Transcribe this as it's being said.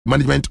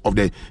management of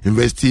the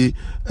university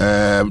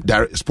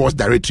sports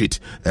directorate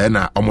and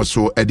almost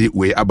so Eddie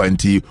way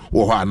abanti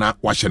wohana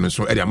washen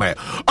so Eddie Amaya.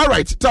 All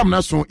right, time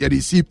now so Eddie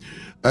see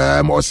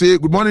or say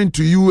good morning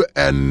to you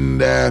and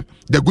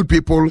the good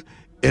people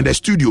in the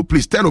studio.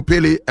 Please tell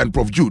Opele and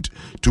Prof Jude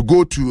to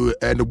go to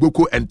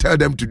Nogoko and tell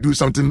them to do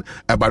something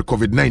about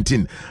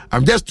COVID-19.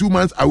 I'm just 2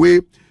 months away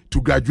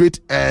to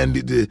graduate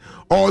and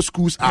all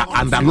schools are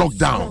under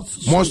lockdown.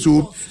 More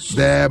so,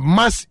 there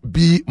must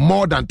be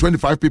more than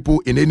 25 people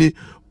in any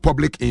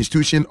public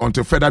institution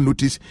until further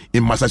notice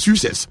in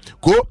Massachusetts.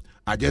 Go.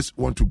 I just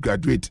want to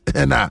graduate.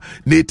 And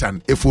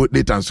Nathan, so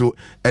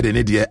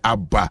Edenidie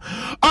Abba.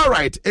 All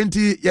right,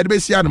 enti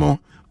yedebesiano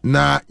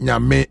na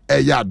nyame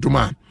eya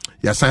duma.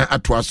 Yasan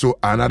atwaso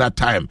another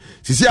time.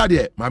 Sisi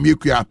ade mami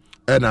ekua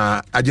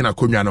na agina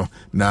konwa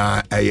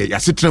na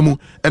yasetremu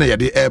na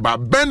yede eba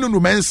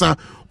Benunu Mensa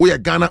we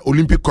Ghana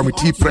Olympic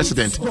Committee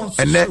president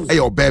and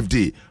your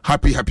birthday.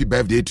 Happy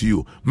birthday to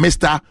you,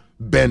 Mr.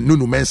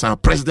 Benunu Mensa,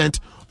 president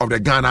of the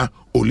Ghana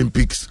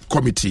Olympics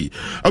Committee.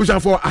 I wish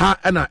for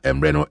na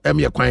emreno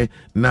emye kwan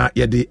na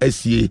yede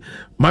asie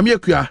mami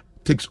ekua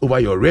takes over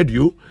your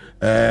radio.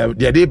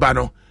 The day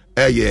bano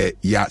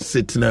ya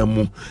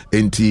setremu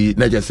enti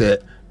na just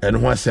and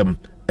who asem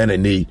and a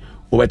nay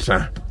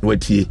wetra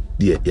wati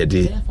de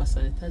yede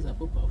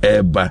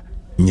eba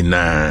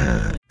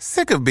nyina.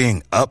 Sick of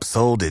being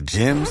upsold at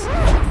gyms?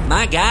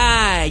 My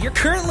guy, you're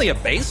currently a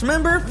base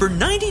member. For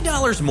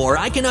 $90 more,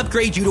 I can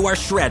upgrade you to our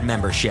Shred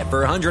membership.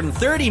 For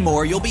 $130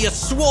 more, you'll be a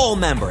Swole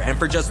member. And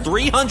for just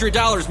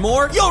 $300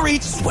 more, you'll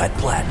reach Sweat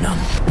Platinum.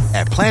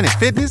 At Planet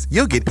Fitness,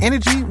 you'll get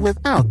energy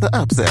without the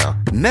upsell.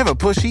 Never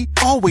pushy,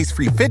 always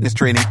free fitness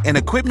training and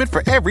equipment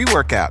for every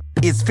workout.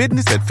 It's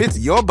fitness that fits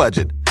your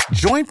budget.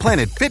 Join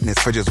Planet Fitness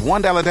for just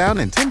 $1 down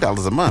and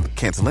 $10 a month.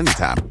 Cancel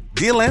anytime.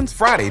 Deal ends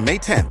Friday, May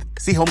 10th.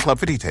 See Home Club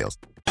for details.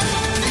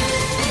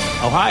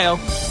 Ohio,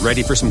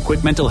 ready for some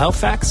quick mental health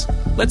facts?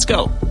 Let's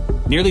go.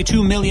 Nearly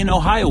 2 million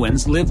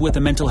Ohioans live with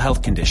a mental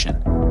health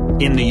condition.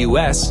 In the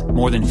U.S.,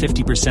 more than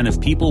 50% of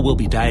people will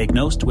be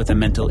diagnosed with a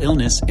mental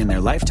illness in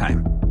their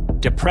lifetime.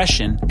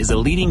 Depression is a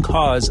leading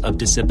cause of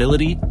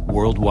disability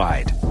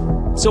worldwide.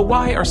 So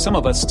why are some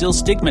of us still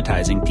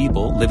stigmatizing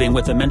people living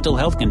with a mental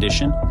health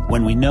condition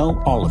when we know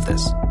all of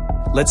this?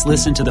 Let's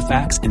listen to the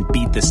facts and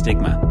beat the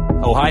stigma.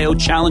 Ohio,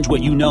 challenge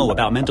what you know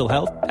about mental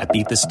health at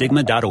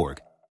beatthestigma.org.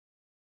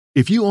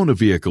 If you own a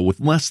vehicle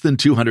with less than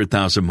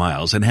 200,000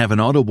 miles and have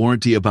an auto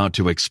warranty about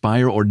to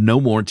expire or no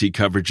warranty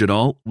coverage at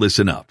all,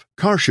 listen up.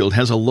 CarShield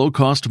has a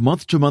low-cost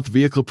month-to-month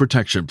vehicle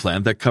protection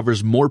plan that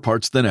covers more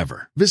parts than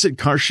ever. Visit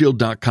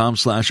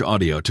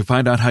carshield.com/audio to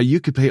find out how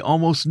you could pay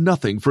almost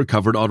nothing for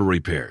covered auto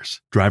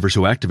repairs. Drivers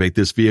who activate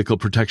this vehicle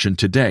protection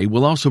today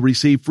will also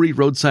receive free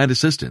roadside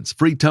assistance,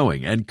 free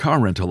towing, and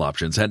car rental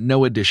options at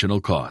no additional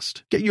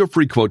cost. Get your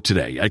free quote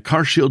today at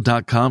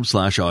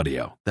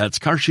carshield.com/audio. That's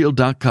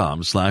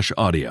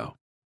carshield.com/audio.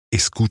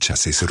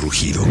 ¿Escuchas ese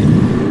rugido?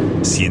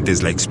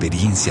 ¿Sientes la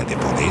experiencia de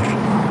poder?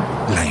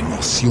 ¿La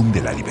emoción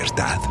de la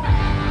libertad?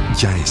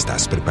 Ya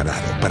estás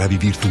preparado para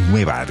vivir tu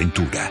nueva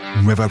aventura.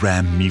 Nueva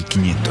Ram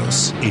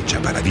 1500,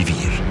 hecha para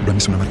vivir. Ram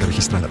es una marca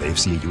registrada de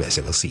FCA US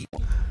LLC.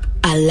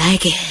 I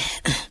like it.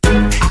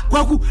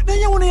 Kwaku, na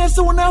ya wona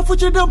yese wona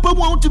afuche dampa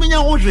mu antumi nya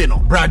hohwe no.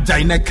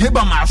 Braja na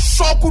keba ma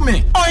shoku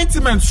me.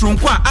 Ointment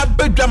sonko a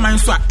abedwa man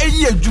so a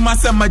eyi adwuma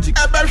se magic.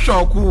 Ebe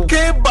shoku.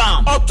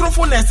 Keba,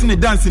 otrofo na ese ne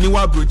dance ni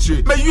wa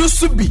brochire. Me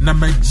yusu bi na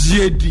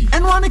magiedi.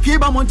 Eno ane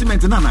keba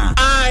ointment na na.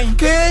 Ai,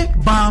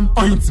 keba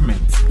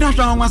ointment. Na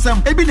hwa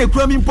nwasam, ebi na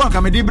kura mi mpo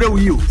aka me de bre wo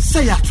yi o.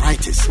 Say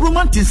arthritis,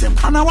 rheumatism,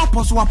 ana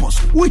wapos.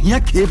 Wo hia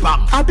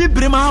keba.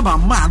 Abibre ma aba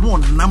ma no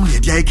nam na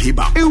dia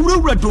keba.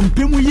 Ewura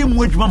dompemu ye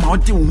mu adwuma ma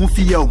wote wo ho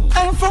fiye o.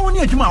 Emfa woni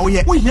adwuma wo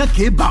ye wo hia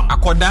kebam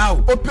akoda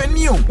o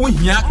opanion wo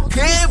hia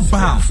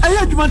kebam ayi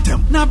adwuma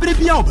ntam na bere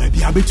bia o ba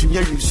bia betumi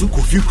awisu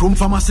Kofi Chrome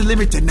Pharmacy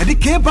Limited na de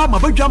kebam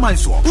abadwama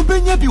so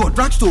ubenya bi o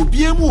drugstore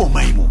bia mu o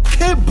man mu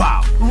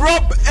kebam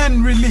rub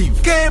and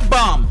relief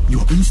kebam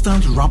your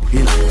instant rub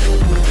healer.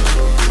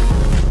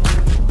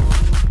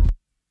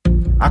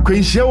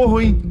 Akwenhia wo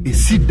hoi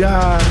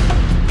esida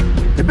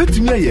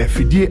ebetumi aye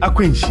afidie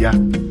akwenhia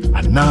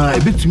ana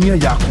ebetumi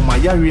aye akoma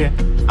yare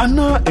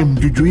ana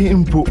emdwudwe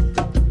impo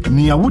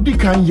ni awudi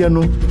kan ye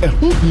no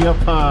ehu hia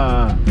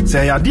pa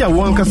se yade a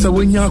won kasa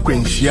wanya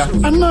akwenhia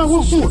ana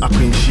wo hu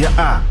akwenhia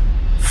a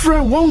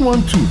fra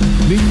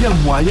 112 ne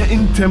yamwaye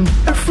intem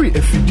every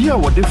afidie a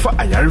wode fa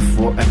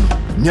ayarefo eno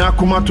nya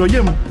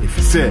akomatoyem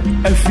efise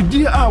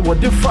afidie a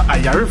wode fa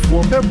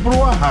ayarefo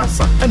bebro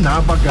ahasa na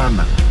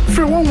abagana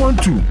fra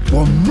 112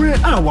 wo mre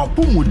a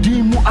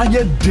wapomodin mu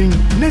ayedin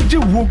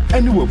nejewo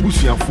ene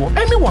wabusuafo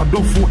ene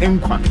wadofo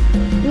enkwa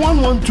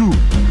 112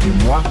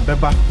 emwa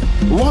beba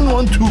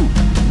 112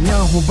 nya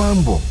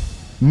hobambo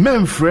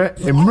memfre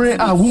emre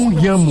a wo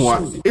hia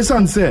moa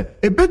esanse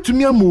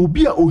ebetumi ama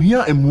obi a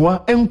ohia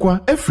emwa enkwa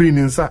efri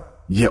ninsa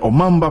ye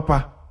omamba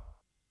pa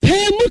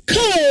Hey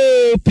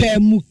Muko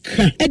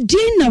pemuka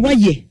edin na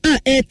waye a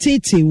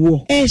etete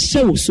wo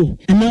ehye so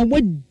ana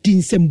wadi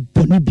nsem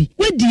bonibi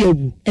wadi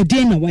ewu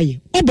edin na waye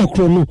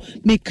obakro no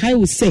mekai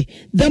will say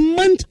the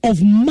month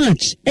of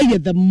March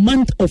the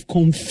month of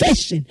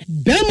confession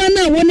bema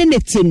na woni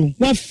nete no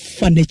wa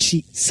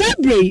fanachi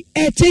sabre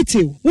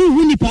etete wo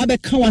huni pa be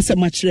kan wase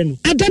machire no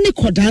adane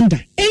kodanda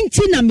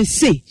enti na me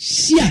say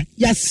shia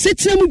ya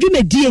setra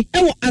mudwumadie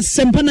ewo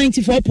asempa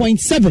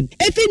 94.7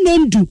 efi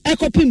nondu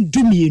ekopim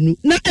dumienu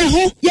na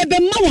eho ye be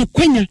ma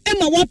wakwanya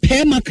ema wa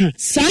pe maka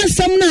sa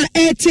asam na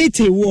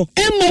etete wo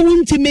ema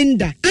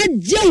wuntimenda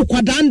agye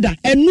ukwadanda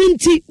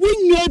enunti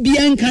wunyo obi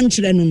anka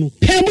nkyere no no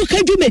pe mu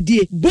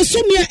kadwumadie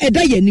bosomia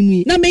eda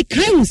yanimu na me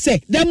kai will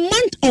say the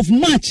month of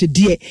March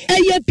die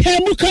eye pe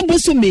mu ka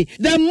bosome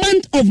the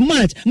month of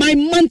March my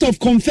month of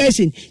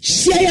confession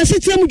share ya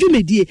setra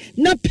mudwumadie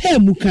na pe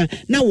mu ka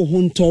na wo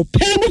honto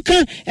pe mu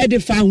ka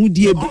edifa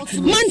hodie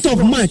month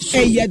of March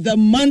the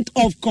month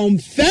of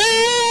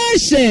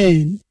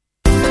confession.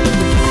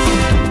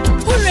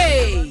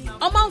 Hooray!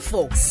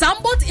 Amanfo,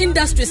 Sambot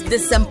Industries de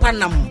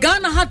Sempanam,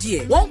 Ghana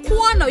Hadie, one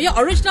kuana your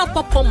original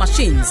popcorn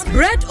machines,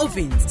 bread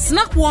ovens,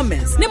 snack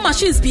warmers, ne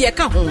machines be a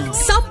kahon.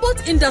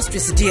 Sambot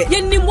Industries dear, ye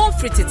ni more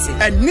fritity.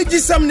 And niji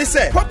samne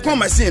say popcorn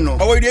machine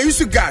or they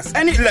use gas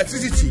and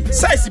electricity.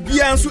 Size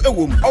biansu a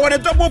womb or a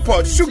double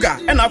pot sugar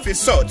and half a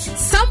salt.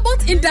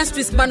 Sambot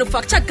Industries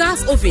manufacture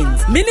gas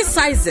ovens, mini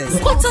sizes,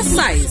 quarter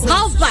size,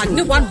 half bag,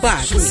 ne 1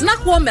 bag,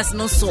 snack warmers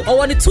no so,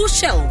 or 2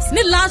 shelves,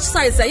 ne large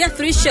size,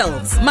 3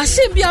 shelves.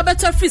 Machine be a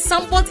better free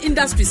Sambot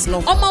Industries no,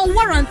 on my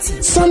warranty.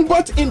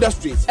 Sambot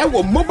Industries,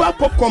 our mobile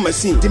popcorn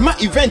machine, the ma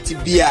event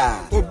bia.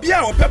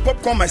 Obia or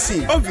popcorn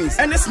machine, ovens,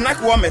 and a snack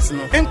warmers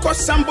no. And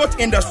cost Sambot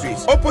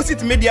Industries,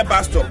 opposite Media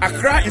Bar Stop,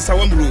 Accra in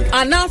Sawam Road.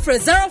 And now for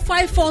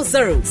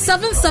 0540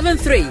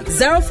 773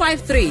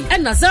 053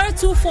 and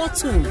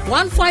 0242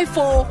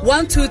 154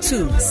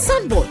 122.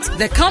 Sambot,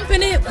 the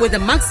company with the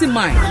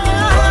maximum.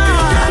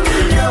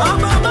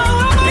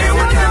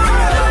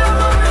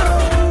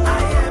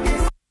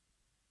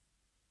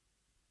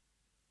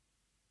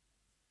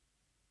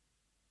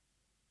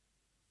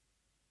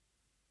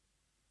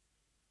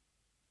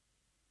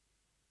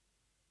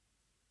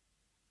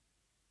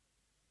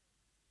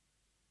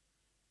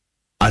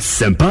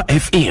 Asempa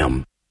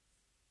FM.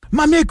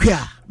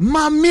 Mamekua.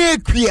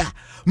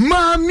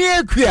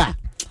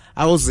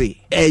 I will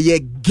say,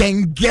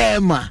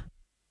 gengema.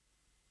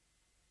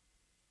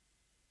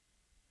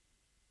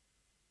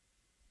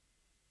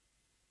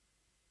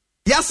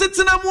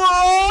 Yasitinem wo.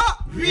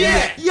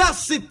 Yeah.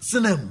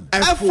 Yasitinem.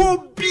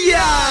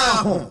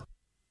 Afobia.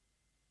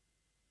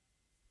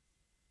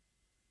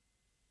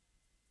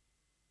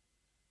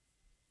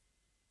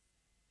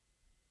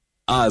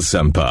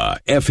 Asempa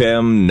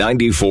FM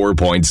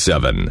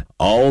 94.7.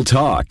 All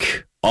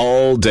talk,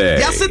 all day.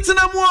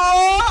 Yasitinem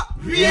wo.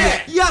 Yeah.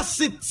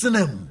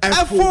 Yasitinem.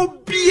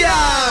 Afobia.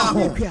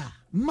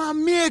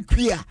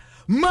 Mamekua.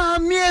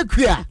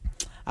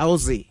 I will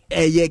say,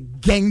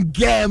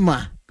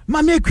 gengema.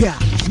 Mamekua.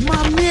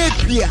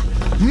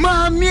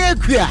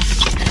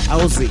 I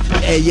will say,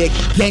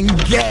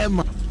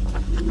 gengema.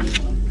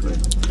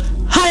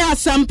 Hi,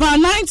 Asempa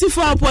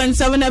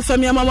 94.7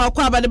 FM. Ya mama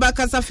kwa abade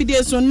bakasa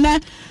fidie so ne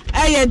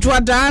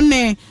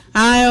dwadane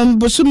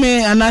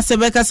bosume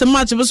anasebeka se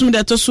match bosume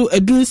de toso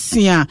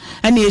edunsia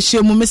ane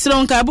ehyiemu mesere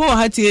onka bo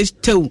hati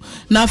etew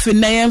na afi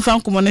na yemfa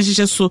nkomo ne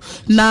hyehyɛ so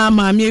na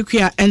maame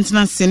akua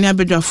entena sene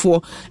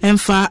abedwafo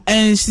emfa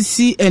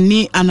ensisi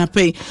ani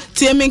anape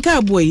tie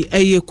menka boy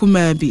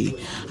kuma bi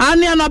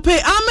ane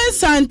anape Amen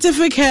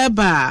Scientific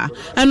Herba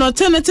an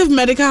alternative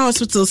medical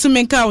hospital se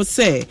menka wo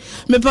se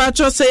me pa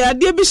cho se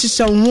ade bi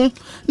hyehyɛ wo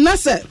na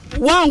se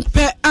wan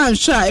pe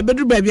ansha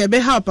ebedu ba bia be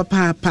help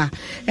papa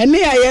ene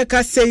aye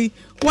ka sei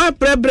wa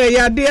prebre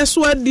ya de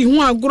so adi hu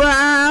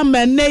agora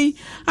manei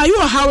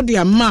ayo how the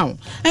amount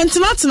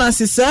entina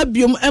sisa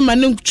biom ema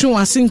ne twu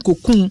ase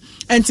nkokun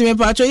entime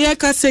pacho ye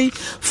ka sei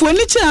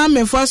fuani cha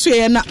amefo aso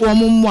ye na wo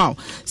momwa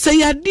se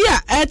ya de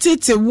a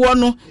etete wo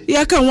no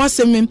ye ka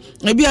wasem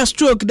e bia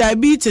stroke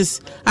diabetes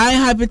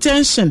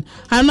hypertension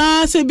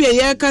ana se bia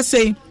ye ka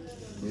sei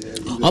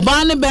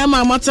oba ne be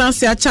ma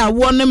matanse acha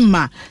wo ne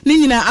ma ni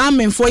nyina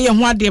amenfo ye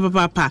ho ade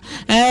papa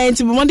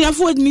enti bomode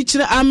afo ni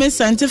kire Amen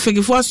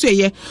Scientific fo so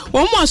ye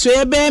wo mo so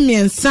ye be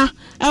miensa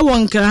e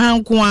won kra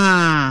hanko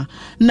a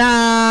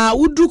na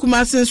wudu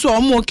kumase so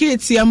o mo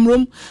keti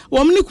amrom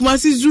wo ne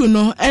kumase zoo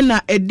no e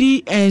na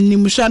edi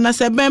animhwa na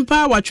se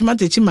bempa watwema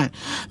techiman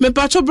me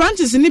pacho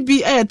branches ni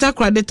bi e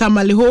takra de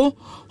tamale ho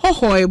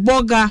hohoi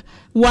boga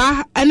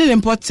wa ene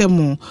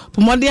importemo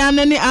pomode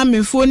anene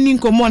amefo ni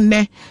nkomo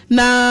ne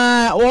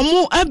na wo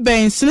mu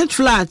eben snit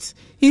flat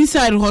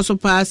inside hoso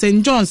pa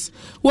St John's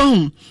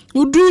wahum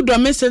udu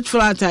domestic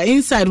flat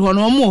inside ho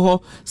no mo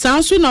ho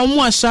sanso na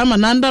mo ashama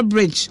Nanda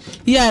Bridge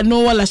ya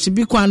no wala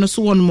shibi kwa no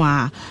so won mo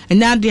a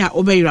enya de a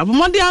obeyira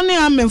bomode ane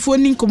amemfo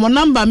ni nkomo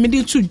number me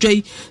de tu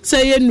dwai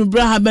say ye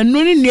nubra ha ba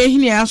no ni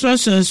ehini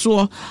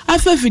asonso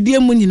afafidie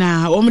mu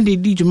nyina o mo de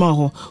di dwuma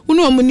ho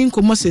unu o mo ni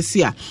nkomo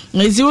sesi a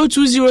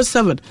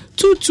 0207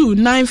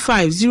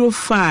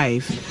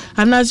 229505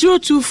 and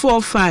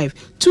 0245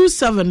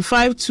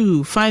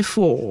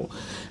 275254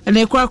 and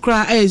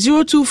ekrakra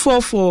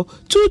 0244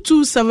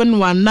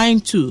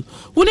 227192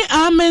 woni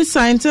Amen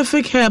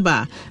Scientific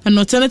Herba and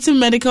alternative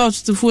medical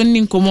hospital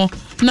ni nkomo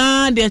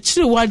na de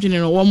chiri wadwene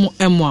no wo mo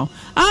emo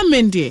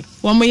Amen de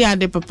wo mo ya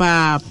de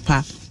papa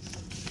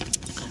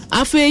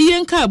afa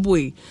yenka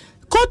boy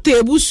kote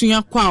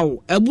ebusuya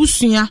kwawo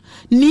ebusuya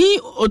ni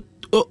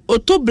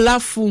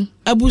otoblafu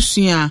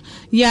ebusuya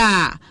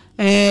ya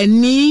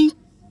ni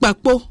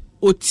papo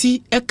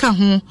oti eka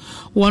ho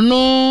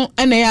wono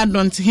ene ya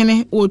donte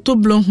hene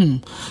otoblo hu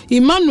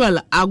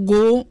Emmanuel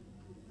ago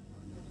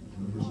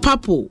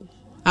papo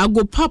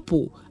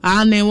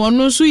ane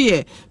wono so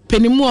ye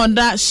penimu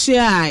oda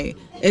shai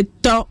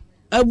eto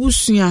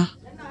ebusuya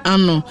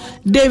ano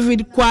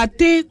David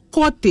Kwate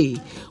Kote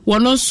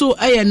wono so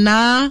eye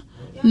na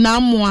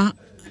moa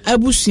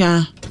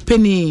ebusuya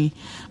peni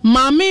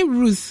Mami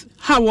Ruth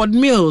Howard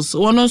Mills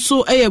wono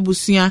so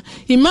ebusuya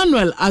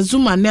Emmanuel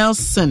Azuma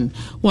Nelson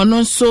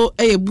wono so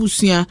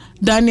ebusuya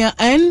Daniel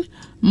N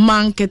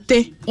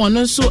Mankete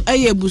wono so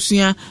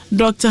ebusuya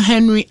Dr.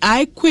 Henry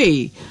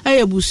Aikwe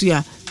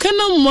ebusuya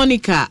Canon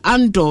Monica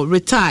Ando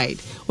retired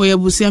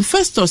oyebusuya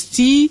Festus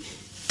T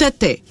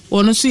Tete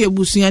wono so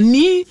ebusuya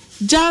ni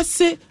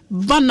Jase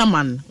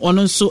Banaman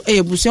wono so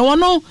ebusuya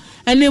wono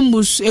ene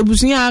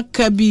ebusuya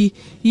kabi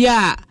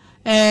ya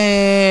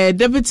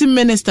Deputy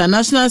Minister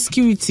National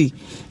Security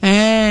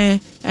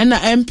and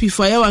MP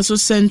for Yawaso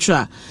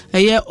Central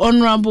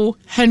Honorable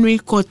Henry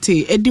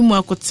Kote Edimu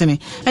Akotene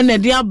and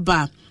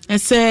Ediaba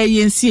ese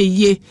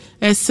yensi ye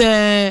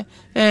ese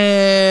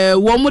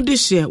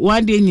womodishe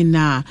wade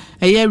nyina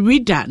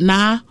reader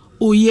na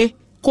oye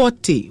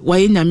Kote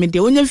waye nyamede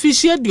onya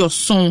fishia de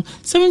oson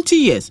 70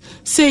 years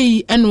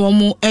say en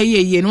womo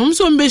ye no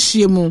so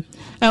mbehie mu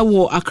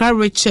ewo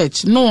Accra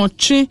Church no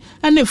twe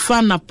ane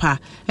fanapa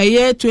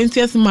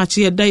 20th March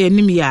ye da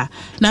yanim ya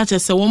na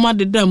chese wo ma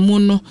deda mu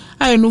no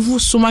aye no fu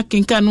soma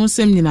kenka no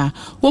nsem nyina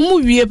wo mu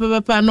wie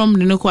pepepa no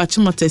mne no ko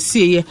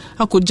achimatasie ye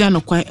akogya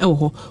no kwan ewo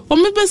ho wo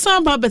me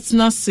besa ba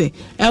betina se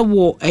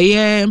ewo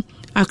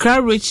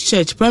Accra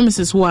Church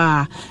premises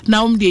wa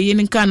na de ye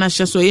nka na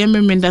hye so ye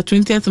memenda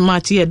 20th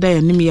March ye da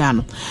yanim ya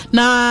no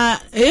na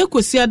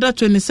ekosi ada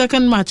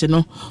 22nd March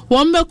no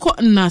wo mbeko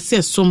na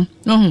se som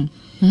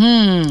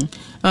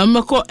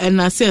meko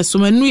enase so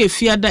manu ye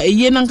fiada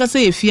eye nankasa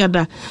ye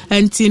fiada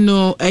enti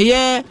no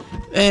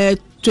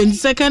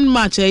 22nd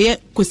March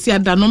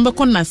kosiada no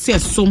mbeko na se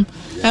som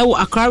ewo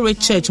Accra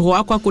Church ho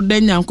akwakoda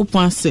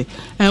nyankopon ase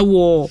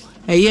ewo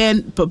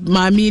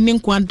maami ni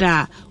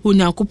nkwada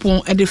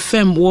onyankopon de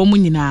fem wo mu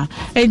nyina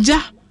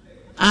eja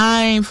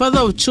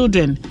father of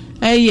children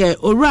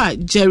ora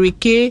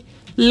Jerike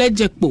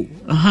Lejekpo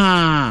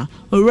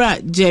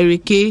ora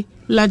Jerike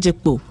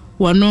Lejekpo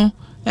wono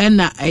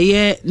ena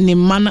ni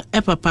man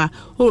papa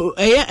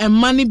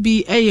emani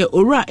bi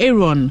ora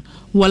Aaron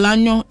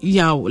Walanyo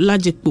Yaw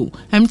Lajekpo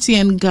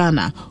MTN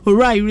Ghana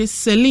ora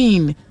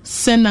Celine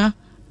Sena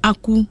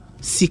Aku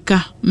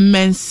Sika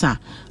Mensa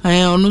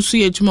ono so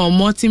yejuma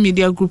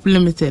Multimedia Group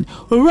Limited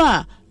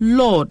ora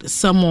Lord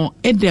Samo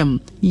Edem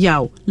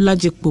Yaw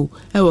Lajekpo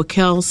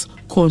Kels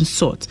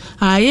Consort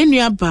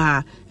ayenua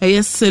ba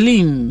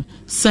Celine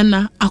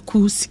Sena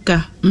Aku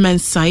Sika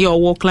Mensa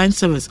your client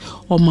service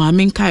o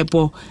maamin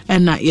kaibo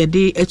na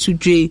yede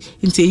etudwe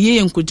nti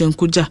ye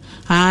nkojankoja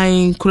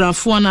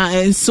nkurafo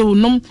na enso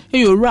nom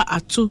eyora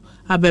ato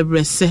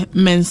abebrese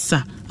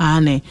Mensa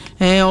ane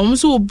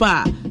omso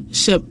ba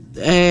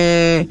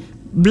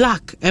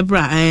black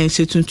ebra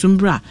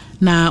shetuntumbra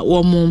na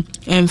womo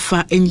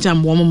emfa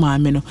enjam womo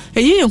maame no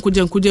ye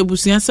nkojankoja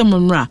busuya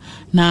semomra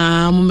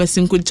na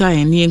momesinkoja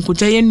ye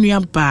nkoja ye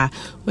nua ba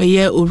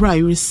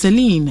ora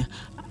Celine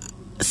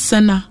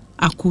Sena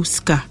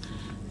Akuska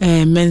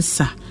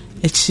Mensa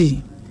echi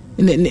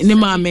ne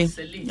maame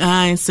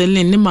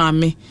Celine ne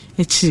maame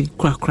echi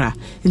krakra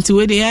nti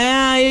we de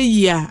ya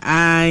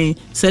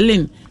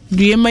Celine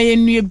duye maye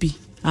nua bi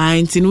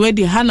nti we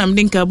de hanam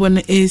de nka bon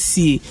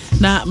AC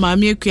na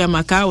maame akua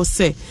maka wo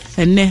se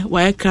enne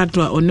wa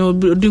kradwa ono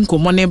odi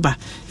nkomo ne ba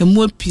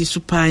emu api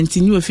super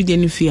nti nyi ofide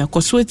ne fia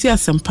koso ati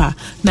asempa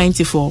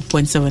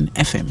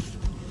 94.7 FM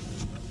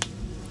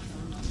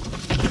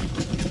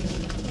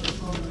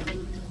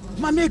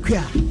Mami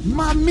Equia.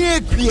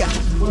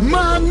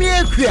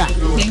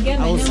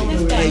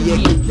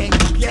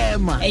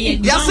 Gengema.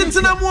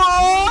 Yasintina mo.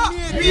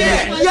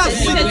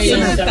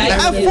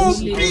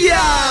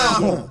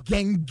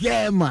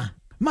 Gengema.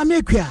 Mami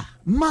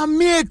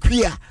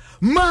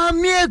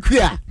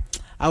Equia.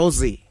 I will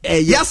say.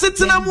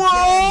 Yasintina mo.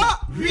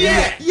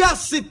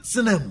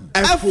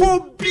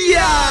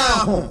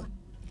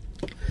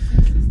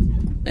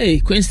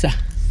 Hey, Quinsta.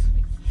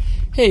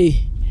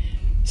 Hey,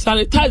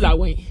 sanitizer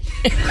when.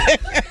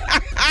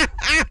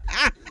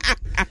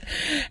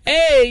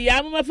 Hey,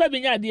 ya mama fa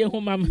binya de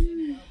ho mam.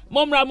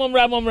 Momra.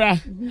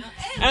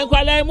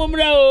 Ankwala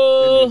momra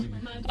o.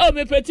 Oh,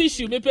 me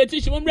tissue,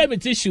 momra me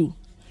tissue.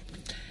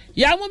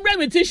 Ya momra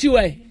me tissue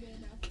eh.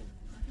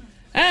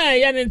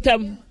 Ya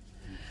nentam.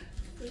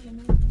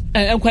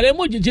 Ankwala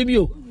mo jijimi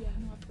o.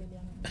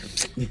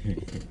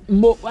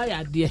 Mo why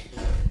ade.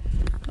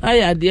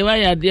 Why ade.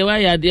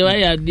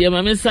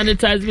 Mama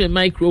sanitize my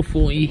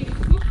microphone yi.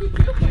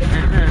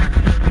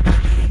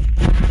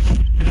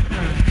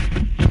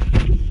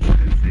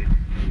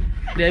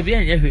 There be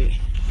any way.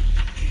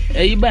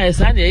 Buy a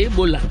son,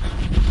 Ebola.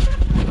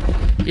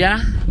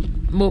 Yeah,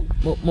 mo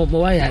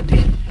why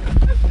ade.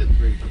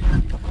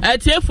 I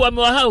tell for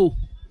me how.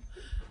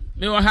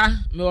 Me wa.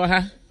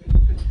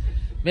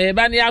 Me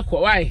bani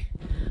akwa why.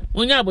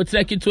 Munya bo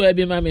trek to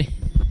ebi mame.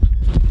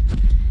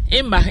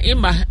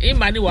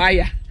 Imba ni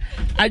waya.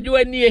 Aju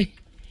ani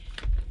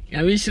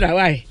ya wi shira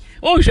why.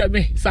 Oh show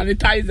me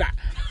sanitizer.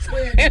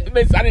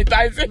 Me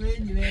sanitizer.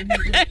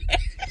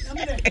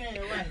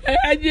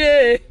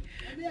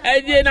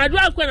 Aje na do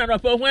akwa na no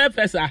ho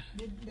efesa.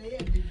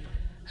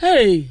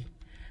 Hey.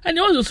 And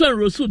you also so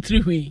rosu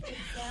 3 wi.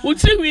 U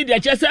 3 wi dia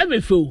chese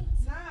amefo.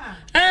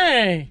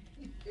 Eh.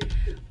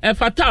 E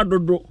fata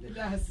dodo.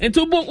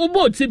 Ento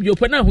bo tibio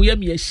pe na ho ya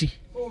mi ashi.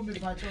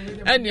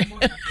 Ani.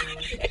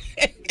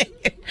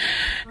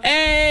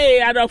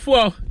 Hey,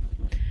 adofo.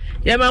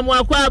 Ya mamu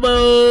akwabo.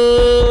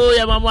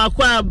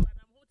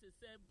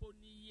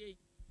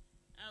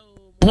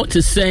 Mo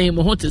to say.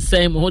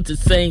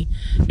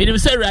 Minim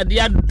say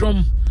radia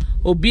drum.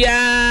 Obia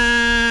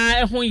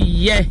ehun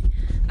ye.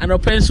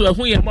 Anopenso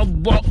ehun ye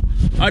mobo.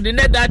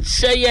 Ordinate that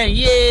share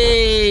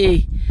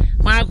ye.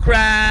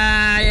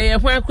 Makra ye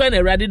hwan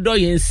na radi do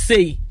yen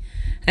say.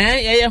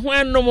 Ye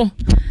hwan no mo.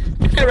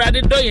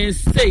 Radi do yen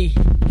say.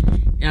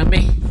 Ya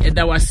me e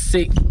da was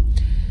say.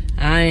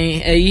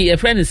 A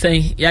friend is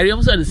saying, Yari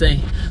also is saying,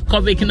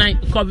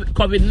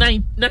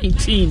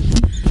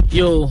 COVID-19.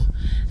 Yo,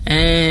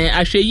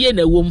 I say, ye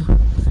na womb.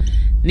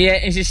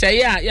 Near and she say,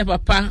 ya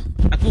papa,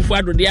 I could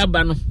follow the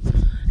abano.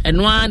 And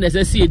one as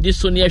I see this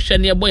so near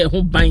Shania boy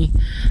who buying.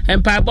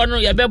 And Pibono,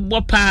 ya bet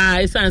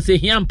bopa, and say,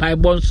 Yam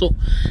Pibon so.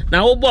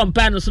 Now, old bomb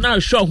panels now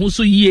show who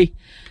so ye.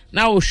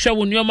 Now,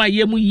 show near my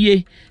yemu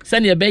ye,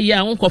 send your bay,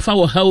 ya uncle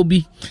for how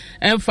be.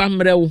 And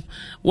famrel,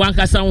 one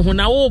casan who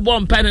now old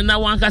bomb pan and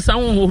now one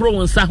casan who row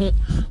on sahu,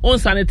 on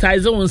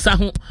sanitizer on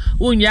sahu,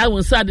 unya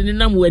on sudden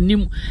num when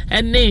nim,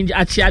 and named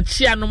a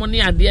chia no money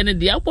at the end of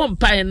the bomb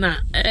pie na,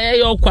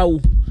 your cow.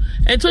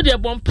 And so the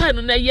bomb pie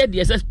on a yet,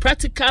 yes, as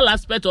practical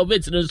aspect of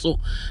it, and so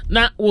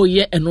now, oh,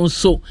 yeah, and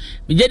also.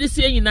 We just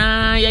say,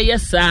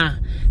 yes, sir,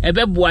 a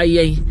bed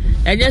boy,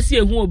 and yes,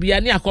 you won't be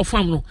any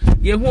aquafam,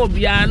 you won't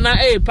be an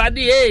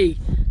paddy,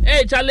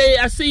 Hey, Charlie,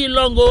 I see you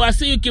long ago. I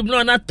see you keep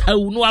no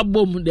town, no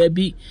boom, there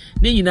be.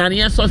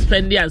 Nina,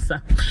 suspend the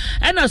answer.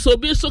 And I so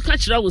be so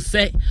catch I will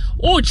say,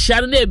 oh,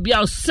 Charlie, be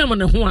our simon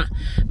one.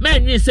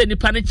 Man, you say the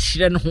panic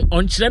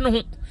on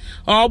children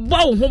or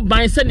bow who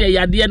buy send a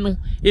yadiano,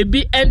 it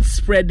be end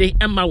spreading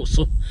and mouse.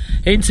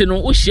 Ain't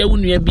no usher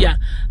when you be an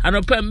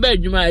open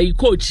bed, my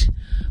coach,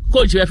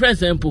 your friend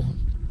sample,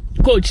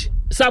 coach,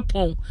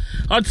 sapon,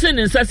 or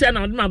sending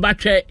Sassan on my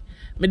battery.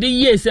 Me di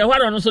yes e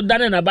hwa no so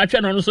dane na batwe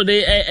no so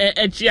de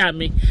chia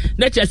me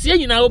na chese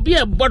nyina obi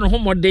e bo no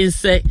homoden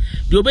se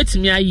de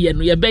obetimi aye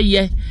no ye be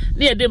ye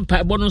na ye de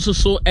mpa bo no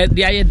so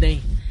de aye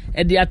den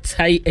e de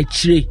atai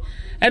akire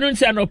eno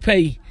nti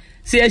anopai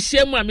se ye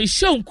hyem a me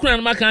hye nkura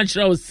no maka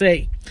kire o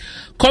say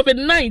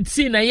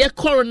COVID-19 na ye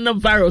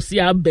coronavirus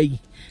ya abai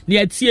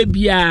na atie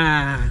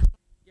bia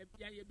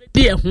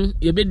ye hu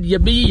ye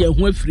be ye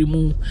hu afiri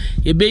mu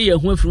ye be ye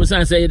hu afiri mu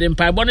san say ye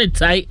mpa bo ne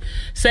tai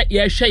say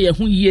ye hwe ye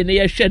hu yie na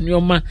ye hwe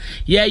nneoma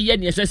ye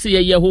ne say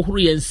ye hohoro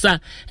ye nsa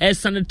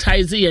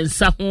sanitize ye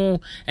nsa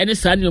ho ene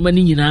sa nneoma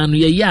ni nyina no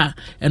ye ya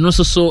eno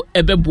so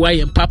ebeboa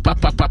ye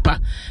papa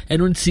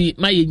eno nti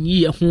ma ye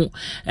nyi ye hu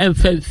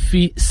emfa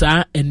fi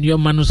sa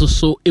nneoma no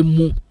so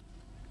emu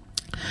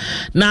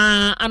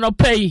na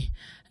anopai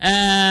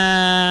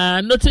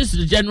notice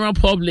the general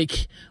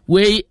public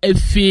way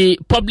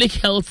if public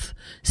health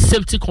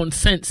safety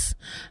concerns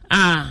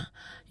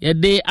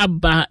yade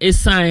aba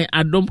esan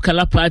adom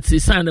kala party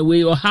san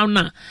way or how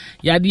na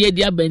yade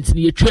ye abent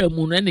ni yetwa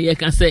mu no na ye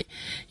ka say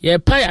ye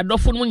pa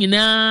adofo no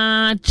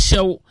nyina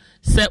chew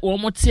se wo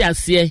moti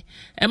ase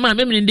e ma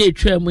memni de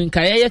etwa mu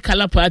nka ye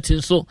kala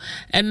party so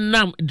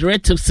enam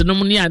directives no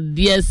mu ni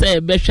ade se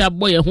be hwa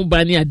boy ho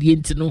ba ni ade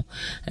enti no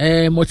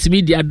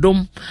multimedia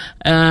adom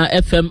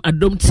FM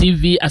adom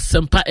TV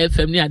asempa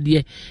FM ni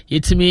ade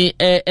yetimi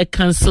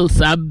cancel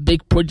sa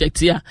big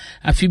project ya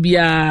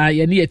afibia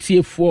ye ni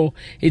etiefo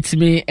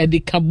etimi e de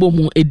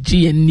kabomu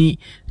eji ani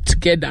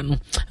together no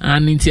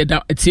and nti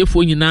da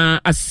etiefo nyina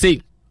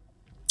ase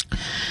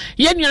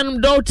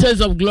Yenyanum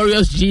daughters of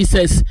glorious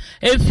Jesus.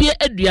 Efie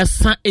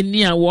eduasa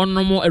eni a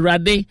wonomo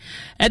Awurade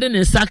ede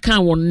ne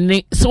saka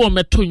wonne se wo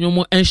meto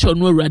nyomo enhye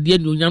no Awurade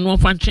eni onyano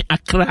fanche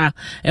akra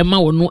ema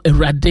wono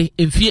Awurade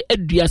efie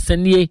eduasa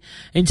nie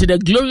into the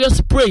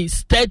glorious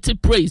praise 30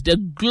 praise the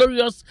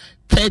glorious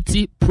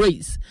 30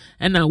 praise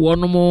and a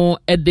wonomo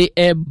ede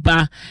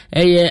eba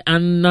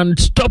and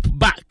non-stop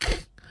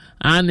back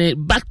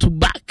and back to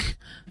back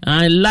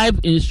live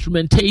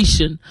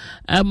instrumentation.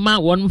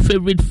 One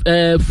favorite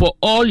for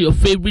all your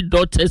favorite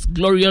daughters,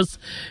 glorious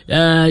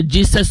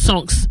Jesus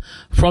songs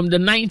from the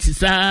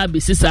 90s.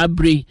 Bisis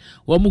Abre,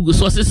 Wamugu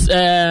sources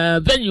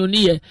venue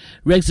near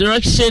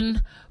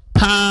Resurrection,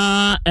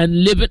 Power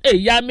and Living. Hey,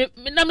 ya me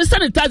na me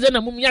sanitize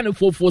na mumya no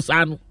fofo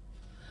sano.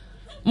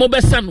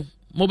 Mobesano.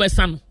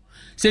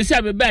 Say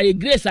say be buy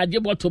Grace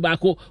Ajebo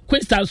tobacco,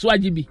 Queenstown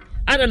Swajibi.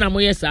 Ana na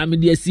moye sa me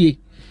de sie.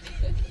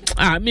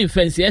 Me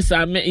fancy yes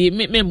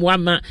me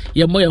moama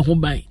ye moye ho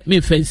ban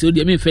me fancy o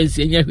de me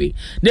fancy enya hwe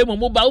na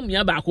mo ba o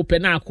mia ba akopɛ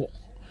na akɔ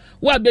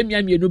wa be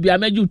mia mienu bia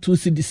maju 2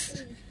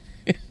 cedis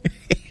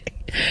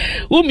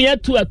o mia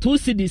 2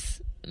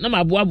 cedis na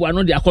maboaboa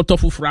no de akɔtɔ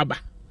foforo aba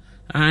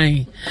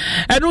ai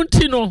ɛno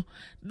no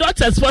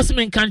Daughters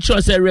Sportsmen can show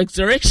us a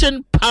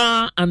Resurrection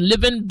Power and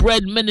Living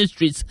Bread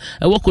Ministries.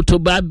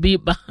 Wokotoba be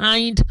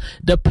behind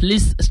the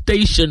police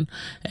station.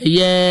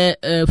 4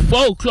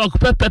 o'clock.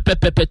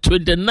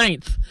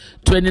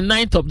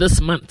 29th of this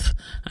month.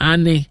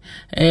 And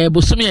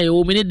Bosumia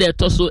Yomini de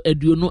Toso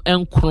Eduno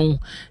Enkron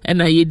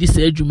and I dis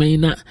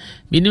Edumena.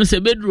 Meaning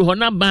se bedru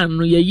hona ban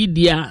no ye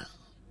yidia.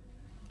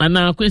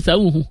 Ana Quinsa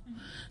uhu.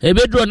 A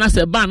bedru na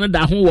se ban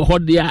da ho wo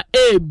hodia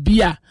e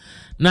bia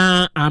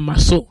na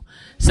amaso.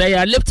 Say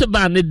I left a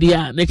ban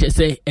dia nature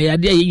say a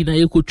idea yina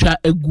yekutwa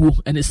egu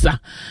enisa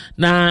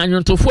na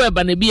nyontofo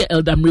eba na bia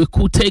Elder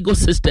Mreku Tego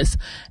Sisters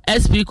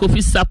SP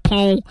Kofi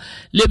Sapon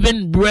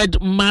Living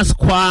Bread Mass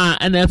Choir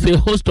and a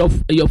host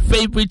of your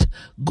favorite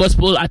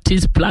gospel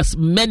artists plus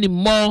many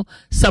more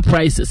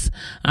surprises.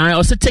 I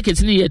also take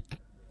it near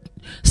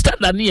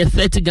standard near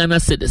 30 Ghana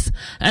cedis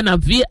and a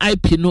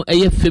VIP no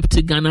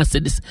 50 Ghana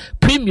cedis,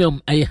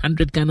 premium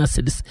 100 Ghana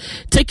cedis.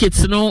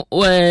 Tickets no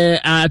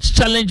at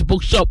Challenge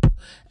Bookshop,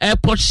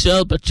 Airport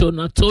Shell,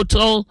 Bachona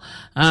Total,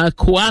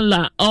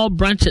 Koala, all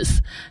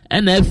branches,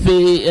 and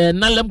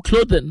Nalem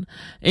Clothing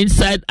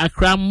inside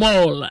Accra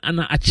Mall and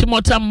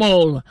Achimota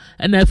Mall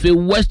and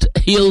West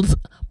Hills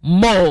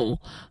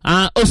Mall,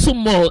 also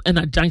mall and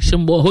a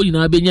junction mall. Ho you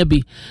know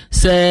be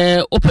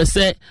say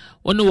opese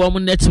one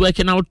woman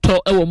networking out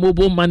to our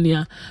mobile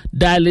mania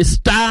dial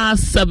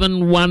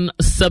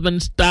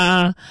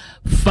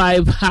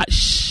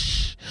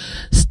 *717*5#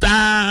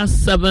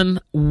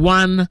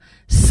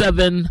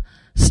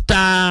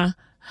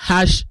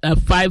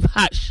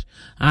 *717*5#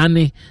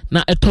 Ani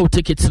na eto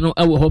tickets no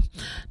ewo ho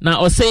na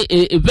o say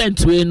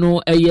event we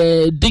no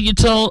a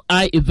digital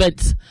eye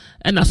event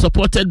and are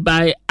supported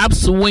by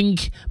Upswing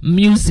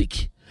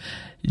Music,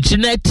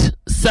 Jeanette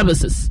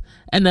Services,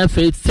 and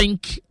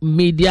Think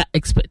Media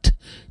Expert,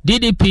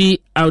 DDP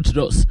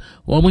Outdoors.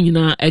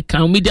 Wamuna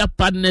account media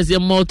partners, your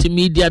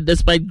multimedia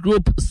despite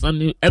group,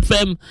 Sunny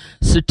FM,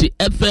 City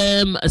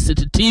FM,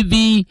 City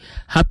TV,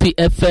 Happy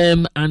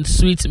FM, and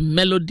Sweet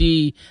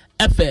Melody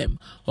FM.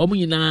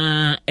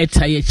 Omuna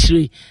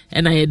etayechiri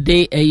and I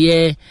day a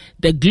year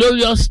the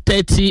glorious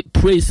 30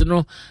 praise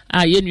no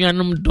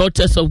yenuanum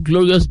daughters of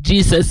glorious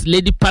Jesus,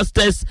 lady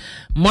pastors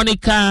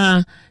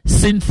Monica,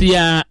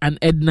 Cynthia and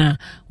Edna.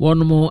 One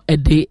more a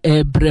day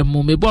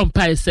bremo me bon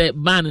pai say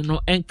ban no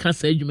enka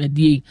say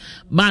dwumadi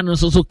ban no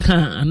so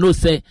kan and no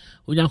say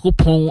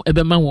onyankopon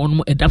ebema won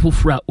mo edafo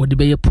fra odi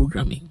be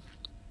programming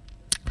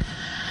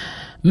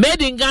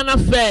Made in Ghana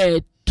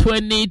Fair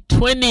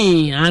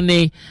 2020 and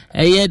the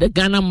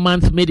Ghana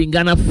month Made in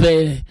Ghana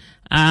Fair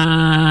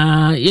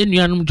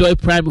Joy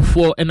Prime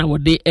before and our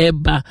day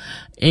eba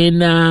in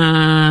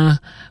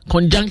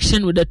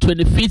conjunction with the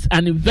 25th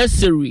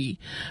anniversary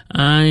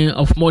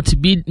of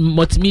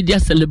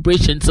multimedia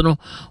celebrations. You know,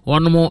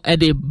 one more at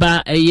the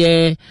bar a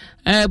year.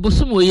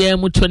 Bosumo year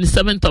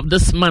 27th of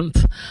this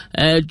month.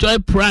 Joy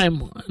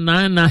Prime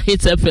na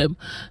Hits FM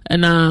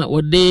and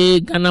what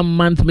day Ghana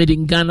month Made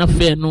in Ghana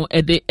Fair no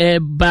at the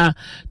bar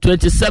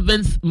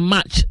 27th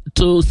March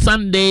to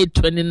Sunday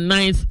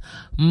 29th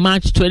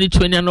March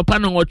 2020 and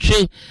upon on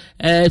 3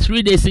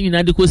 days in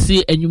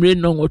inadequacy and you may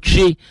know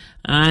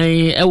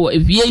our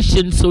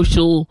aviation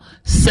social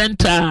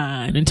center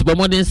and into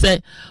modern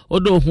say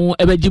odo hu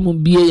ebejimu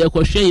bie ye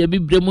kwhwe ye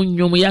bibremu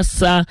nyom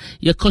yasa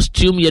ye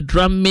costume ye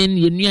drumming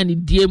ye nuani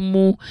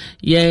diemu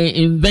ye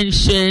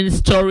invention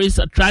stories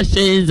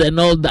attractions and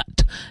all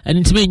that and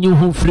into me new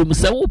hu free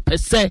say wo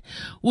pese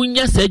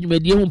unya say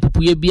dwumadi hu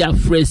popuye bi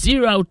afre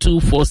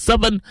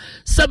 0247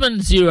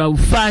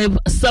 705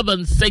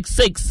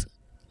 766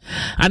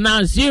 and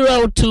now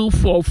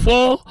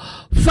 0244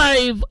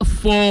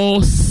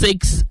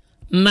 546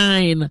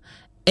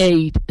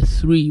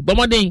 983.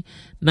 Bomodin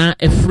na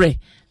efre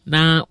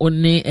na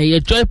one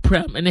Joy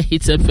Prime and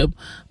Hits FM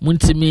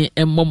muntimi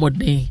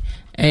momodin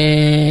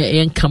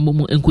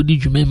enkamumu enkodi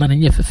dwuma man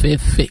nye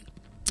fefefe.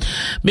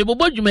 me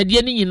bobo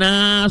dwumadie ni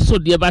nyina so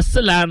de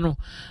basela no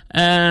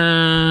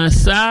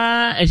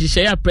sa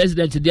ehihye ya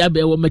president de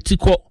aba wo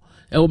matiko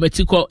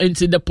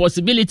into the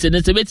possibility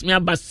na se betimi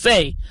aba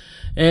say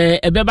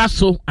ebeba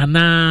so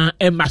ana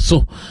emma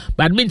so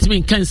but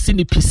me can see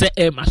ni pise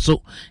emma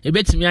so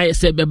ebetimi aye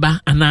se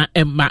ebeba ana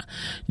emma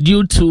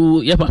due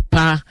to your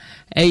papa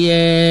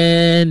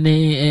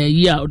ne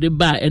ya ode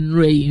ba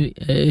enrey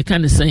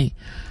can say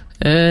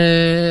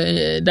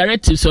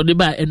directives ode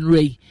ba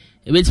enrey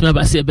ebetimi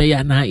aba se ebe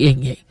ya na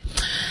yenye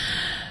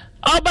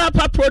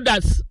Obapa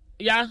products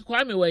ya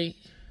kwame way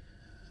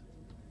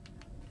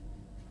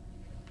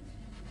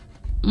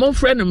mon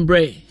friend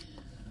Mbre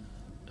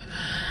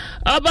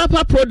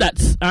Obapa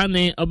products and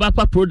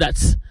Obapa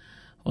products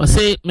or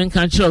say men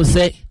can show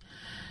say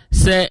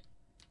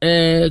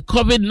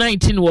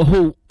COVID-19 wo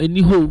ho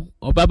any ho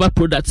Obapa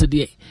products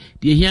there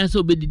the here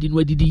so be didin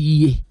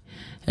wadidi ye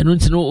eno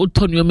ntino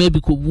otonyo maybe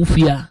ko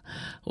wufia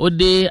o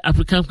de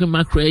African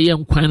macro ye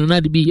nkwan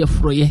na de bi ye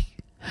froye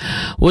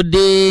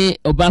ode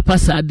Obapa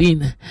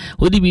sardine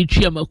ode bi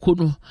twa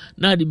makono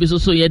na de bi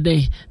so ye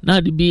den na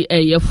de bi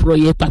ye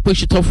froye papa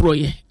shito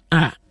froye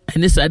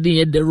and this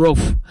idea the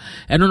rough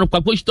and on a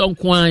papush ton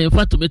quan and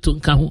fatometon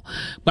cahu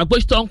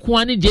papush ton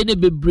quan and jenny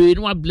be brain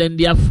wa blend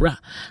the afra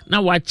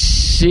now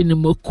watch in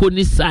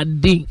mokoni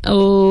sardine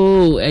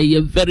oh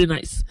very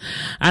nice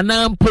and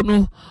now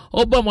pono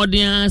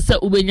Obamodian sa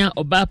ubenya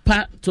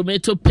Obapa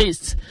tomato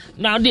paste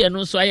now the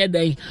no so aye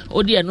day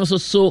o the no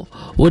so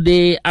o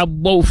de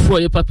abo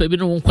fro papa bi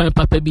no kwan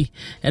papa bi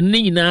and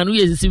ni na no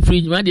yes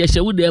free ma de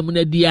hye wo da mu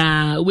na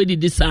dia we di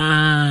this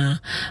I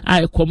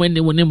comment ne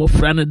woni mo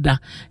frana da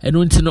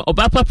eno ntino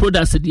Obapa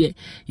products de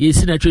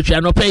yes na twetwa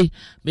no pay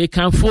me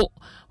kanfo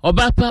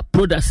Obapa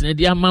products na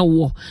dia ma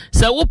wo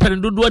se wo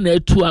pen dodo na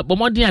atu a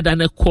bomodin ada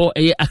na ko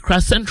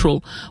Accra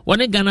Central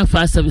woni Ghana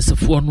Fire Service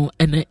fo no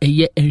ene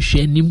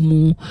enhwani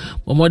mu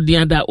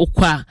bomodin ada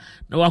okwa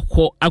na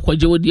wakọ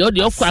akwaje wodi o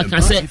de okwa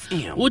aka se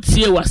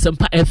wotie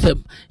wasempa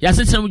FM ya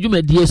setem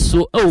dwumadie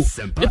so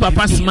me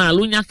papa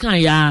smile unya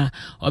kan ya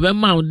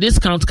obema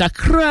discount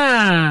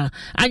kakra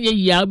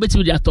anye ya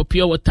obetimi de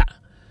atopia water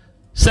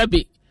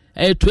sabi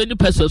 20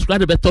 pesos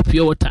grade be top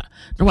your water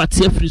na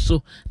watie free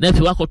so na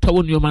efi wakoto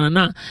wo nyoma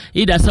na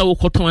ida sa wo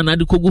koton na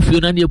de kogu fio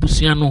na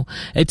ebusua no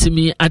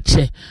etimi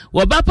ache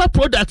Obapa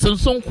products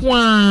nso nko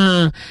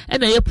a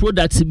na ye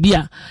products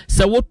bia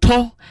se wo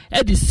to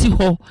e de si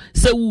ho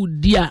se wo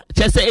di a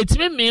che se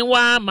etimi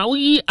menwa ma wo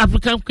yi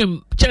African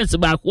cream chance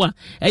ba ko a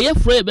eye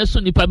free be so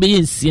nipa be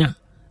yensia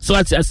so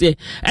what I say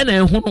and I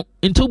hono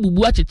into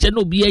bubu acheche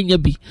no bi anya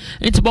bi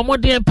enti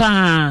bomodin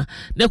pa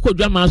na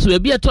kodwama so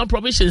bi eton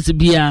provisions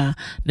bia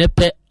na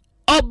pe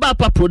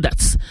Obapa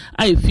products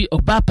I feel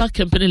Obapa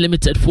company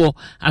limited for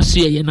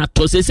asuye na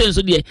to say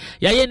so de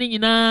ya ye ni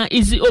nyina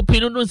easy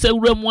open no say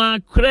wuramu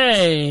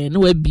akre no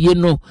we bie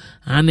no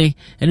ane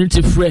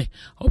enti free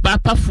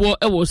Obapa for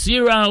e was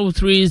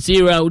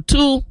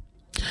 0302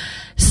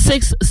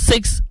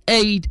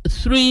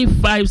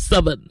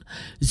 668-357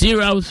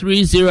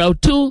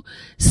 0302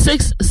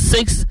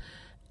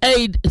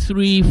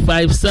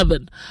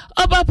 668-357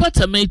 Obapa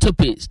tomato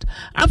paste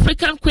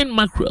African Queen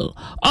mackerel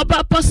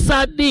Obapa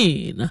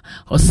sardine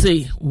or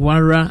say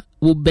wara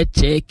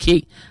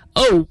ubecheke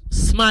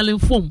smiling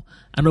foam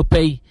and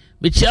opay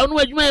Michia no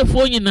adwuma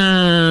efo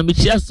nyina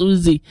Michia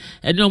Suzy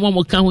ene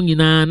omo ka ho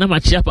nyina na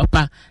machia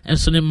papa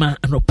enso ne ma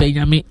anopay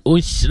nyame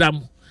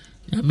onhyiram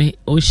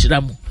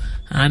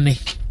ane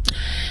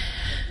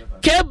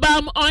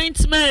Kebam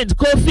ointment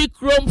Coffee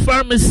Chrome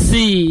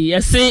Pharmacy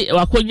yesi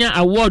wakonya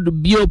award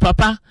bio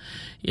papa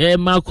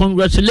ma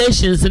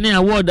congratulations ne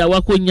award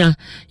wakonya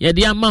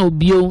yede ama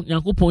obio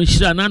yakopon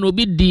hira na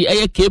obi di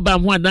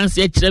Kebam ho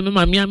adanse kire me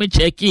mame ame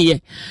check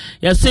ye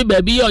yesi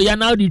baby yo ya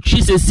na di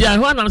twi sesi a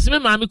ho anam se me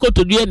mame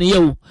kotodue ne ye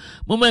o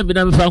moma bi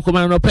na me fa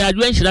koma no pa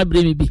adwe hira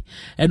bre me bi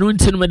eno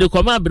ntinu me de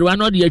koma bre wa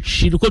na de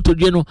atwi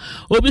kotodue no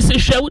obi se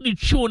hwe wo di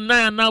twi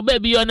na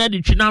baby yo na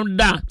di twi na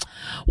da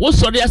wo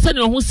so de ase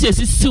ne ho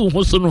siesi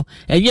wo so no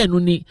enye no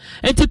ni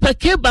enti pa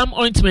Kebam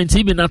ointment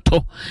ibi na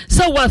to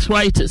say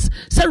arthritis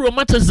say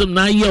rheumatism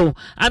na yo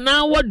and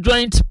now what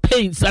joint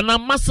pains and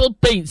muscle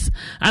pains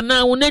and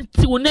now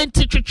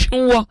unenti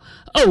twetwe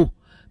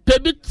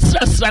Pebi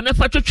sra na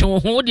fa twetwe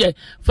ho de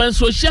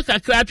fanso hye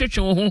kakra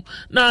twetwe ho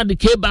na de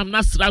Kebam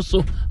na sra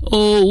so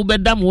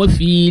ubeda mo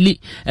afili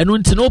eno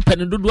nti no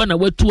pen dodo na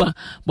watu a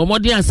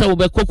bomodin ansa wo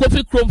be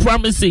Coffee Chrome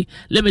Pharmacy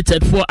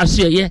Limited for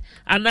asye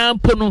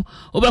anampo no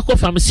wo be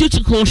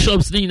pharmaceutical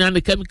shops ni na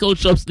chemical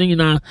shops ni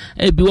na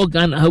ebi wo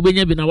Ghana ha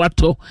obenya bi na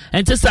wato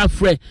enti sa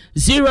frɛ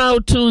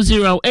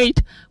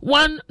 0208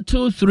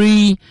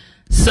 123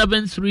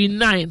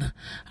 739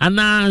 and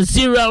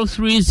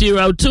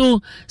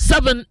 0302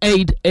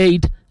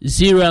 788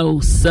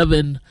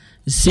 070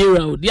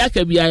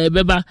 diaka bia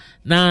beba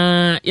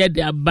na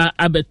yede aba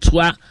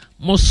abetua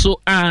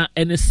moso a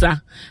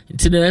enesa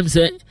ntina em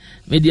se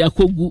media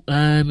kogu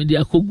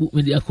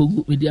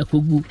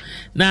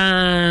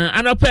na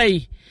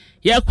anopai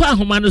ya kwa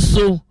ahoma no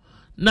so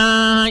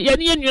na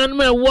yɛne nnuanom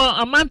ɛwɔ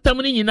amantam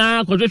no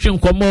nyinaa kɔtwetwe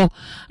nkɔmmɔ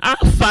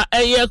afa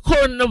ɛyɛ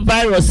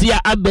coronavirus ya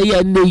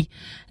abɛyɛ nnɛ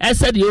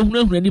ɛsɛ deɛ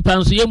ɛhunahuna nipa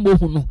nso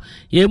yɛmmɔhu no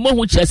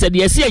yɛmmɔhu kyerɛ sɛ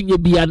deɛ ɛsɛ ɛnyɛ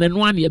bia na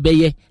no a ne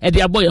yɛbɛyɛ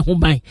ɛde abɔ yɛ ho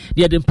ban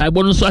deɛ de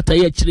mpaebɔ no nso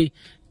atayɛ akyire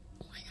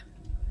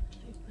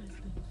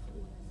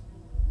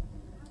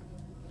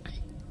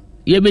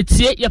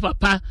yɛbɛtie yɛ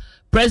papa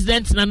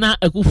President Nana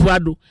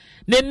Akufo-Addo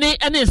ne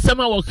ene nsɛm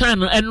a wɔka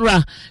no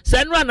ɛnora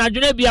sɛ ɛnora na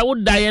adwene bia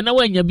wodaeɛ na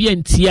wanya bia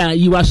ntia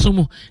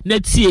yiwasom na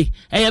tie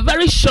a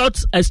very short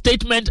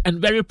statement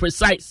and very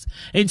precise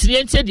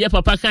ntie deɛ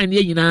papa kan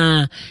ne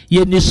nyinaa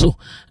yɛni so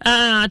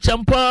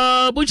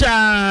champo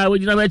bucha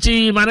wonyina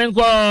bachi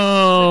manenko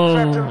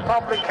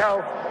public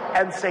health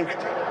and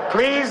safety.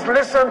 Please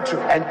listen to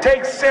and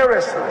take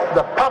seriously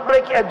the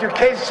public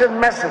education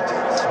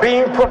messages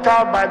being put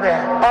out by the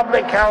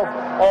public health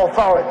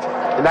authority.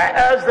 And I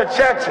urge the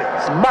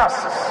churches,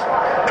 mosques,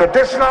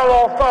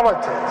 traditional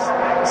authorities,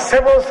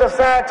 civil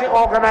society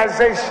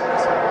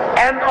organizations,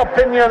 and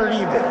opinion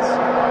leaders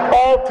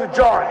all to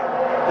join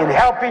in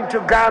helping to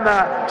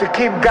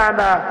keep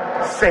Ghana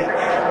safe.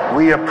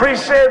 We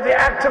appreciate the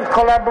active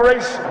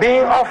collaboration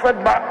being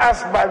offered by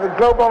us by the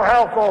Global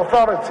Health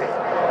Authority,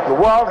 the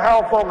World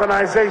Health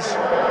Organization,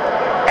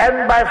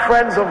 and by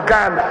Friends of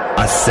Ghana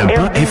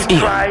in these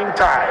trying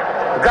times.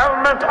 The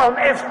government on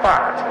its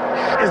part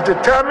is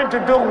determined to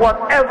do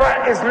whatever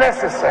is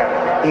necessary,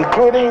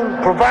 including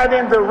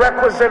providing the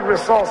requisite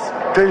resources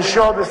to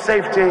ensure the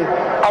safety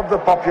of the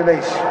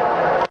population.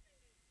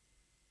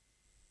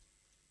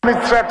 We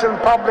threaten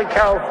public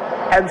health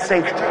and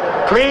safety.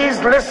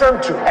 Please listen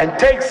to and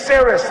take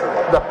seriously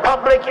the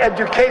public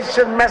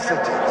education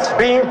messages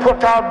being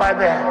put out by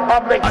the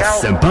public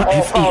health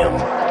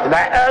authority. And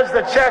I urge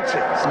the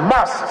churches,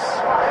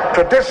 mosques,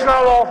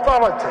 traditional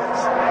authorities,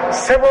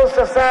 civil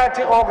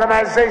society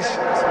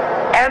organizations,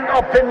 and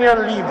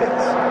opinion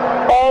leaders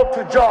all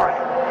to join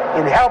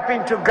in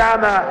helping to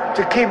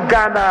keep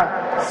Ghana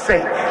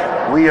safe.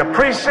 We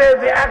appreciate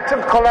the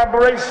active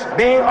collaboration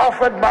being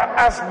offered by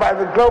us by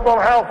the Global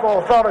Health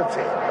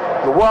Authority,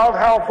 the World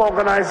Health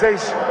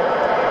Organization,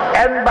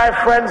 and by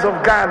Friends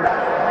of Ghana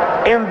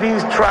in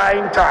these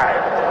trying times.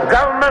 The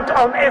government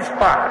on its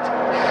part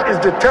is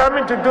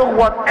determined to do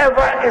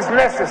whatever is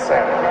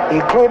necessary,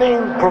 including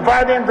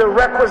providing the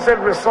requisite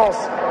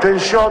resources to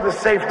ensure the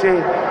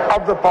safety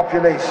of the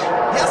population.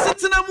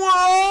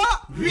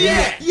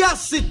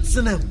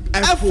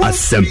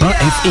 Asempa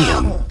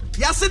FM.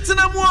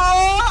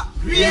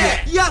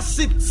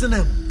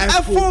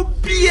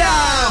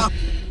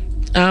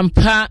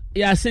 Ampa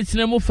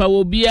yasitinamu fa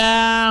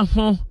wobia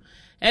ho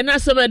ena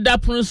sebe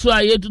dapun so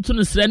a yetutu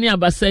no srani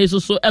abasai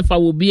so efa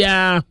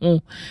wobia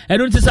ho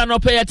enu ntisa no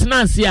pe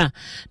yetenanse a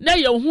na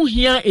ye ho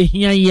hia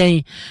ehia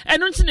yen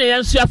enu ntine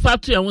yen so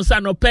afato ye ho sa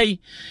no pe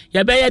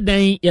ye be ye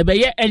dan ye be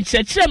ye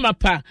enchechire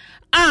mapa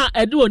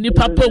ede oni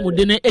papa mu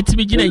de ne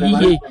etimi gina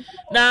yiye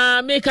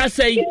na meka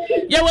say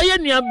ye wo ye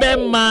nua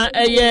bemma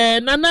eye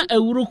nana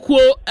awurukuo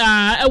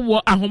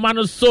ewo ahoma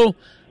no so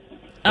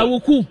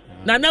awuku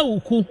nana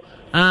awuku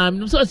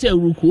no so say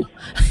awurukuo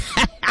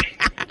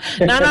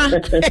nana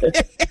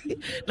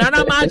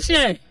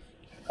mache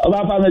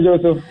oba pa me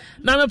Joseph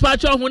na me pa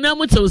cho huna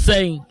mu tew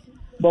sen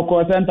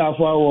boko center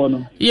fo awo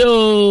no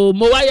yo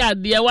mo waya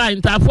de wa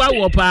ntafo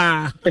awo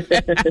pa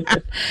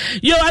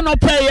yo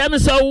anope ya me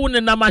so wu ne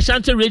na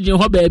Ashanti region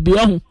ho ba bi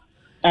ho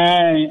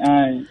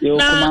yo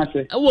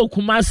Kumasi wo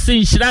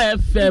Kumasi Nhyira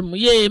FM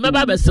ye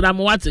meba besra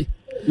mo wate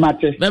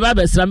mate meba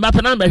besra mba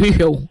na ba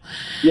hwehwe wo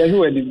ye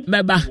ho adi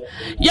meba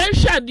ye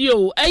hwade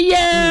o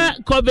eye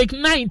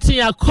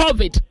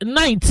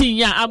COVID-19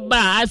 ya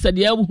aba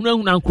asade ya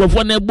hunahuna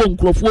nkrofo na ebo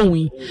nkrofo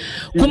hu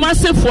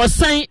Kumasi for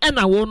san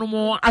na wo no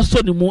mo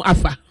aso ne mu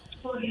afa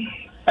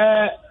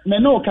me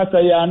no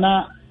kasa ya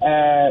na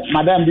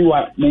madam bi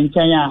wa me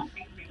nkan a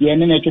ye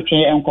ne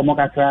twetwe enkomo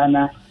kakra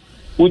na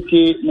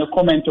uti ne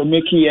comment o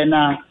make ye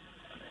na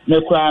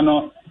me kwa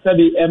no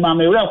sabi ma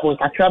me wura ko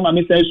kakra ma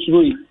me san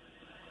suroi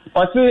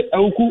ose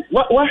awuku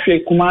wa hwe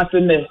Kumasi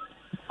ne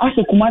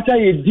aso Kumasi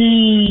ye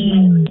di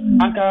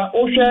aka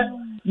o hwe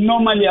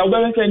normally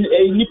awubese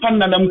nipa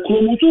nanam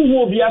kromu tu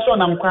hu obi aso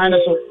nam kwan ne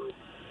so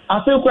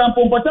afi kwan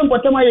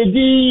pompotem ye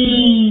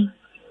di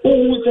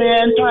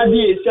se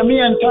ntade se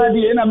me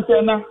ntade na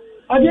mse na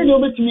ade de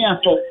obetimi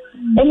ato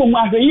emu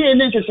ma hwe ye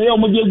ne nhese ye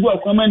omode egu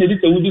akwama na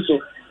edita wudi so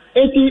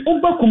eti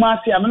uba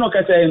Kumasi ameno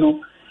kata no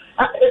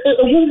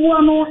ehunbu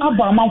ano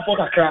aba amanfo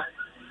kakra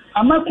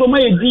amakroma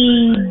ye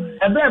di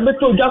ebe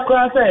to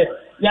jakra se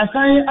ya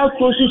san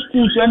across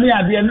schools ani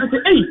ade na se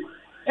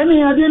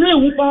eni ade na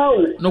ehu pa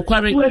o no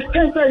kware we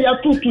say ya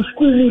to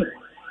school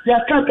ya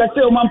kaka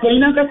se o mampa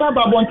ina kasa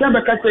ba bonta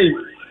be kasa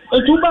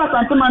etu ba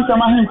santamanta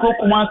ma hin ko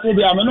Kumasi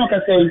de ameno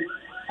kasa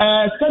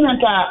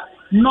senaka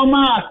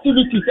normal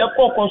activities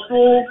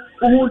ekokoso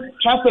uhu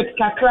traffic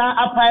kakra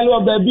apile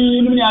of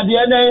baby ni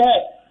ade na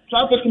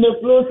traffic me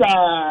flow sa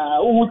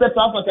uhu se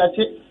traffic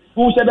ache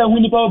uhu se da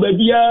huni pa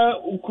baby ya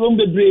ukrom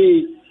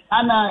bebre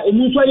ana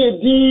emu so ye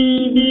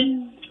di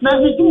na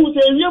bitu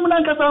se wiem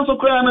na kasa so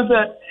kra na se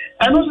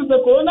And also the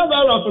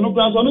coronavirus no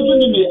class on to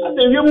me. I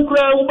say we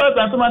cry about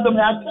that matter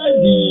me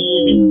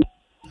atadi.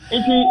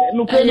 Iti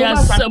no cry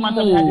no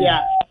matter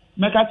dia.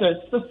 Mekata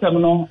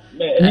system no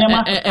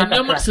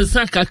nema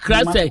sesa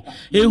kakra say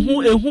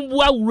ehu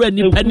bua wura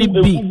nipa ni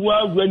bi.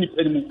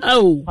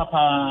 Oh.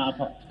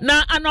 Papa.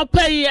 Na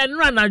anopai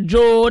enra na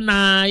jo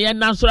na ye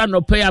na so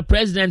anopai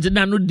president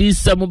na no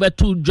this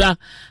betu dwa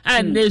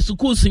and the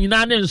schools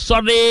nyina ne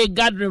sorry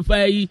gathering for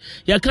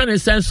ya can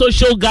sense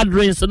social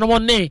gatherings no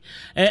one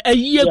a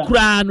year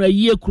kura no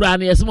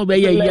yes mo be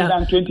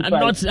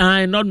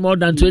ya not more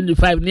than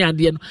 25 ne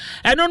ade no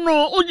eno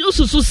no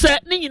ususu se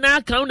ne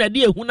nyina kan na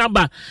de ehu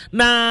number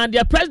na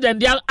the president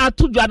dia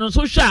atudwa no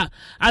social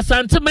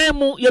asantema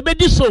mu ye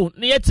bedi so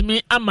ne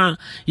yetimi ama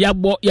ya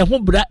bo ye ho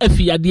bra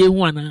afiyade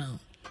ehu ana.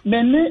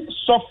 Mene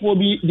software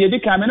bi de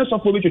ka mene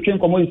software bi twetwe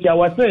community a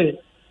wase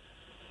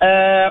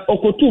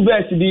okotu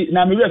verse bi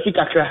na me refi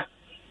kakra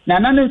na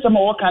nane nsema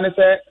wo kan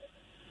se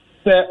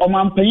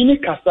omampanyini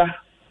kasa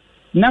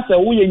na se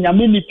wo ye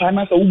nyame nipa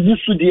na se wo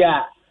busu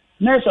dia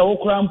na se wo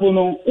krampo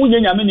no wo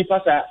ye nyame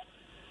nipa sa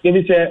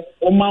de se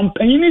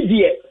omampanyini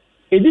die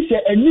edi se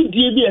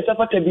anidie bi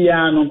esafata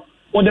bia no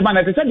wo de ba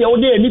na se de wo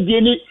de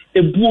anidie ni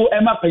ebuo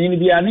ema panyini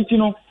bia nti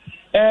no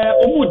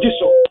omu di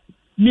so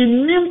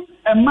minim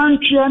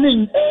emantria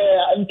ne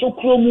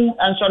ntokromu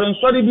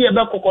ansori bi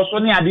ebe kokoso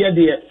ne ade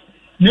de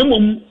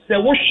nemom se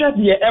wo hwe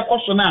de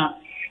ekoso na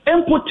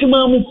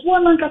empotima mufo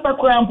na nkata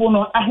krampo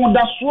no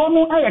ahodaso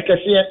no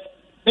ayekese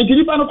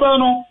entiripa no kwa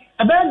no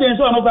ebe de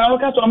nso no kwa no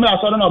ka to mra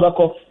so no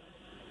obeko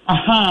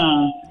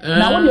aha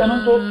na wo de no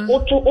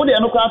so wo de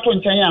no kwa to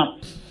nchen ya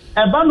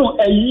eba no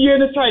ayie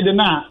ne side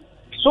na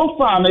so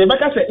far na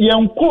ebeka se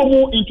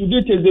yenkomu into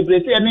details de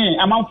brese ne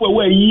amanfo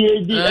wa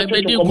ayie di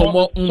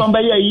etwetwomo so mba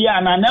ya ayie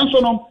ana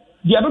nanso no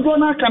de adodo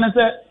na aka ne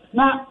se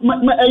na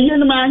ayie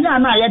ne ma anya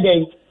na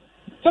ayedai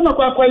sama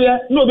kwa kwaye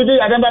no be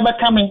de adamba ba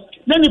kame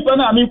na nipa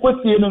na ami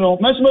kwasie no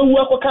maso wu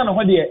akoka no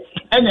ho de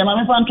enye ma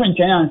me fa nto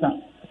nchen ansa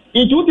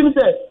inti utimi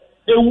se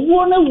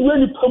ewuo na wuo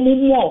nipa mu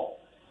mo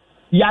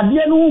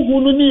yade no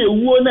hu no ni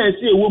ewuo na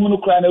esi ewuo mu no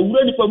kra na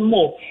wuo nipa mu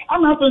mo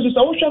ana afa nso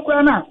sa wo hwe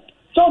kra na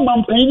so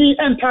mampani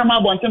enta ma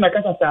bonte na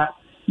kasa sa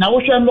na wo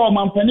hwe no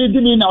mampani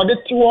dimi na ode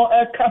tiwo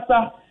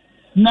kasa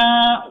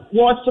na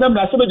wo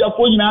tremla so be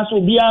jafo nyina so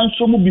bia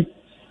nso mu bi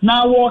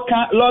na wo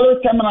ka lolo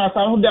terminal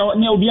sa ho de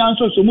ne obi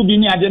anso so mu bi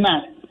ni ade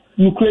na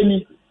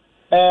nukrani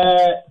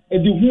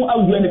edi hu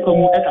awuo ni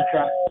komo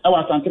kakra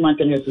awa asante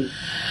mantene so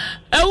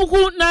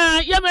ewuku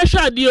na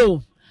yemehwa ade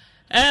o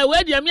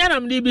we de me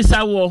anam de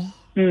bisa wo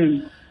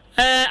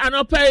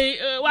anopai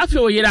wa fe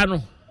oyira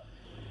no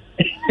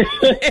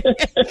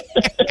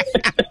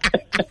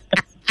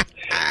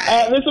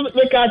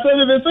me ka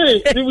se me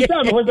say ni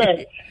buta no hoza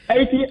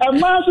aiti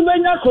amma su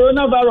benya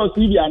coronavirus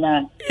bi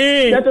ana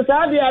that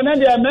sa dia ana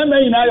dia mema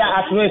ina ya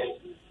address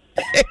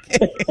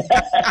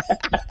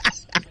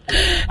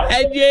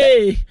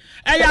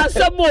eya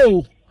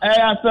samo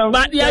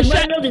but ya she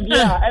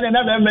and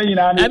na mema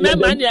ina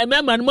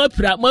mema no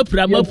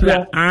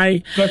mapra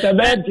ai because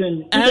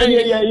virgin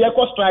you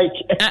go strike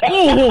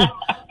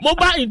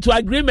mobile into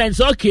agreements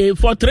okay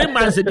for 3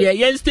 months there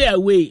you stay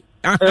away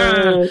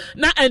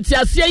na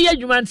entiase ye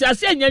adwuma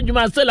entiase nya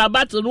adwuma still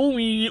about no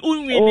unwi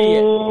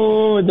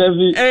oh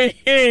David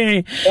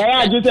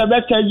I just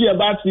about charge you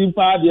about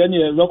simple there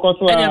ne record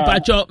so anya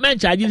pacho men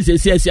charge ni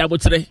sesi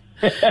abotre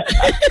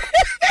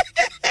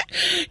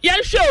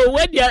yan show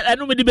we dia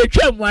anu me di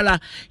betwam wala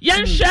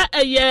yan sha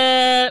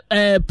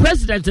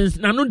president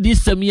na no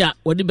this semia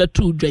we di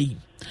betu dwan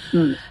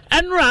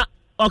enra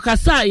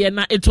okasa ye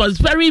na it was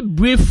very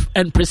brief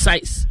and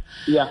precise.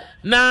 Yeah.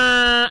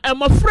 Na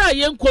emofra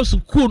yenko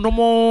school no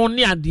mo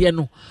ne ade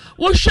no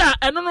wo hwa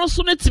eno no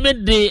so netime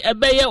de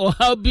ebeye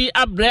oha bi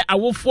abre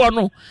awofo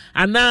no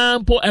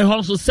anampo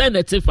ehon so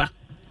senatefa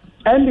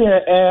and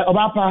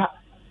obapa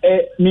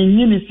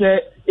menyini se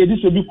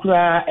ediso bi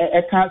kura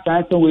eka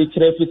sanse we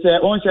kire fi se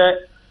on se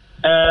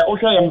o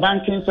hwa yem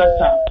banking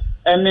sector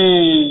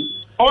any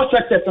all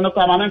sectors no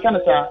kwa man kan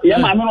sa ye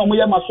ma me no mo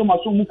ye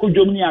maso mu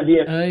kodwom ni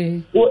ade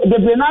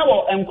bebre na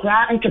wo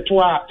enkra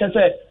nketoa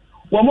kese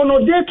womo no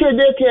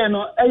deke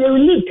no eye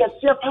relief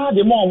kase pa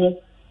de momo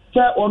se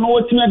ono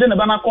otime de ne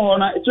bana ko ho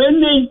na so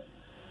eni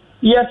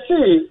yes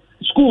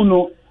school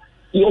no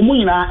omu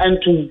nyina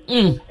entum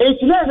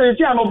etina de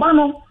ti anoba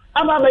no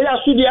aba ba ya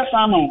sudi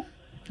asa no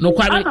no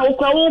kware ana wo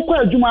kwa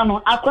adwuma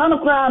no akra no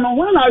kra no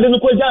wana na de no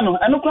kwaja no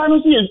eno kra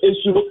no si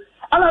esuro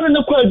ana de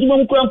no kwa adwuma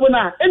mu kra mpo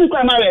na eni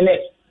kwa na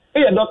wele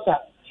eye doctor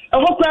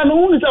eho kra no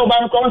hu ni se oba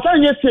no kwa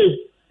san ye save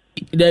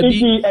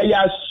Debi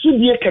ya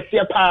sudie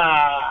kese pa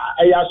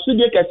ya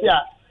sudie kese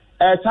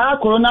a ta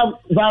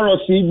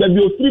coronavirus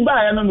bebi ofiri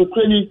ba ya no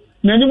krani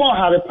n'anim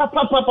ohare pa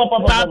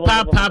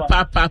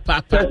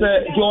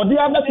se jodi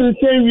abetin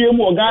ten wie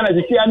mu Ghana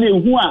de tia na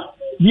ehu a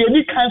de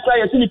ni kan sa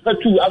ya tini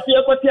patu afi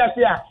ekoti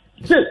ase a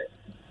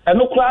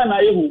eno kra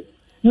na ehu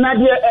na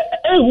de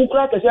ehu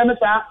kra kese na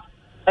sa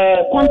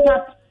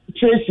contact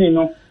tracing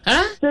no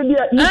se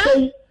dia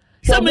ni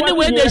so many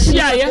way they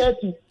share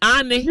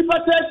ani nipa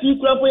 30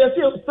 kura for you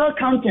still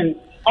counting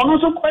ono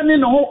so kwani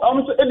no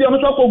ono so ebi ono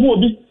so akọ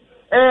obi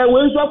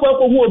we nso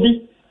akọ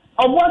obi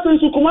obo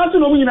asensu kumasi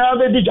no mu nyina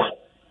be dija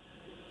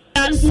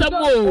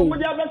ansamo mo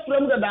dia be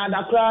frem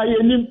da kra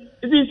yenim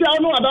iti sia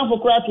ono adam for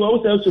kra to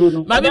o se suru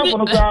no adam for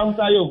no kra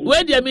unsa yo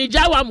we dia mi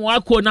jawa mo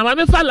akọ na ma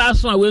me fa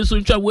last one we nso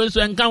ntwa we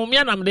nso enka ho me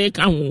anam de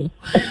ka ho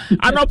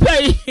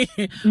anopai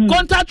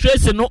contact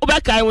tracing no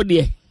obeka wo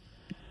de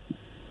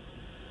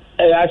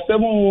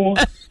asemu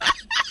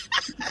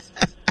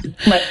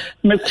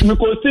me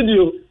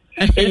studio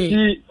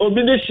eti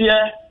obi de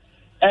share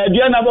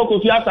bia na bo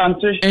Kofi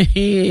Asante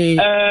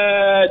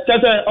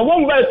tete obo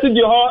mba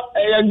studio ho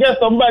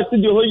guest mba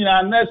studio ho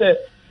nyina na se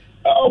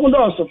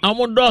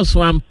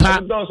omudoso ampa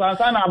omudoso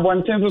ansa na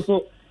abonten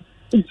so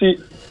iti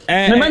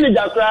me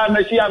manager kra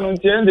na shi anu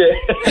ntende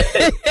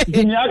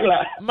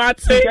niakla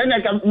mate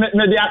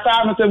me de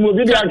ata no se mo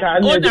bi de aka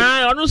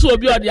na onu so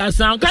obi odi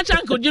asan ka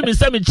chanko jimi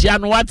se me chia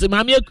no wate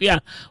ma me akua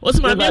o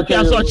se ma me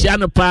akua so chia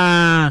no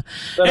pa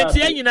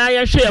eti anyina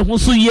ye hwe ho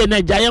so yie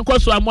na gya ye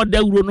nkoso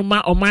amoda wuro no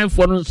ma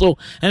omanfo no so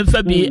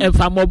emfa bi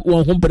emfa mo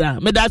won ho bra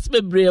me da se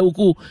bebre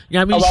wuku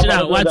nyame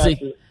hira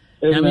wate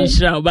nyame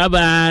hira bye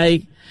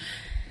bye.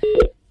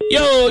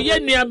 Yo,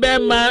 yenua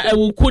bema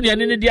ewuku ne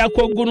ne dia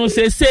kogu no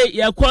sese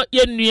yakọ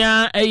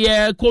yenua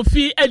eye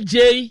Kofi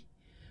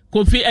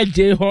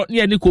AJ ho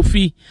ne ani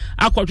Kofi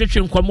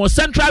akọtwetwe nkomo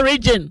Central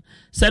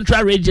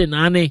Region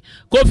ane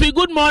Kofi,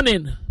 good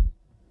morning.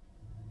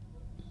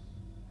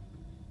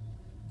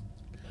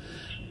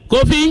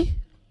 Kofi,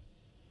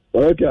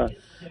 okay,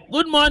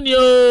 good morning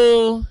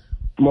yo.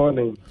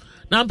 Morning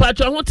na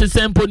mpacho ho te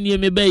sempo nie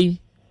me bai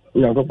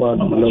yakọ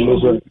na mo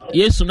so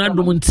Yesu na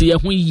dum nti ye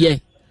ho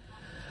ye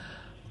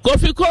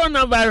Kofi,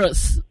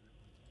 coronavirus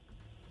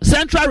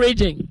Central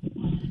Region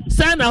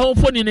sana ho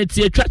phone ne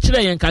tie twa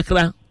kire yen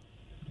kakra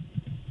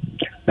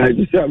I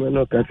just am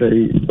no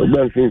kasai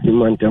ogban fin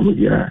mantam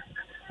dia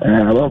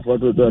aba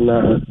foto to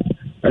na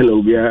ana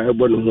obi a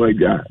ebono ho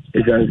agya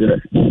e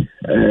chance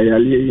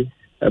yali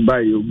ba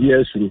yi obi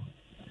asu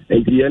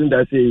enti yen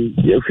da say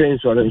ye friend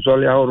so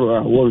ahoro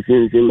a won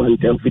fin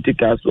mantam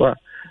fitika so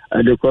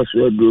a de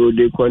koso do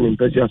de ko ni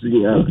pese asu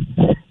nya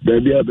da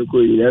bia be ko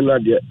yin na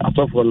de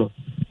atofo no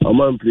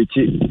Oman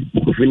prechi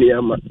Kofi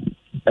Yama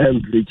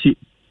prechi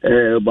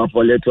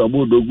bapoleto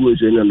abudogu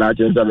so na na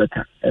chenza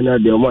beka na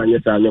de oman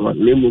nyesa ne ma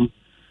lemum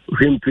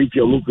him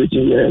prechi omu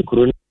prechi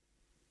corona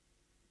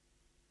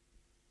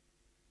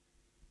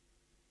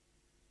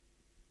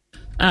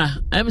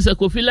I'm say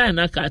Kofi line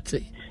na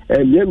kate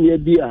mie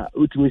bia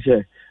utumi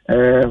se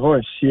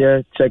ho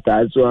share check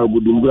aso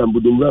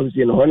agudumbura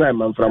se no na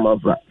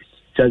manfra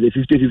chance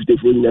 50-50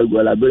 for ni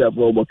go la bela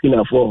for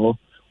Burkina for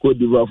Cote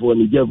d'Ivoire for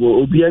Niger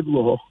for obi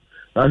egu ho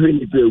ahwe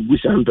ni pe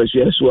gusa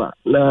mpese so a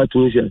na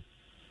tunse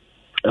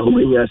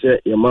ahomenya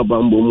se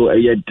yamaba mbomu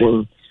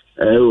ayeden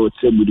o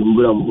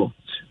tsebudumbura mbo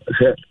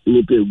he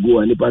ni pe gu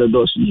ani pa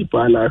do so ni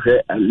pa na he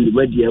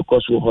limadi e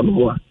koso ho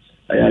no a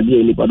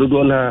ayade ni pa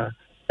do na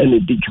ene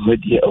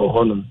dikmadi e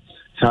ho no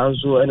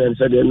sanso ene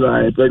se de no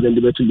a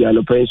president betu ja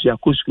no pension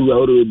akusku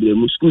awro ebre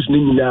muskus ni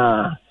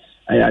nyina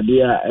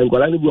ayade a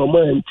enkola ni bu o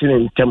ma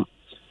ntene ntem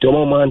to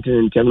mo ma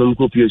ntene ntem no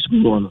ko pie sku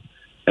no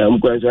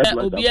mko enso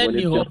obi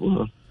ani ho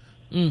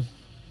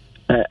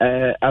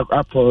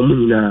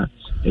apom na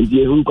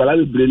ndi hu kwala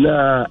bebre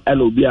na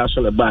ana obi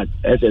aso na bag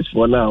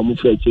SS4 na omu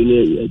fe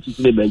chene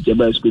chile benche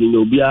ba school ni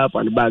obi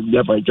afa na bag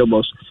bia fa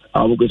chobos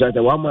amu ko say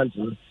 1 month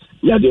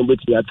ya de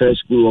mbeti ya try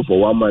school for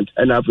 1 month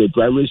and after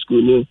primary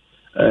school ni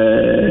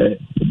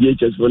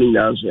BHS for ni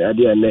na so ya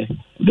de ne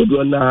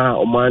dodo na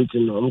o month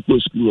no omu ko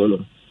school no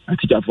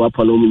teacher for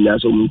apa no mu nya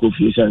so omu ko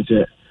fi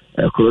say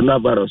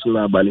coronavirus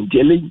na bani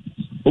tele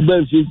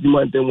oban fi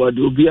mantem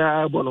wado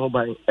bia bono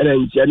ban era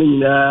ntia ni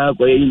nyina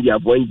ko ye India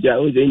po ntia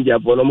o ze India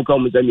po no mu ka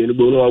mu sami no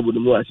bo no wabu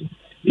no ase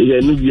ye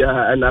nu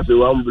bia na fe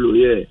wan blo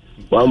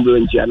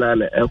ntia na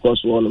na e ko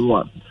so no mu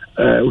a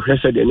o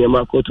hwese de ne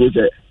ma ko to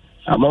ze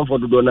amon for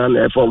do na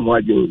na e form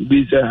wajin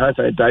bi se hand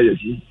sanitizer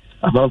si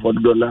amon for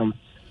do na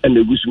en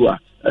de gusua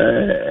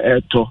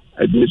eto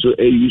ebi so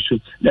eyusu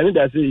then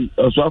that say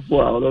oswafo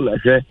a ono na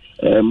hwe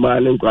ma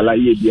ne nkwala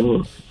ye bi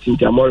ho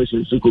Cynthia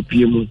Morrison so ko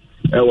pie mu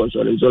was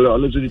on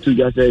ono so to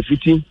just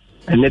fitting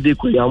and they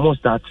could almost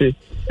start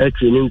a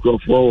training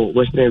for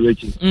Western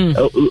region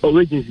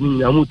origins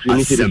ni amu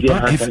training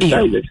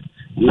the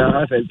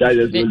na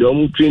sanitizers no do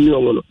mu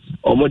training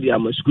omo di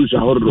am schools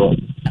ahoro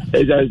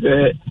e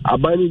say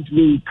abani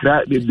to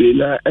crack the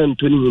bela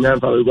Anthony Hinan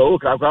fa go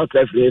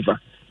crack flavor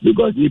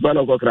because nipa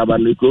no go kraba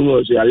no ko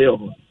mo so yale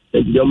ho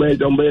e di o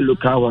me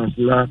local ones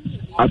na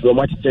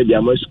automatic check the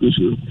am schools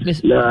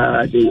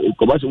na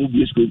ko ba so mu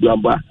bi school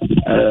gamba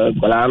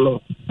kola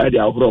no e di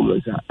ahoro mo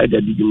sa e da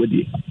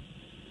digimodi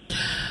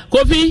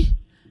Kofi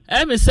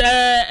me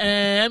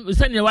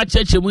say ne wa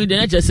cheche mu de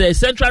na say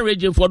Central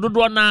Region for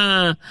dodo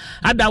na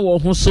ada wo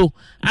ho so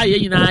aye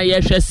nyina ye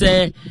hwe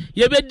say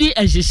ye bedi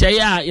ehihye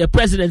ya ye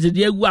president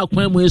de agu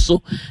akwan mu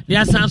so ne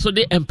asan so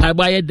de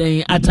empaibo aye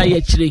den ata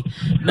ye kire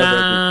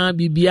na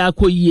bibia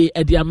koyie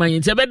e de amanye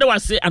nte be de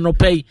wase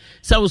anopai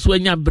say wo so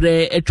anya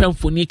bre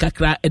etwamfoni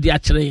kakra e de a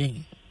kire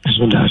yen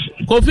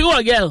Kofi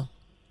wo girl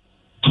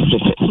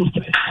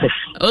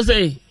O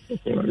say.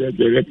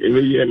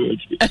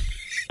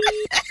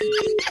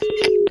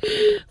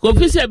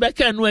 Kofisi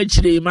Ebeka no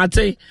achire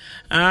mate.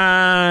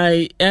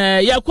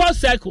 Ya kwa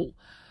circle.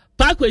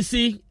 Pa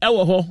kwesi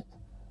ewo ho.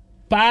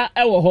 Pa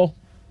ewo ho.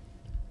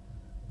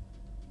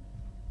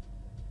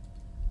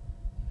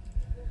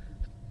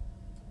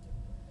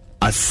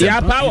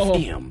 Ya pa ewo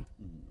ho.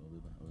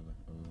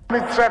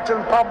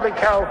 Threaten public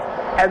health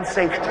and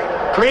safety.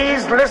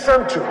 Please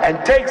listen to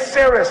and take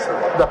seriously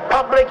the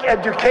public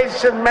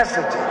education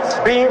messages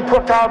being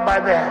put out by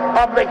the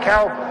public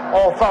health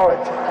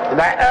authority.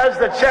 And I urge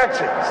the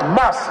churches,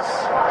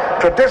 mosques,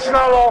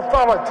 traditional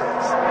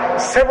authorities,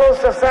 civil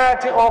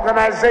society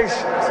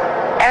organizations,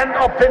 and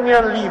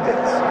opinion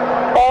leaders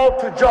all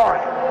to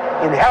join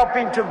in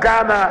helping to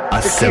Ghana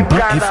to keep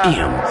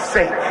Ghana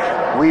safe.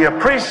 We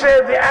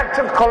appreciate the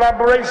active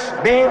collaboration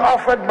being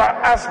offered by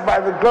us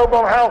by the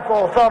Global Health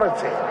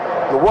Authority,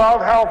 the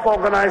World Health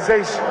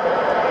Organization,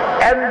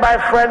 and by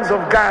Friends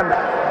of Ghana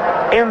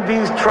in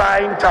these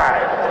trying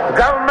times. The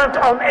government,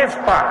 on its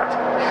part,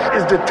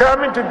 is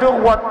determined to do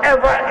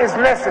whatever is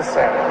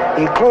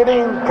necessary,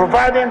 including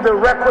providing the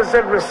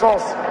requisite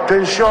resources to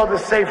ensure the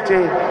safety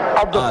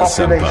of the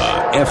population.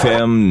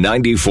 FM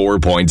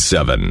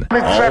 94.7.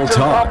 All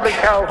talk, public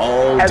health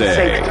all and day.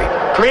 safety.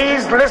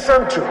 Please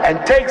listen to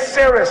and take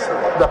seriously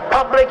the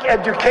public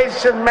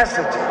education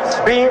messages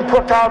being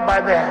put out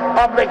by the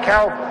public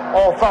health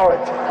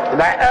authority.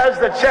 And I urge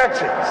the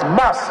churches,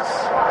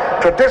 mosques,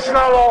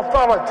 traditional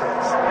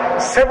authorities,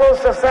 civil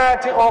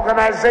society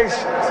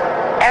organizations,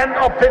 and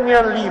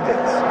opinion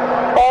leaders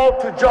all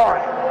to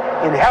join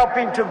in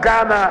helping to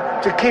Ghana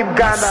to keep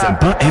Ghana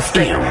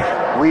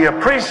safe. We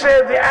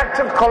appreciate the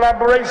active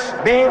collaboration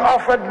being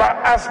offered by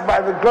us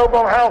by the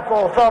Global Health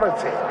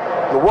Authority,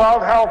 the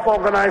World Health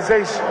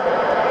Organization,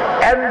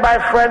 and by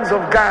Friends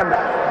of Ghana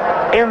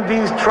in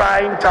these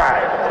trying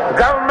times. The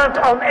government,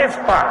 on its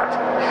part,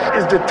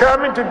 is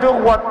determined to do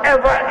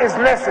whatever is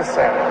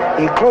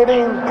necessary,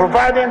 including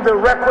providing the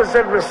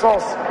requisite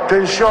resources to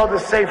ensure the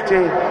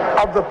safety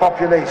of the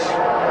population.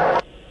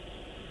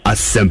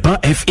 Asempa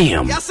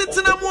FM.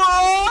 Yasitinem.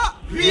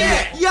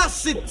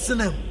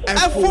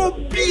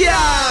 F.O.B.A.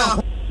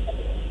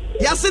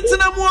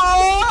 Yasitinem.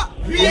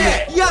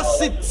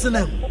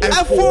 Yasitinem.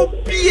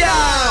 F.O.B.A.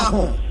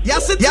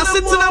 Yasitinem.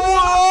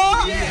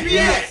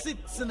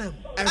 Yasitinem.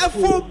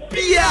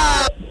 F.O.B.A.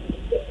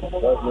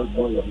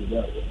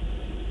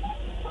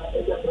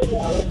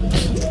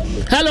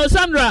 Hello,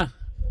 Sandra.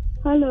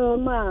 Hello,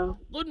 ma.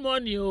 Good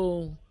morning,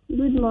 oh.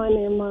 Good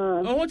morning,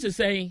 ma. Oh, what you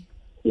saying?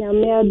 Ya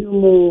me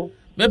adumo.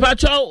 Me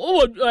pacho,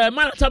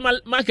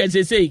 Manhattan market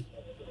say.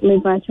 Me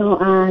pacho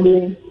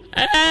ane.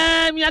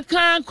 Ya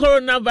kan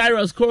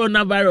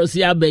coronavirus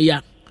ya be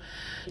ya.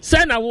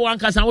 Say na wo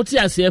ankasa wo ti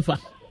asefa.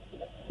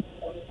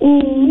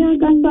 Ya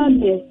kasa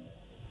de.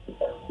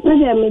 Na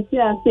de me ti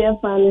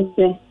asefa ne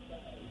se.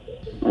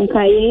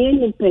 Anka ye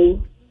ni pe.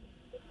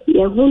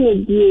 Ya hu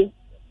ni die.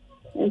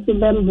 Ese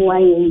bembo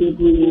aye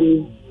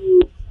ndi.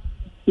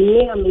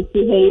 Ni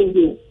ameti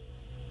heidi.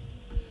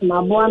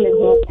 Maboa me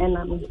ho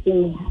ena me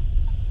sini.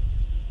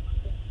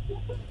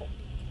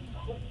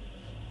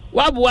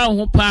 Waboa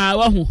ho pa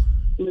wa ho.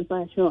 Me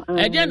pa sho.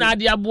 Ede na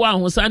ade aboa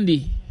ho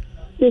Sunday.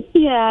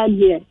 Sisi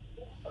ade.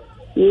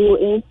 Wo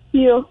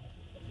ensio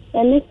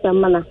ene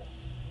samana.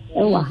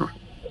 Ewa ha.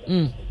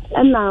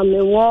 Ena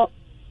me wo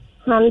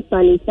hand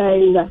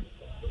sanitizer.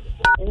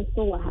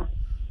 Enso wa ha.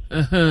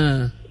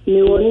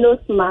 Me wo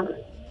nose mask.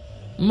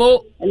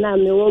 Mo. Ena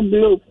me wo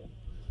glove.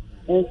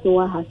 Enso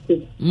wa ha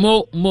se.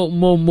 Mo.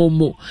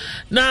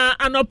 Na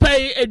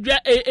anopai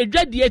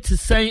edwa die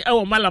tisen e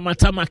wo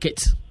Malamata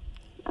market.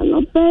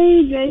 Anopai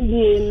edwa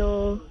die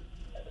no.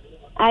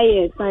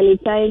 Aye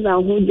sanitizer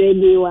ho dwa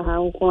die wa ha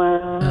nko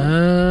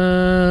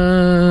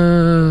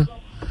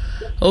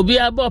Obi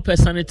abo pe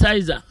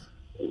sanitizer.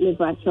 Me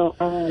pacho.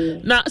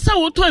 Na sa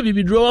wo to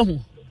bibidro ho.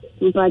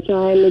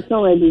 Mpacho me to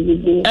we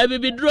bibidro.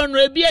 Bibidro no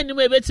ebi anim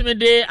ebetime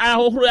de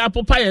ahohoro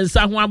apopa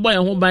yensa ho abo ye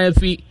ho ban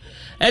afi.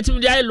 Etim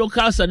dey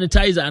local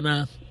sanitizer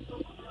na.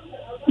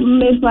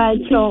 Me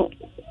pacho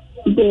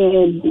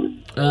de.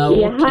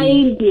 Ya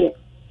haide.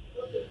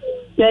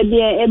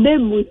 De ebe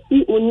busi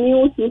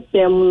immune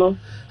system no.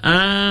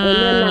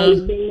 Na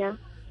ibenya.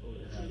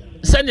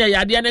 Sanya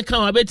yade ne kan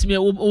abetime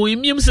o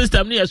immune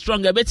system no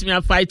strong abetime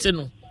a fight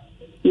no.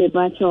 Me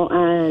pacho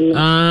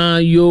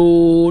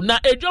yo na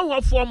edwo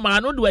hofo ma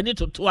no de wani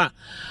toto a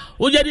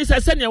wo je di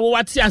sanya wo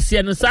wate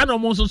ase no sa no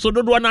mo so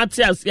dodo na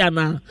ate ase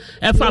na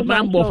e fa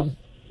bambo ho.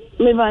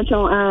 Me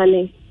pacho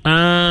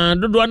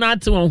dodo na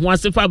ate won ho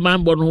ase fa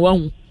bambo no wa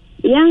hu.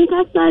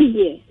 Yanka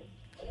sadie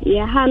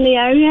ya ha ne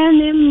yare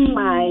ne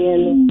mmaye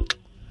no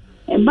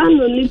e ba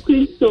no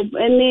liquid soap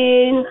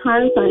ene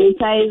hand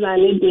sanitizer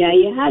ne dia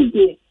ye ha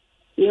die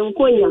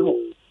yenkonya ho.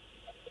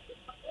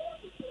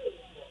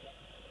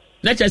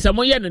 Na chese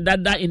mo ye ne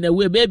dada in a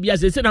way baby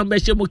as say na mbe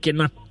hye mo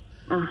kena.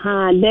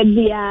 Da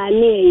bia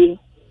ne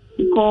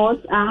because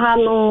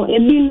no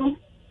ebi no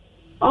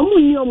omu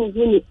ni omu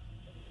huni.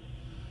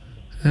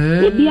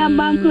 Ebi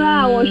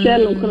abankra wo hye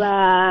no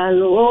kra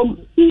no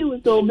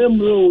feel so be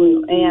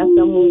blue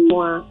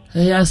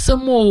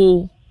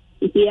asamo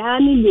ya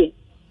ni de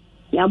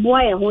ya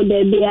boy ho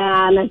de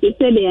bia na se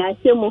de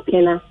asemo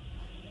kena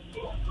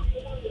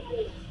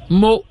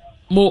mo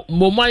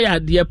maya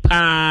de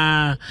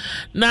pa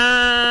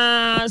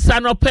na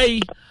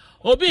sanopei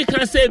obi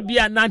kan say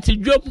bia na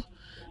tidwom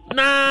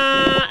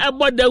na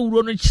eboda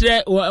wuro no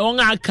kire won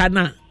aka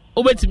na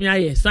obetimi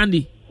aye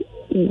Sunday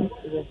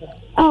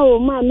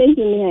ma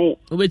metimi aye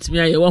obetimi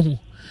aye wo hu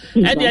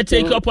and you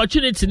take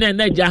opportunity na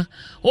naja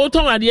o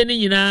ton ade ni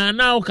nyina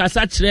na o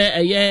kasa kire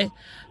eye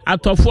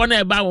atofo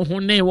na eba wo ho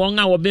ne won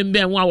a wo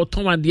bembe wo a wo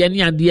ton ade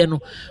ni ade no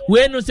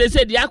we no say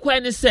de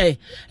akwa ni say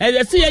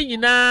e se ye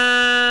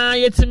nyina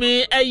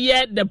yetimi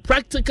eye the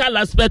practical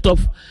aspect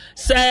of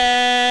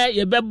say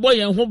ye bebo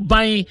ye ho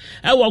ban e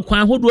wo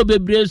kwan hodo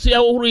bebre so ye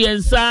horo ye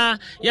nsa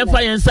ye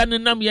fa ye nsa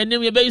nenam ye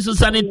nim ye be use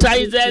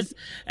sanitizers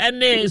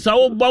ene so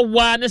wo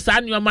bowa ne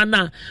sa nyoma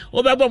na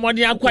wo bebo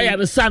modin akwa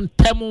ya san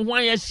tem ho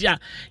ye hia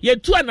ye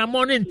tu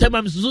anamo ne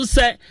ntemam so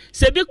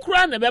se bi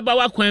kura na beba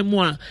wa kwan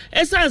mu a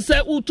esan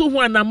se utu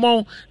ho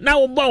anamo na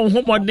wo bo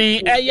ho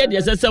modin eye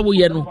de se wo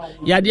ye no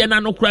ya de na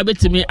no kura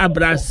betimi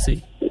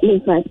abrase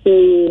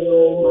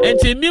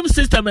enti immune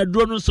system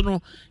aduro no so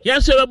no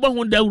yanso we bo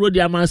ho da wuro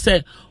di ama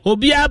se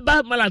obi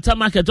aba Malata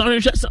market on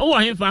hwe wo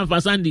hin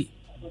fan Sunday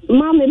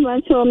mama ma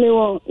show me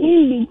wo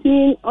in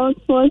between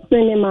Oxford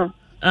Cinema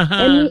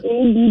and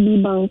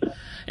ADB Bank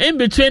in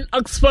between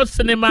Oxford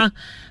Cinema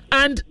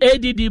and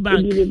ADB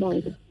Bank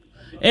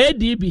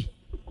ADB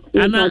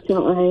ana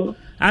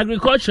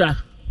agriculture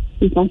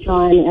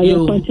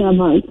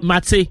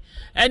Mate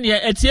and ye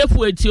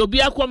etiefu eti obi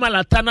akwa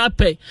Malata na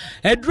pe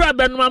edura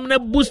benum na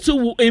boost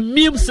wo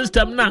immune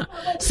system na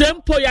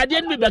sempo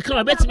yade ni be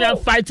kan betimi am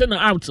fighting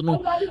out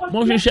no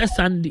mo hwehwe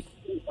Sunday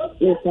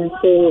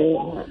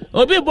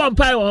obi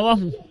bompai wo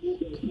hu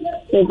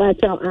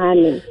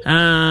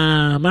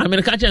ma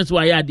American chance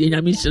wa yade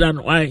nyame hira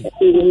no why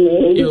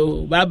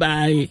yo bye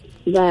bye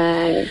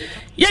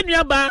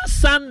Yenuaba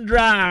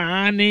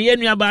Sandra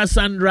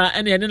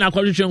ene na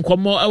kwatwetwe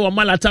nkomo e wo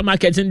Malata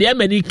market de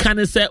mani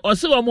kan se o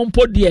se wo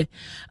mpo de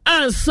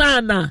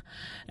ansana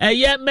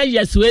eye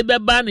measures we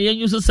beba na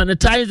yenyu so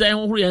sanitizer en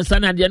horo yensa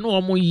na de no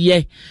wo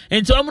ye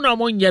enti wo na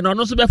wo nye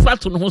no so be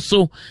fato no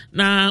so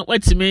na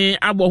watime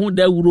abo ho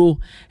da wuro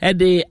e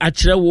de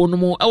akere wo no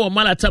mu e wo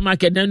Malata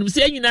market na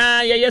se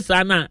nyina ye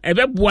sa na e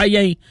be boa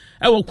yen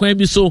e wo kwan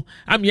bi so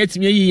am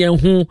yetime yi yen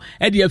ho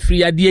e de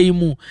afiri ade yi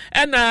mu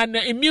e na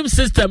immune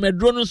system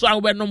edro no so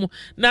awobenom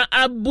na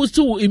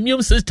abustu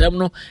immune system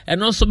no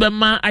eno so be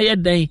ma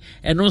ayeden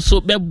eno so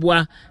be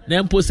boa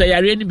na mpo se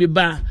yare ni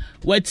biba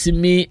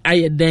watimi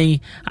ayeden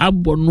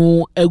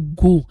abono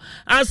agu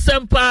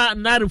asempa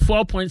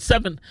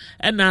 94.7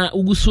 ena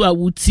ugusu a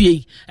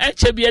wutie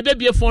eche bia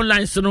bebie phone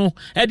lines no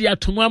e de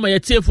atomo ama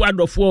yetiefu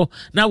adofo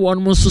na won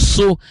mo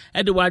soso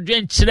e de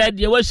wadwen kire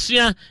de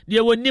wasua de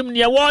wonim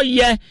ne wo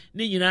ye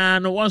ni nyina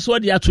no won so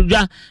de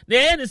atodwa na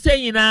ye ne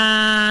se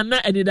nyina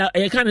na edida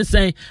ye kan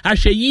sen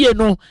ahwe yie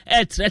no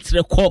e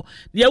tretre ko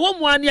de wo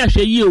mo ani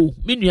ahwe yie o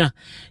menua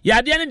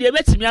ya de ne de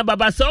betimi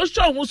ababa se o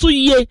hwo ho so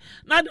yie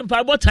na de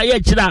mpa bota ye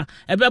kira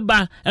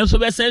ebeba enso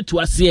be sen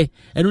tu ase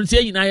enu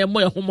ntie nyina ye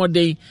mo ye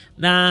homoden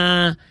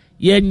na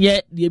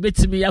yenye de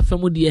betimi ya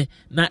famu de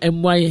na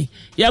emwa ye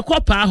ye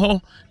kopa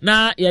ho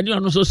na ye ne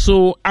ono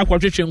so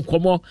akwatwetwe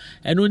nkomo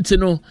enu nti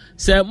no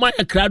se mo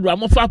ye krado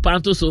amofa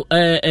panto so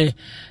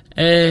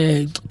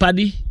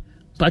padi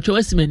pacho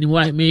wesimani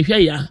wa me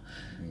hwe ya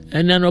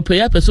ena no pe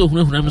ya peso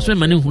hunahuna me so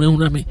mane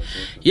hunahuna me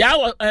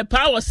ya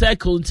power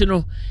cycle nti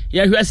no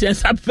ye hwe se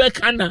sape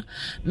kana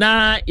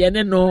na ye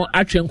ne no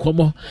atwe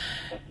nkomo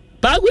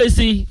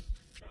bagwesi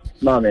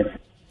mame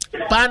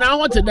pa na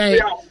ho today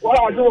ye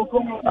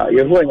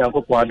ho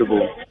nyankopon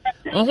adobo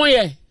ho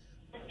ye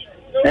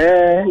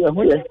ye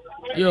ho ye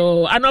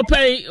yo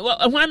anope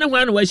hwana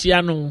wa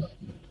hia no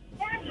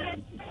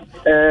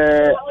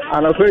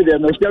anope de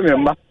me hia me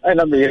ma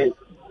na me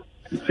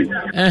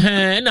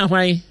na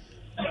hwan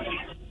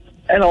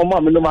ena o ma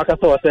me no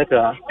makasa o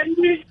sekra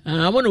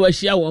mo no wa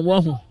hia wo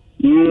mo ho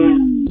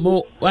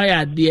mo wa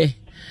ya de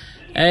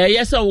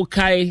yes o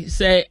kai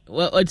say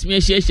otimi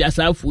hia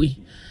asafui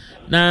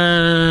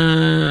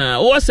na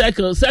o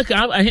circle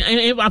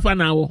afa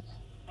na wo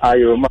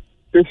ayo ma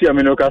pesi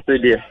amino ka say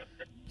de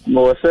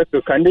mo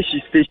circle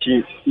kandeshi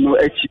station no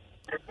echi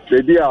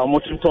bebi a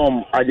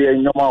motuntom ade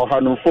nyoma o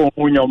hanu fo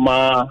hu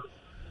nyoma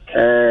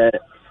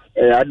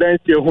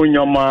adanse hu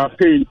nyoma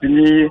paint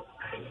ni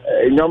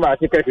nyoma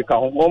akeke ka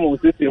ho mo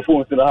sisi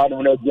phone so na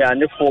hanu na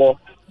biane fo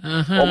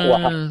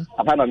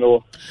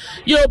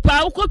yo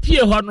pa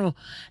ukopie ho no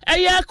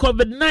eye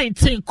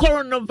COVID-19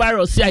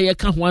 coronavirus ya ye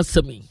ka ho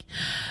asemi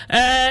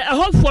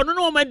ahofo no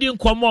no ma di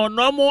nkomo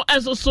no mo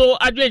ensoso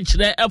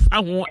adwenkyere afa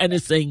ho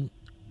anything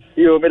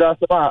yo me da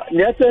sama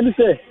ne eten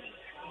se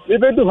me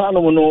bedu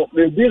hanom no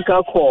me di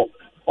ka ko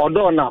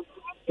odo na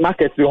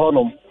market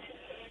honom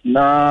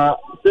na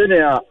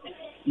senia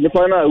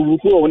nipa na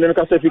wuku o ne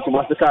ka se fi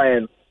kuma se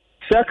kaen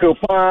circle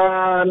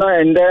pa na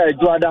ende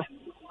ajuada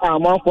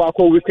amanfo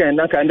akọ weekend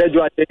na ka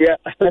ndaju ade ya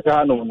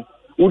hanom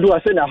Udu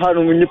ase na ha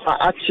no nipa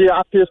achi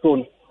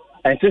apeso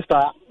and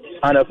sister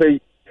and afei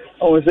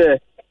o say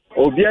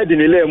obi adi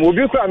ne lem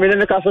obi kura me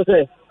ne ka so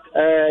say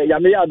ya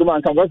me ya aduma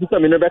nkan sister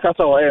me ne be ka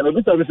so no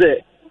bi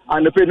say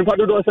and the nipa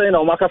do say na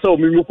o maka so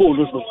me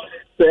phone so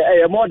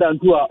say more than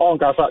 2 on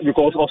ka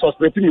because of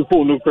suspecting me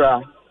phone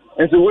kura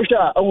and so we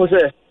sha o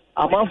say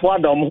amanfo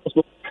adam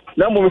so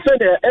na mo say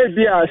the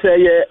bia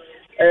say ye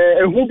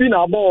ehu bi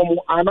na abo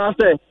mo ana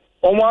say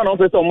omo ana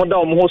say omo da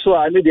omo so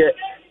a ne de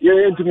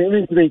ye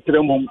ntumi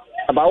ntire mo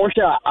aba wo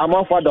sha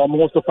amanfo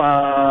adam so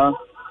pa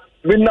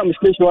Vietnam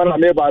station one na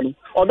mebadu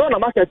odo na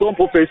market on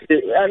face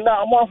and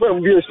na amanfo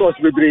am bi source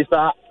bebre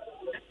sa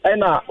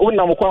ena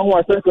unam kwa ho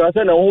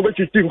ase na ho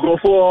betuti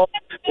nkrofo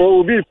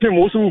obi pim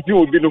wo so pi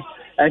obi no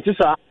enti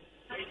sa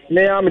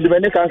me am de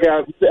bene kan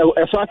ka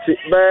efati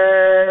be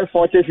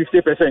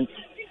 40-50%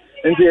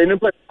 enti eni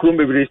pa krum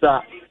bebre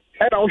sa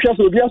ena wo hwa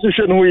so obi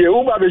aso no ye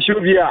wo ba be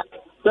hwe bi a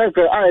say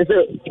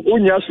say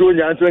unya so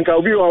unya ntenka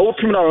obi wo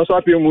pim na so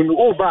apem mu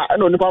no ba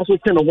ena onipa so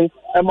te no ho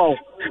e ma wo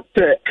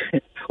te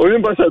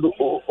Olimba said,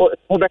 "Oh,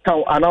 the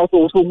cow, and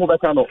also who the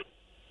canoe."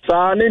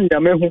 Sani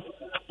Yamehu,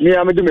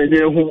 Niamid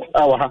Mehu,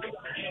 our.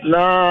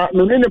 Now,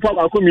 no need to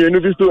come here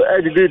to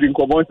edit in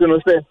Comonton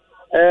say,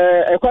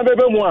 a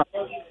quadruple more.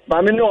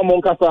 Mamino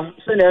Moncasa,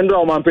 Sen and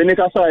Roman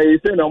Penicasa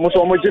is saying almost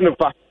homogeneous.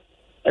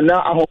 And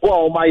now I hope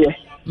all my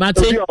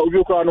Matthew,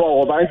 you can know,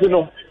 or I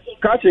know.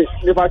 Catch it,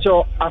 the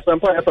pacho, as some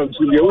point from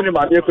the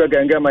Unima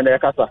Gangam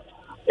and Casa.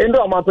 In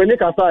Roman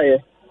Penicasa,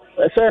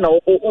 a son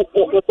of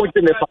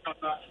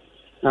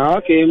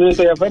okay, me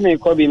say afani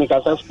ko bi me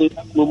kasa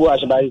bubu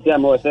ashba isi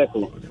am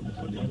oseko.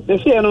 Se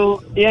se no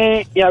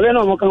ye ya we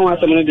no mo kan wa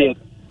asem no de.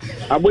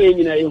 Abo ye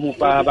nyina ehu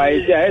pa ba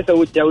isi a ese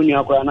wo tia unu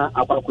akora na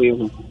akwakọ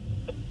ehu.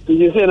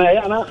 Ti se na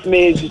ya na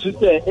me susu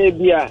te e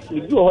bia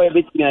bi ho ye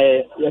betina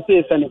ye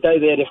se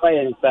sanitizer ye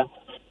fire nsa.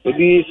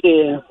 Obi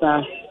se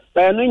nsa.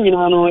 Ba no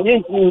nyina no ye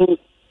nti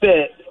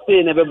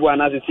se na bebo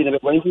ana se na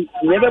bebo nti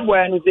ye bebo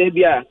ya ni se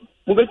bia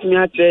mo betumi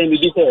a tre mi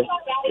bi se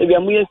ebi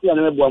amu yesi na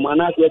mebo am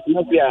ana se ti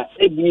na bia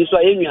ebi so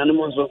ayenuanu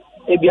mo so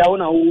ebi awo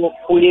na wo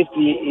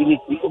yesi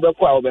eliti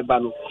obekọ a obeba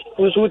no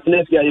nso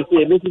tina fi aye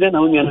se ebi ti na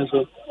wo nuanu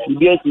so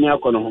bi atimi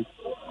akọ no ho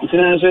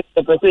ntina nso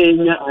pese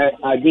nya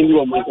agindi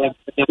wo mo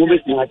mo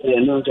betumi a tre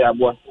no so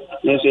aboa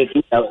nso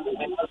eti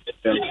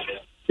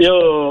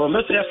yo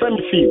mese ya friend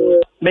fi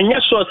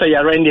menya so say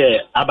ya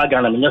rende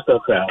abagana menya so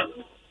kra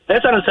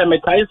esa no se me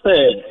kai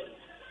se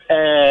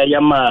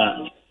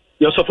yama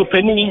yo so for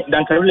penny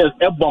dan carriers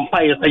e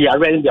bompa ya say ya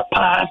rende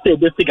pa say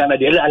be sigana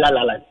de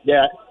la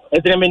there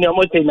etre me no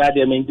mote na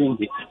de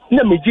mendindi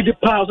na me gidi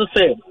pa so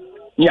say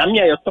nyame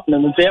ya stop na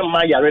me say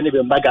ma ya rende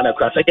be bagana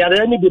kra say ya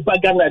rende be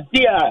bagana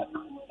dia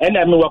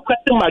ena me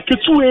wakwate ma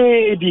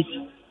kitwe bi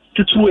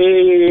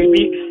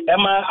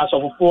ema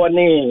asofofo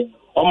ne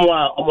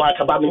omo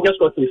akaba me just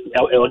got this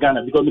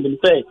organa because me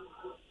say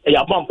e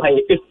ya bompa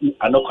e esi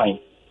anokwan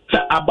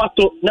sa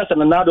abato na sa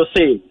na do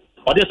say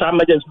or this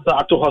emergency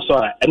to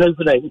hospital and it's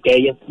like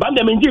okay but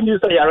them engine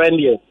this say around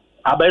here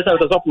about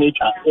so of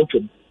nature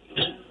okay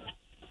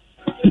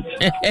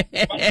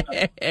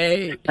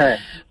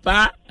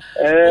pa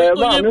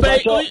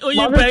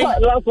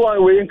last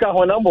one we nka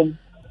ho na mom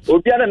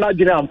obi ana na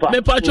gina ampa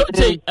me pacho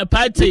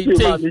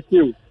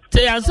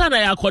te ansa na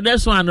ya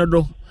koneso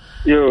anodo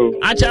yo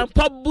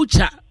achampa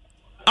bucha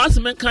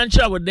asmen kan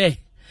chawo de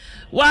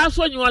wa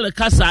so nyi wale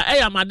kasa e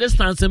ya ma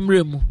distance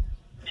mremu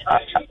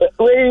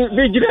we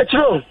bi gina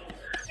chiro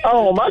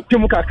oh ma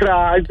tum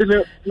kakra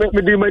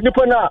me di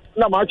nipo na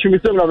ma chumi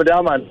sem na me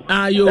da man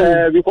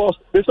because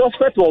the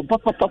suspect was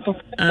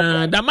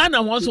the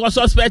man was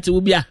suspect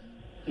will be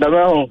da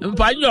ma ho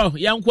mpanyo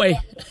yankwe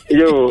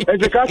yo e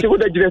je ka se wo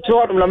da gire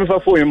chiro na me fa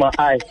phone ma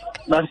ai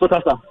na so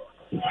kasa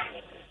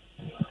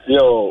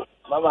yo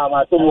mama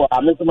ma tumu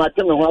ami tuma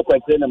teme ho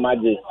akwete na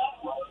maje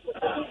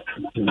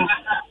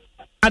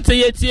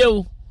atyetie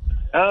o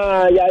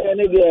ya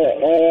ne de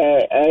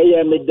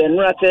ya me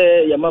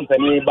denrate ya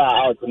mampani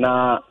ba out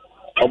na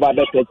oba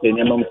betete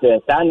ne mam se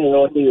tani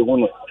yo te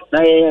hunu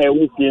na ya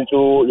wuti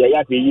nso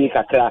ya yi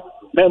kakra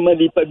me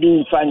mali pa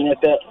bi fa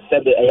nyete se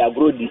de ya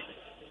grodi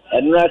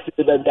enrate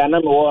de dana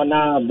me wo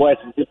na boys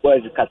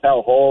kata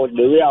ho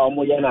de we a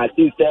omo ya na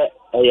ti se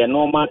ya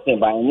normal thing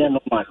ba nya no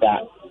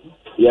mata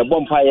ya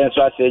bompa ya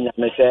so ase nya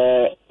me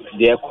se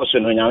de ekoso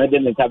no nya me de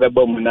nta be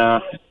bom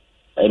na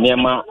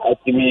enema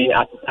atimi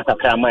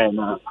akakra mai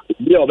na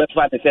bi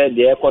obefa te se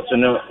de ekoso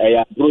no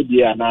ya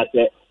brodi na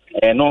se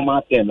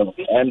normal thing no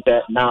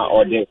ente na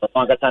ode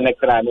kwakata ne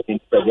kra ne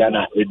tinpia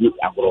na edi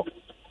agro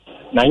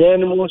na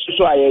yen mu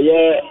susu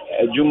ayeye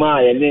adwuma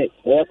ayene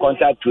e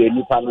contact to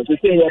eni pa no se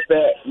ye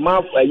pe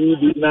map ayi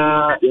bi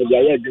na ye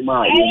aye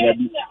adwuma ayenya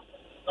bi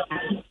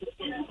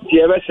ti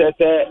ebe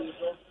se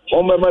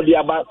o mema bi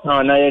aba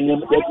kan na ye ni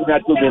na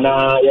to bi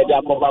na ye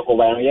da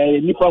koba ye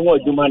ni pa ho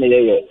adwuma ne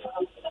ye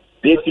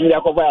This is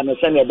Yakoba and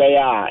Sanya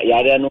Baya,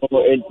 Yarano,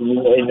 and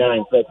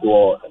infect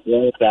war,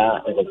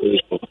 Yanka, and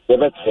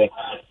the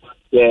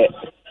the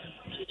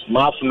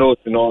map note,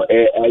 no,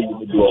 I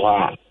do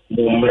her,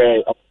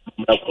 Mumre,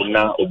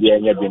 Nakuna,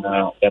 Obiana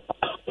Bina,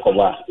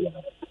 Koba.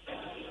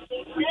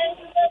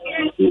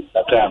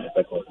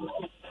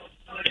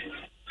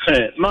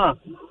 Ma,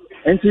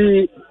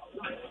 nti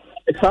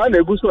saa na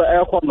egu so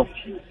ɛkɔ no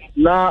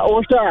na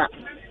wohwɛ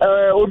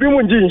a obi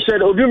mu ngyi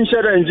nhyɛ obi mu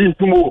hyɛ dɛ ngyi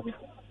ntum o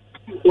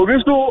obi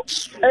so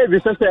ebi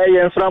sɛ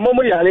ɛyɛ mframa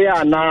mu yare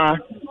ana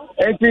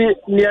nti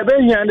nea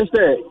ɛbɛhia ne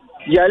sɛ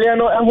yare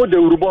no ɛho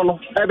dawurubɔ no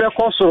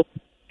ɛbɛkɔ so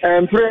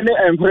mpre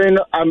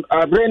no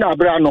abre na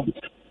abra no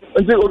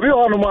nti obi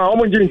hɔ no ma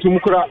ɔmo ngyi ntum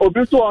kora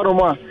obi so hɔ no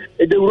ma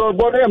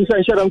dawurubɔ no yɛm sɛ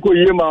nhyɛ dɛ nkɔ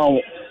yie ma ho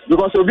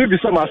because obi bi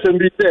sɛ ma asɛm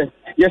bi sɛ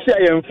yɛsɛ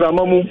ɛyɛ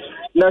mframa mu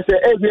na sɛ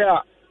ebi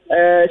a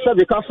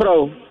sɛbi kafra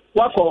o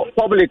wakɔ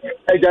public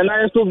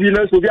agyanan so bi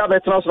na so bi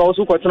abɛtena so na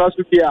wɔso kɔtena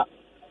so bi a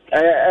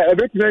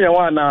ɛbɛtumi yɛn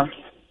wɔn anaa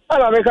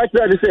ana meka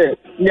kyerɛ de sɛ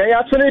nea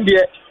yɛato ne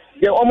deɛ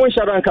yɛ ɔmo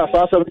nhyɛ da nka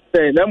saa asɛm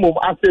sɛ na mmom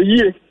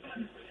asɛyie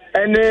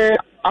ɛne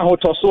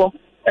ahotɔsoɔ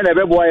ɛna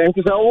ɛbɛboa yɛn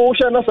nti sɛ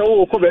wohyɛ na sɛ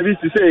wowɔkɔ baabi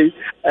si sɛ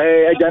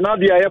agyanan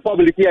bi a yɛ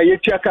public a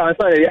yɛtua ka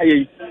ansa na yɛayɛ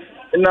yi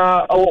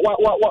na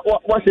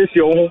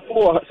wasiesie wo ho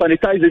wowɔ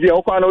sanitizer bi a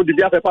wokɔ ana wode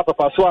bi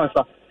apɛpapapa so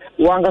ansa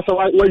wankasa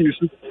wayi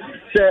so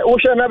sɛ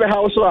wohyɛ na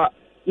bɛha wo so a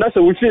na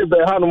sɛ wofie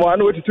bɛha no mu a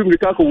na wotutu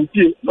mmirika akɔ wo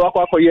fie na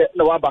wakɔ akɔyɛ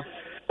na waba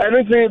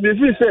ɛno nti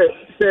bɛfiri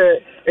sɛ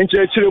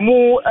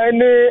nkyerɛkyerɛmu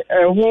ne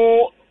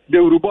ɛho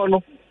dawurubɔ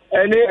no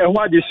ne ɛho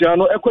adesua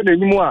no ɛkɔ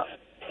n'anim a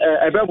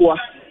ɛbɛboa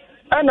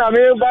ɛna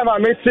meba ma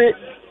mete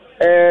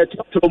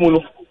tɔtɔ mu no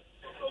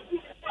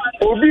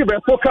obi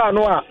bɛpo kaa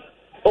no a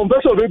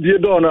ɔmpɛ sɛ ɔbɛbie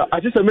dɔɔ no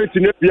agye sɛ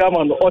mɛti no abia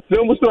ma no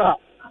ɔtena mu so a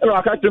ɛna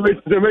waka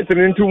kyerɛ mɛti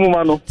no nto mu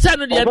ma no sɛ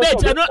no deɛ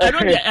mate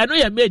ɛno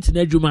yɛ mate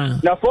no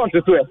adwuma na front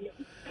so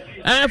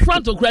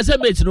front kura sɛ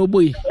mate no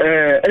ɔbɔ yi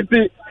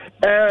nti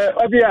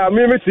ɔbi a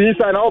me mete yi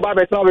sa na ɔba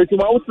bɛtena bɛtu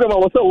ma wosɛ ma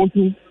wɔsɛ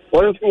wontum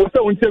wɔsɛ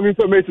wontam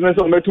mfa mate no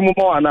sɛ ɔmɛtu mu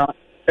ma wo anaa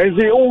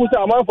nti wohu sɛ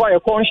amanfo ayɛ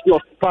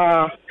conscious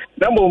paa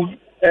na mmom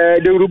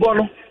dawurubɔ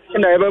no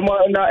na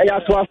yɛbɛma na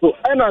yɛatoa so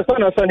ɛna sa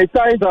na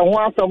sanitizer ho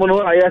asɛm no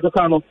a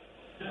yɛkeka no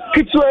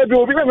ketewa bi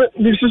obi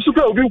mesusu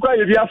ka obi nkɔ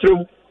ayɛ bi afrɛ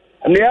mu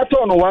na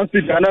yɛtɔɔ no 1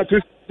 cedi anaa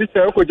 2 cedi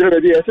ɛkɔgyerɛ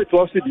baabi yɛsɛ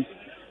 12 cedi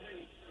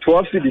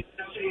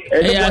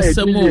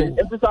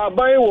ɛnti sɛ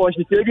aban wɔ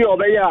nhyehyɛ bi a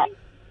ɔbɛyɛ a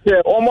sɛ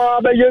ɔma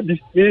bɛyɛ bi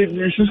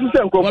mesusu sɛ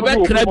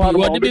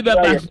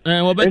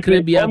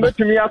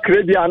ɔmɛtumi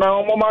akra bi anaa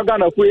ɔmama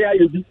Ghanafoɔ yi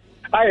ayɛ bi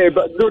ayɛ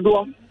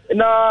dodoɔ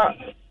na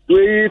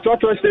wei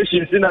tɔtɔ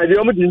station si na deɛ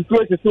ɔmo de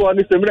nsuo sisi hɔ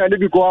ne sɛmina ne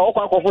bi kɔ a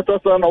ɔkɔ akɔfotɔ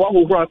sɛ na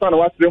wahohoro ansa na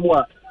watrɛ mu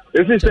a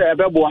ɛfiri sɛ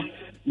ɛbɛboa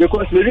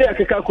because baabi a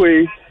ɛkeka kɔ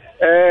yi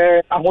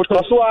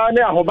ahotɔsoa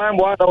ne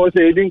ahobanboa na wɔ sɛ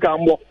ɛdi nka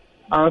mbɔ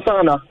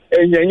ansa na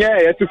ɛnyɛnyɛ a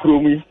ɛyɛte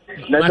kurom yi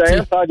na sɛ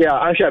ɛyɛ saa deɛ a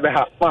anhwɛ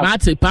ɛbɛha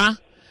mate pa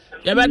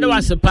yɛbɛde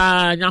wase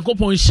paa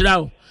Nyankopɔn nhyira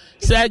wo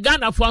sɛ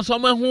Ghanafoɔ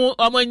nso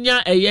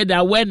ɔmanya ɛyɛ the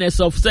awareness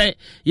of sɛ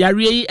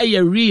yareɛ yi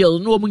ɛyɛ real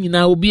na ɔmo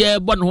nyinaa obiara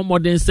bɔ ne ho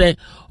mmɔden sɛ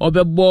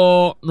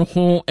ɔbɛbɔ ne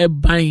ho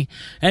ban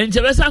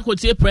ɛnkyɛ bɛsa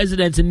akɔtie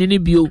president ne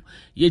bio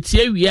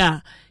yɛtie wie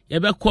a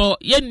yɛbɛkɔ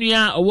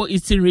yɛnnua ɔwɔ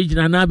Eastern region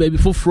anaa baabi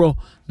foforɔ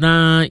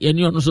na yɛne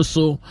ɔno nso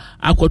so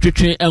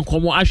akɔtwetwe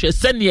nkɔmmɔ ahwɛ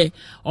sɛneɛ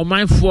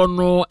ɔmanfoɔ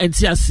no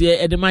nte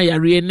aseɛ ɛde ma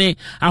yareɛ ne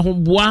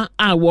ahoboa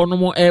a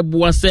wɔnom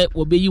ɛboa sɛ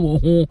wɔbɛyi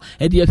wɔn ho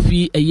ɛde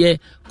afi ɛyɛ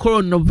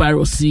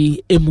coronavirus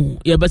emu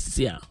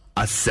yɛbɛsisi a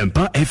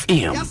Asempa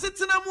FM.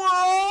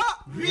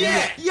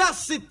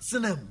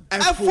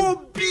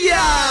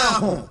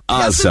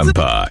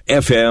 Asempa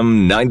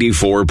FM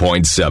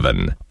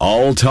 94.7.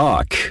 All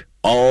talk,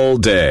 all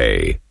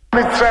day.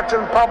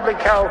 Threaten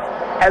public health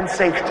and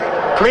safety.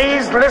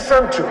 Please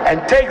listen to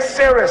and take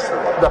seriously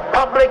the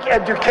public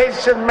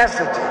education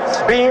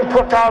messages being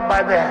put out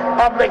by the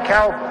public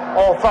health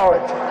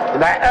authority.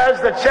 And I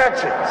urge the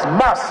churches,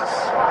 mosques,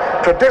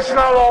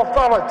 traditional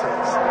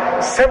authorities,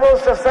 civil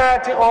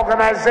society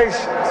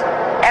organizations,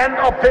 and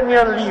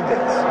opinion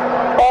leaders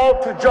all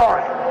to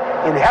join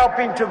in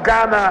helping to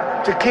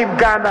keep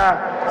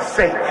Ghana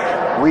safe.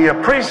 We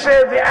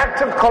appreciate the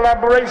active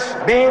collaboration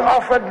being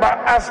offered by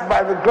us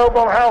by the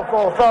Global Health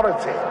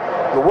Authority,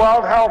 the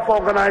World Health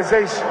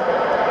Organization,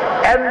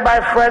 and by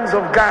Friends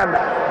of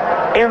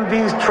Ghana in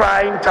these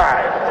trying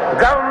times. The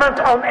government,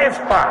 on its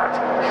part,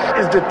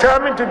 is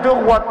determined to do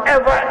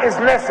whatever is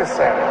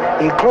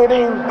necessary,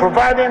 including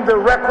providing the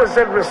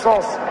requisite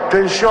resources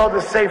to ensure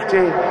the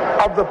safety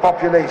of the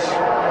population.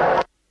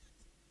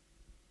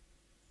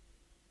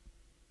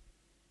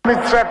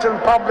 Threaten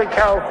public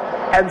health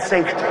and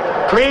safety.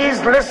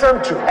 Please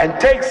listen to and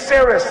take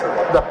seriously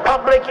the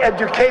public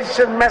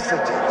education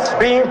messages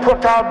being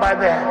put out by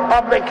the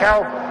public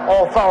health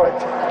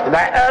authority. And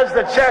I urge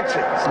the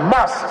churches,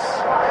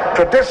 mosques,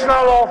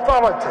 traditional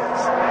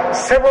authorities,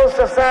 civil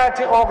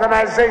society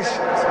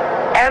organizations,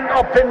 and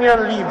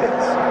opinion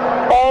leaders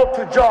all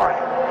to join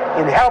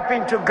in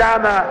helping to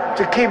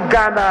keep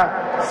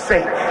Ghana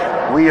safe.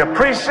 We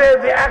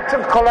appreciate the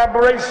active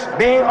collaboration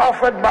being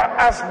offered by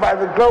us by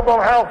the Global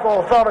Health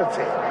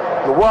Authority,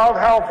 the World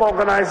Health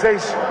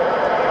Organization,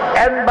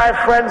 and by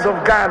Friends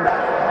of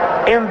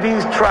Ghana in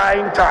these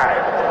trying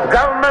times. The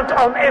government,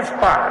 on its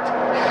part,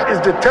 is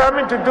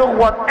determined to do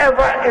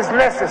whatever is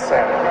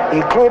necessary,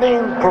 including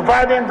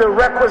providing the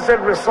requisite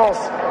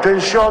resources to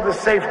ensure the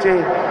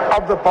safety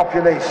of the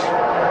population.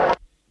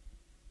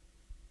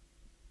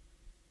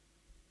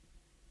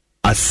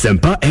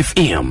 Asempa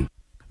FM.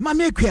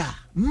 Mami Equia.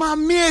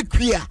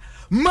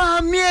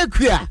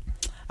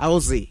 I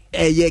will say,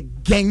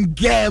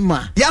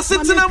 Gengema.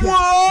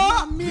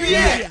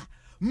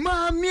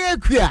 Mami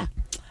Equia.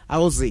 I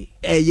will say,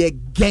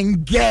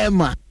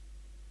 Gengema.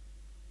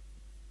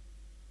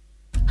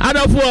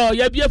 Adolfo,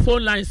 you be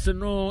phone lines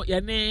no,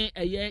 yane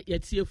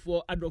ye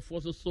for Adolfo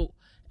so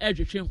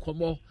edwetwe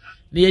nkomo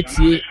na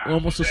yetie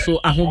almost so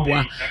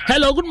ahomboa.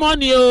 Hello, good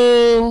morning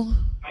yo.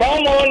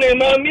 Good morning,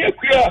 Mami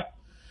Equia.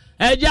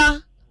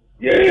 Eja?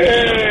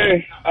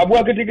 Yeah.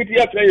 Abua kitikiti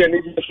ya play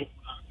ni Jesu.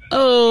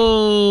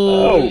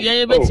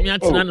 Yeah, betimi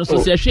atena no so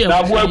se hwe. Na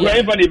abua gwa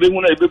ifa na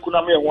ebehu na ebeku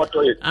na me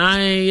woto ye.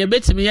 Ai, ye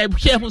betimi ya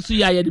hwe hu so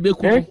ya ye de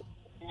beku.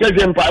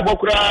 Jeje mpa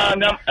abokura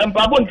na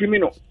mpa bontimi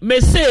no.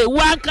 Me say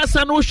wa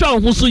kasa no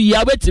hwe hu so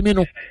ya betimi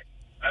no.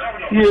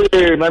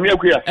 Yeah, Mami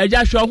Equia.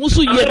 Eja hwe hu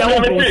so ye da ho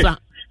nsa.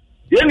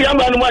 Ye ni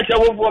amba no ma cha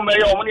wo me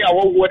ya omo ni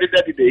awo wo de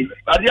 30 days.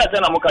 Adi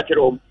ata na mo ka kire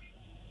o.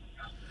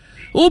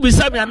 Ubi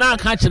sami ana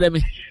ka kire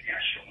me.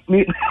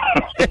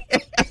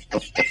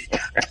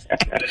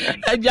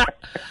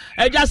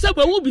 Eja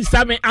sebe ubi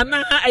sami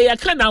ana eya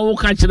ka na wo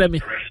ka kire me.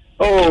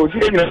 Oh, ti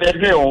enyo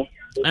na o.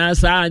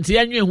 Asa anti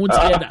enyo ehu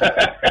together.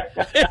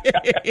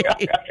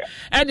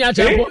 Eni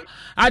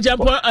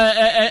ajempo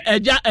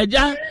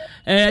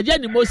eja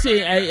ni mo say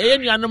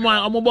enyo anu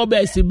omobo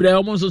ba esibre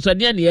omo so so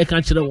de na ye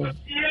ka kire wo.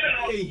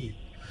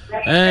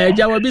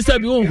 Jawa bisa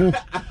bi unhu.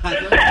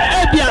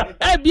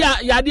 Ebia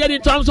yade ni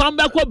Thompson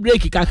be ko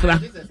break kakra.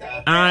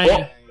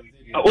 Ai.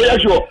 Oh,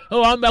 sure.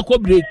 Oh, am be ko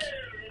break.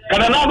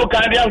 Kana na do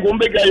kan dia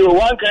ngombe ga yo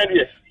wan kan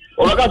dia.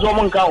 O ka so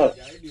mo nkan ho.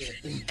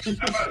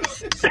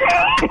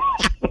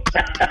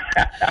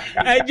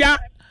 Eja.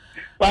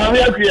 Mami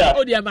Equia.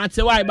 Oh dia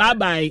mate why bye.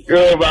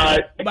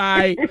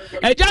 Bye.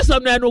 Eja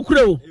some na no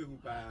kure o.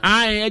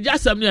 Ai, eja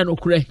some na no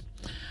kure.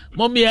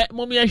 Mommy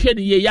hwe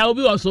ni ye ya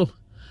obi wo so.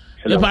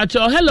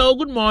 Hello,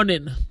 good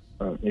morning.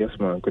 Yes,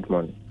 ma'am. Good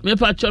morning. Me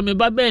pacho me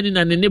baba ni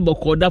na ne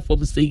bokoda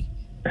from say.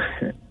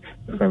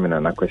 Me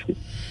na question.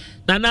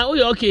 Nana,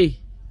 we okay?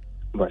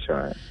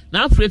 Basha.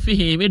 Na frefi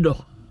him me do.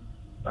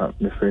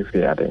 Me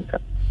frefi adenka.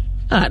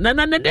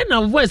 Nana ne den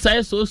na voice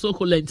I so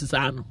succulent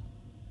sa no.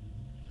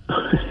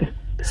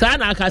 Sa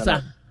na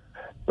akasa.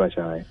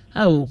 Basha.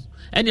 Oh,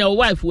 and your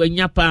wife we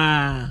nya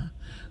pa.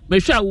 Me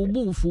hwa wo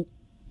bufu.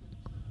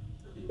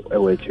 E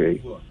we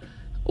chiri.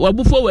 Wo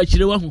bufu we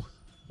chiri wa hu.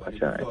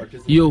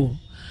 Yo.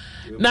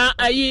 Na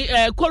ayi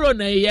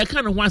corona ye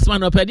kan ho asma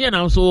no pede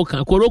na so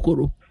ka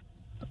korokoro.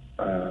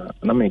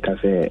 Na me ka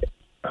say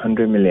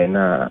 100 million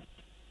na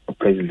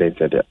president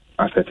said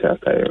asset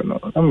after no.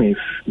 Na me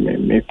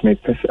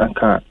person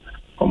aka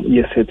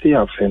ye set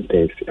your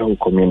centers e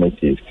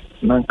communities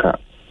nanka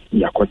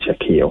yakọ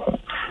check here ho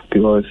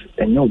because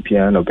enyo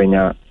bia no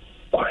benya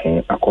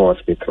kwan akọ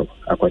hospital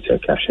akọ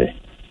check ahye.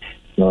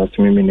 No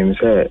to me minim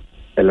say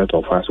a lot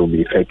of us will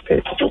be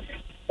affected.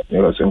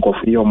 Because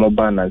nkofi yo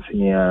moba na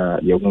sinya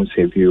ye gun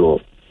save you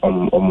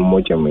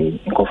mojami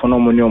nkofo no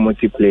mo ni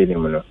multiplayer ni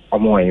mo no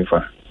omo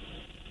enfa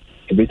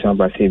e bit am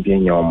ba say bi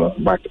enyo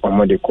but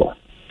omo de ko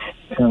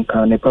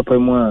sanka ne papa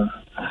mu a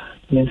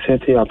nin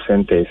set up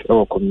centers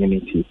our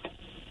community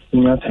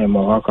nya time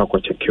o ka ko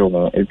check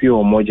yo e bi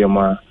o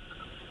mojama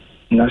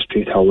na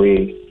straight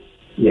away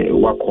ye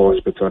work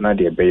hospital na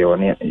de be yo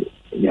ne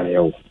ya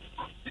yo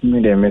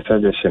timi de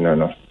message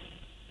no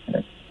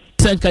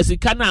Sankasi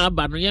kana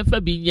aba no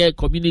yemfa bi nye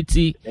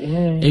community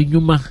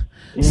enyuma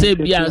say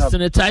bia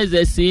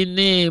sanitizers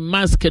ne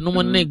mask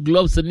no ne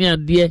gloves ne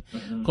ade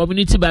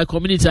community by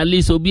community at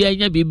least obi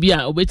anya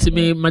bibia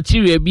obetimi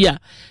material bia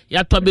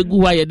ya to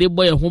begu ha ye de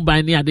boy ho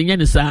ban ne ade nya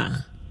ne sa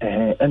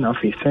and of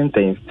a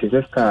sentence to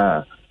just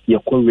you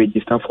could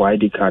register for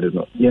ID card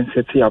no yen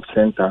set up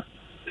center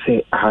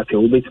say I have to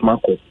obet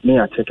mako me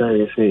a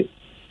checker say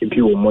if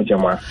you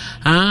mojama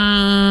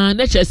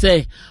nature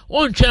say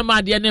on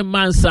chema de ne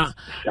mansa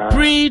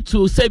pre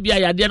to say bia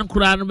ya de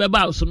nkura no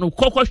beba so no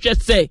kokwohwe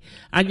say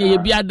anya ye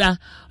biada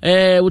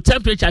with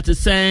temperature to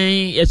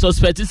say a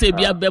suspect say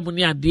bia bemu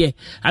ne ade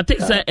I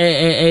think say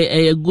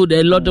a good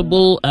a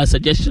laudable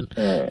suggestion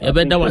e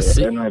benda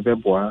wase no e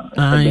beboa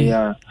e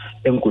ya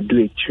enkodu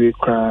etwe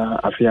kra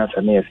afia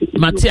asane ya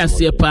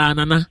Matias ye pa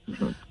nana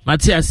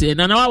Matias ye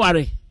nana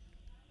waware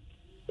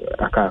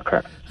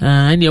aka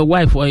and your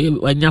wife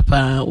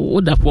wanyapa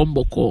oda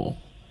pomboko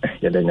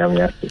yede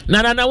nyamya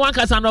na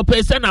wankasa no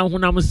pese na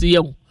honam se ye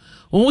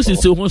hu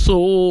sisi hu so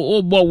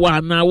o bo wa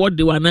na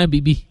wode wa na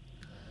bibi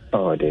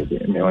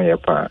de me on ye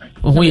pa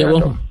hu ye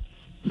wo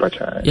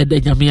bacha yede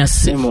nyamya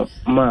se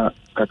ma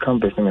ka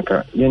campus me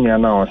ka ye nya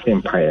na o se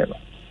mpae no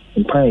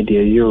mpae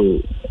de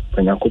yo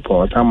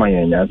panyakopon tama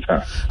ye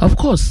nyata of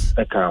course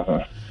eka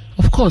ho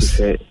of course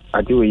say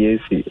ade we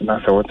yesi na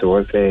say what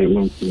was say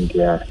in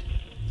India.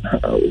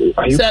 Are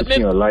you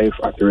putting your life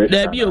at risk?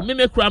 There be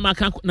me kura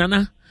maka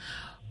nana.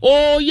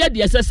 Oh, yeah,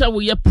 the assessor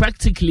we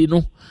practically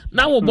no.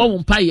 Now we bomb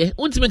empire.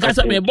 Untimi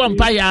kasa me bomb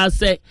empire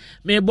say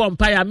me bomb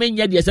empire me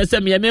nya the assessor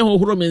me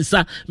hohoro me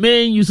nsa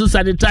me use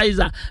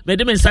sanitizer me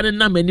de me nsa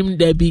na manim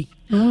there be.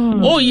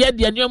 Oh, yeah,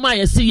 the nyoma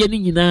ye see ye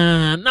ni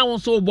nyina. Na won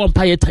so bomb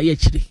empire taye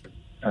chire.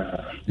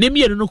 ne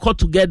mienu no come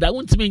together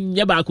untimi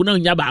nya baako na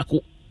nya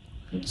baako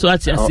so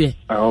ati ase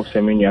I hope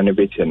say me nya no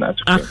beti na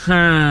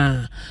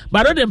aha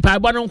baro de mpa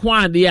gbo no nko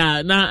ade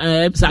a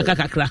na saka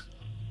kakra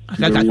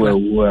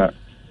wa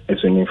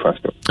eso ni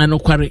fasto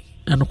anokware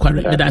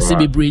me da se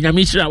bebre nya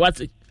me hira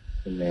wate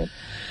amen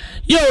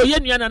yo ye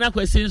nua na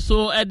kwesi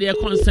so e de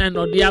concern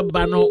no de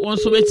aba no won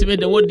so betime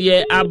de wo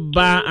de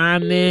aba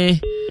ane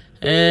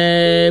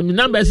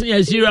numbers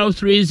is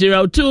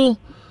 0302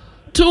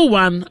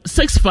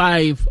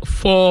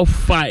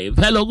 216545.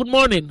 Hello, good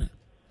morning.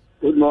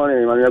 Good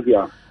morning,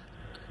 Mania.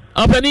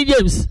 Opening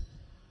James.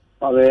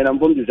 I'm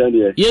from the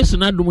Sunday. Yes,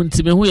 na dum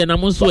ntime hu ye na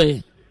mo so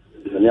e.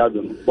 Nya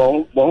dum.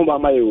 Bon ba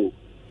mayo.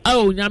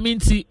 Oh,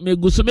 nyaminti me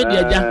guso me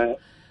dia ja.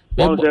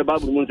 Bon se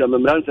babu mun se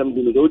memransam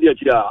dum do dia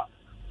kira.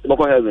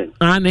 Boko heaven.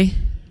 Ani.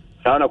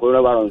 Sana ko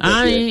na baron.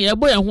 Ai, e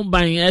boy ho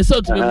ban, e so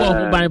to be bo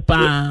ho ban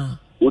pa.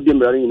 Udi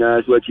mrani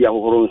na so achi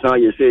ahohoro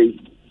nsan ye sei.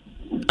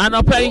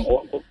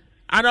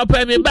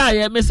 Anope me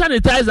buy me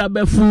sanitizer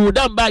be food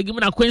and bag me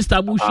na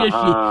Queensta mu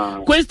hwehwe.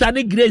 Queensta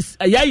ni Grace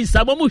yayi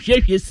sa mo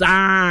hwehwe sa.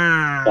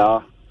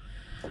 Ja.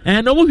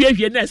 No mo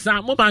hwehwe na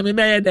sa mo ma me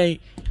meye den.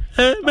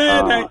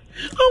 Meye den.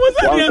 O mo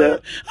sa ya.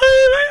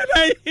 Meye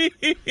den.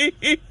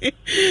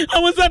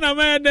 O mo sa na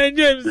meye den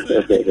James.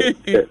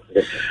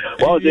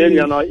 Well, then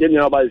you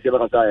know about the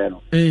secretary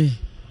no. I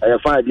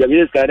find the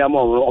minister that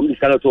mo on this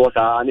kind of to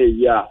sa na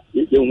ya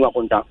ye hu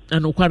akonta.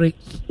 Anokware.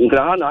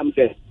 Nkra na am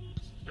say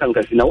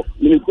kankasi na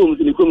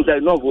nikum say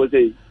no go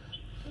say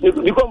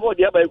nikum bo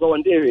dia ba ko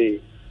one day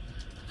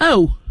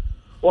oh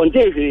one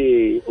day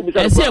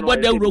I say about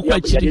the ro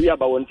kwachiri ya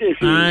ba one day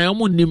ah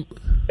omunim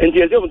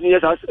enti ese mutun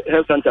yes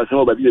health center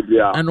so ba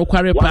bibia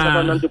anokware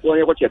pa na nto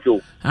ye ko check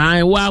o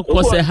ah wa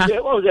ko se ha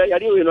o se ya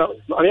di we no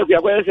ame ku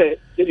ya ko se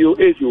you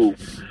issue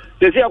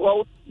se se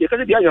ko ye ka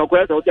se dia nya ko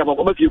se o ti aba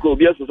ko ba fi ko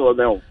bi so so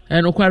ba o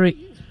anokware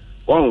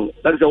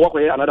that is what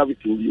another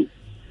victim you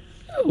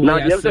now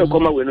the say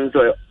come we no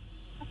so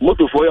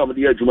moto for you am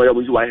dey aduma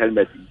you use one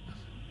helmet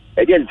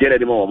e dey tell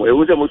dem mo e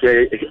wo se moto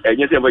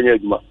enye se banya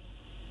aduma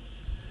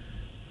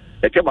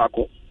e ke ba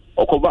ko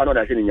okoba no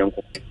da se ni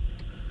nyanko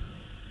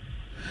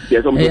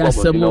yes o mo ko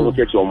mo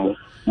ke chomo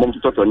mo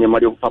toto ni ma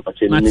de papa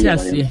che ni ni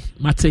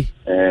mate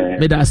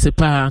me da se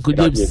pa Uncle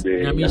James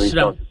na mi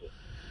shira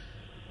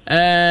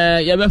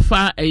ya be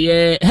fa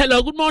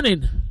hello good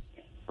morning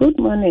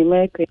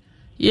Michael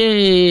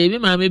yeah me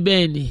ma me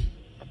ben ni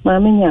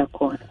Mami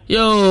nyako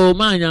yo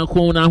ma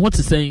nyako na ho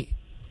te sen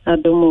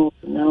adomo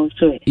na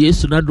oso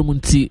Yesu na adomo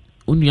nti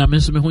onua me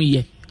so me ho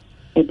ye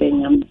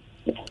ebenyam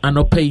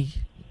anopai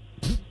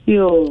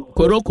yo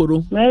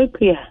korokoro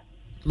Michael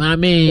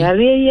mami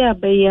yare ya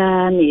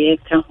beya ni e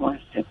ka ho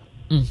ase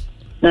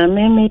na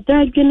me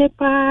dadwene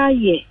pa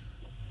ye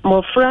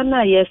mofra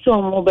na ye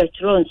so mo be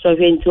tro nso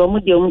hwenti o mo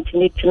de o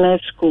mtini tina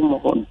school mo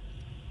ho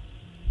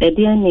e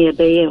de ni e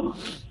beye o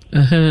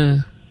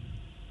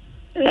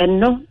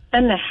no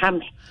ana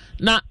hame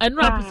na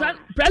eno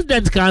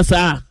president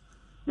kansa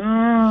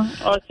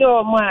o se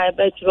o mo a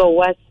be tro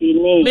wasi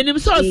ni minim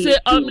so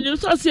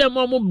se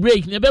mo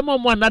break ne be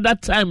mo another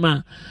time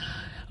mo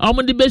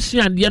de be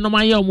suan de no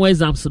ma ye mo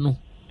exams no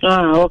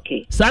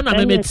okay sana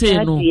me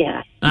mete no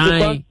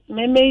ai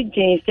me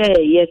jin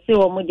say yes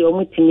o mo de o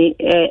mutimi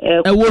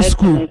wo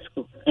school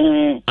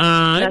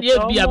ye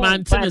bia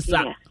man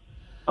tinisa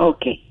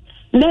okay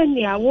then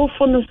ya wo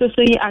fo no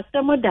so yi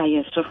asemo da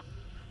yeso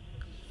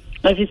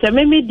if you say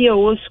me de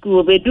o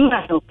school be do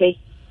okay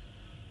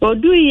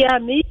odu ya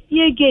me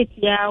ye gate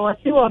ya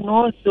wasi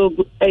ono so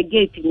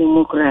gate ni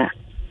mukra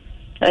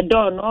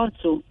door no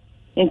so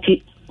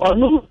enti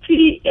onu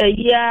fi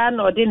ya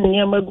no de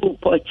nyama gu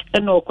poch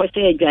na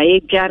okwose adwaye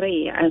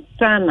dware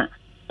ansana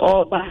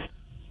oba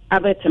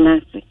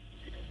abetenase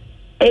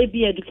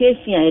ebi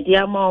education ya de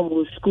ama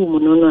mo school mu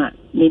no a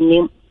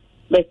menim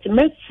but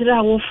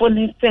mesra wo fo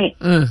ne se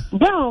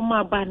ba o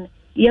ma ban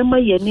yema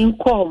yeni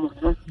nkom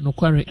no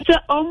kware se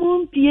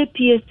omun pie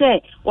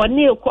se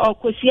woni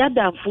okosi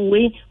adafo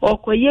we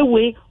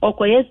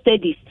okoye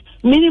studies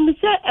minim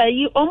se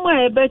ayi omo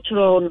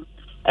ebetro no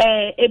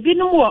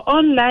ebinum wo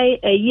online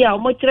ayi a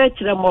omo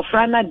kyerɛkyerɛ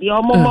mofra na de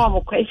omo ma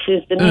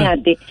questions ne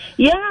ade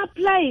ya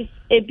apply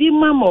ebi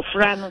ma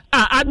mofra no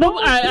adom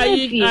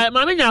ayi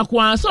mama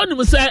nyakwa so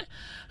nim se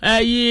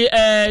ayi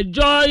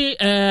joy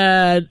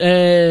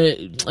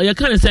you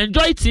can say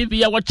Joy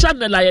TV ya wa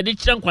channel ya de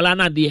kyerɛ nkwala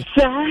na de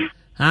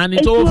ani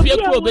to fie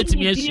ko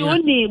betimi asia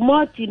oni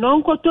multi no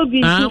nkoto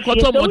bi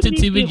nkoto multi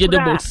TV je the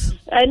box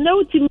na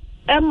uti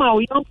ema o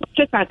yon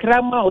ko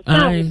kakra ma o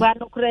ta ba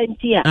no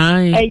krantia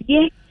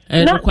eye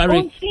na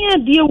ontia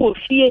die wo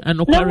fie na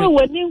ma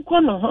wani nko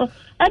no ho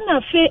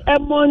ana fe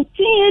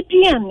emontie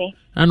duane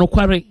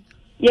anokware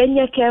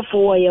yenye careful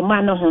wo ye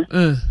ma no ho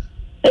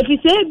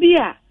efise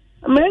bia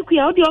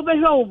makuya odi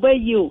obehwe wo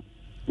bayi o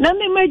na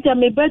me meja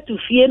me betu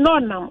fie no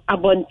nam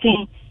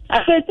abonten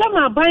afeta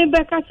ma ban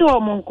beka se o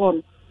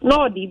monko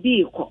no di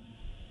bi ko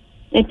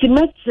enti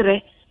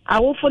metre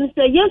awofo ne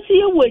se yesi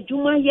ye wo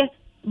adwuma ye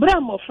bra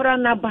mofra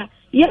na ba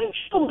ye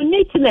show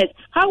neatness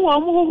how o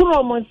mo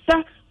horo mo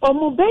sa o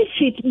mo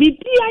bedsheet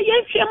bibia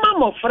ye hwe ma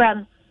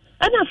mofra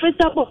ana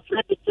fesa bo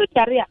fredi to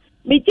dare a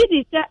me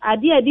gidi say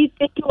ade ade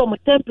take o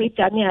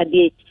temperature ne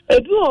ade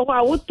ebi wo ho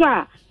awoto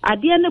a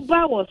ade ne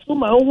ba wo so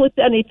ma wo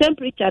say ne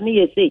temperature ne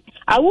yesi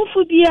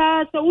awofu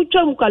bia so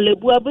wutwam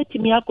kwalebu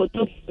abetimi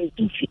akoto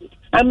fetufi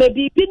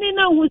amabi bi ne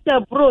na hu say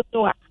bro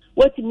to a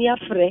wotimi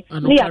afre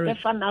ne ya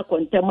befa na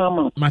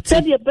akontama ma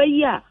say de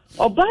bayi a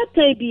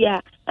obata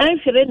bia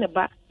anhwere ne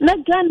ba na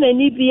Ghana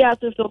ni bia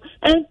so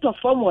ento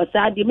form was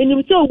ade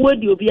minim say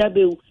owodi obi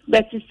abewu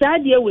but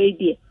sade we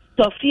die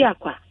tofia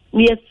kwa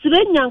ni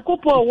esire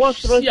nyankopo wo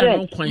soro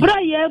se bra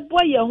ye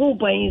boye ho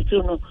ban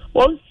so no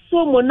wo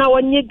so mo na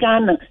wonye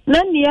Ghana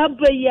na ni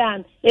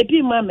abayan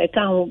ebi ma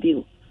meka ho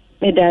biu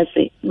me da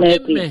se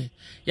me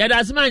ya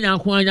da se ma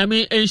nyanko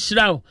anyame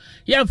enhirawo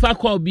ye mfa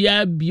call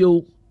bia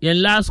bio ye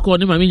last call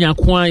ni ma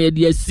nyanko an ye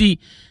de si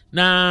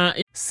na.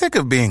 Sick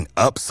of being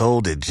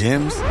upsold at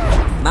gyms?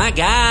 My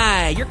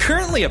guy, you're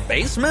currently a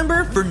base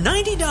member. For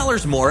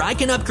 $90 more, I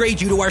can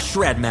upgrade you to our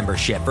Shred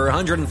membership. For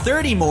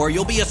 $130 more,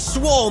 you'll be a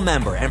Swole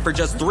member. And for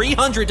just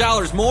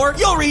 $300 more,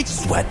 you'll reach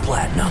Sweat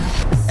Platinum.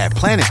 At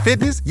Planet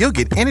Fitness, you'll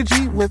get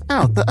energy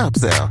without the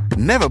upsell.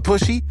 Never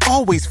pushy,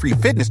 always free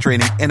fitness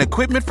training and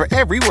equipment for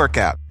every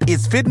workout.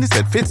 It's fitness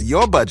that fits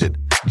your budget.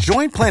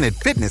 Join Planet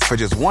Fitness for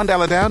just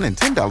 $1 down and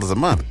 $10 a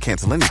month.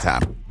 Cancel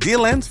anytime.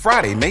 Deal ends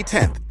Friday, May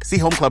 10th. See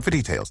Home Club for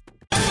details.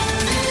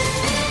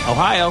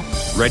 Ohio,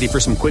 ready for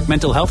some quick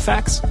mental health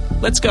facts?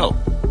 Let's go.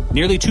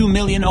 Nearly 2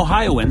 million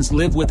Ohioans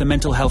live with a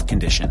mental health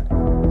condition.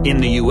 In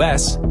the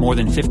U.S., more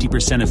than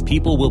 50% of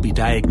people will be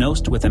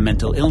diagnosed with a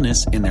mental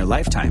illness in their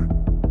lifetime.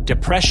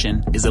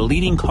 Depression is a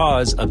leading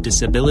cause of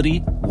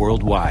disability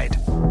worldwide.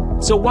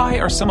 So why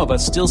are some of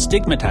us still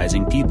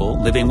stigmatizing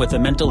people living with a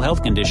mental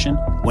health condition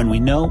when we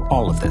know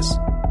all of this?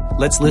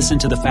 Let's listen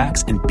to the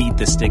facts and beat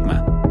the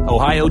stigma.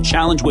 Ohio,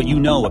 challenge what you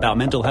know about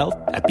mental health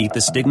at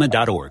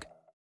beatthestigma.org.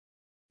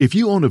 If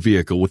you own a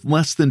vehicle with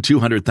less than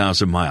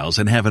 200,000 miles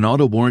and have an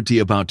auto warranty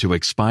about to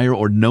expire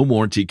or no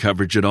warranty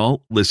coverage at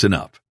all, listen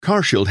up.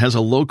 CarShield has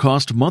a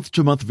low-cost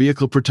month-to-month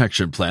vehicle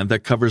protection plan that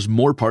covers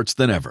more parts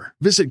than ever.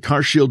 Visit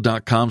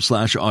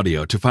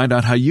carshield.com/audio to find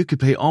out how you could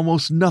pay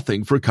almost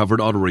nothing for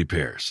covered auto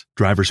repairs.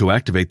 Drivers who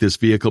activate this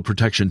vehicle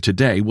protection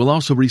today will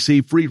also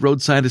receive free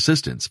roadside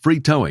assistance,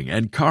 free towing,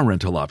 and car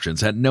rental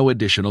options at no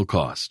additional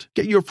cost.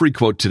 Get your free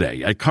quote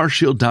today at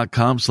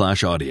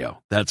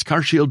carshield.com/audio. That's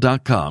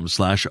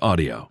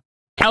carshield.com/audio.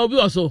 How be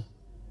also?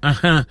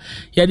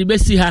 Ya di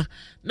besi ha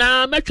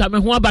na metwa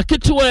me ho aba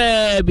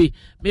ketewa bi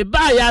me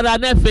ba yara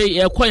na fe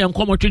ye koye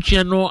nkomo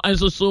twetwe no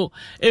ansoso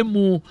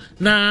emu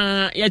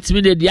na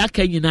yetimi de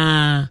aka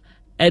nyina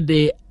e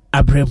de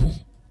abremu.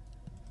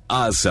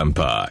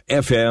 Asampa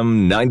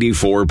FM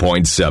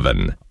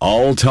 94.7.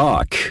 All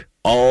talk,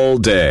 all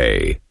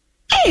day.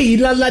 Hey,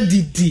 lala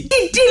didi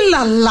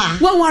lala.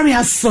 Wa worry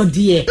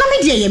asodie. Na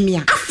me de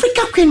yemia.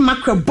 Africa Queen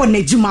Mackerel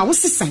bonejuma wo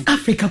sisan.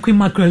 Africa Queen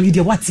Mackerel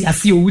ide wati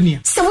ase owunia.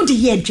 Se wo de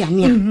ye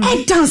aduane a.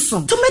 E dance.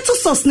 Tomato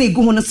sauce na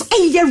egu ho no so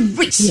e ye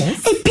rich.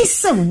 Yes. E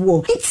pise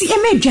wo. Nti e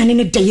me aduane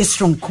ne de ye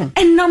stronko.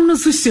 Enam no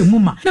so shemu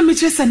ma. Na me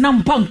kire se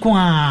nam panko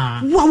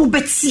a. Wa wo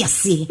beti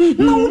ase.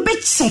 Na wo be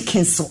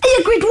check so. E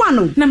ye grade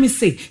 1 na me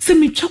say se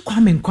me twa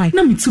kwa me nkwan.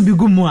 Na me tu bi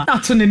gu mu a.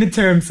 Ato ne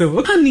term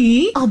so.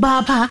 Honey,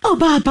 oba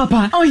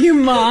papa. Oh you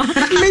ma.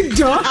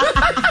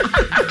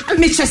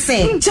 Mitcha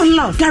say,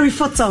 jollof, Gary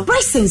Photo,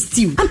 rice and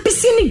stew, and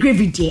piscine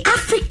gravy day.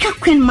 Africa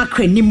Queen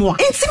Mackerel ni mo.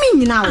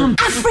 Intimi now.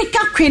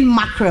 Africa Queen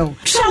Mackerel.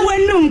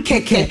 Shawenum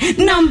keke,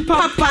 nam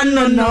papa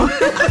no.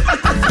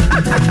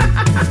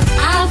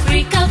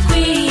 Africa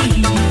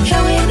Queen,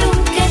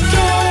 shawenum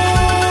keke.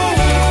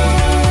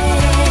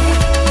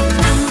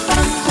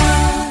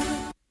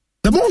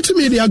 The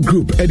Multimedia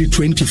Group at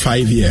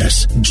 25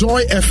 years.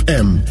 Joy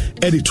FM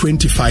at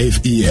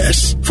 25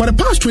 years. For the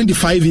past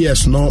 25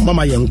 years, no,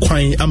 Mama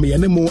Yankwine,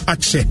 Amianemo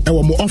Ache,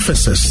 Ewomo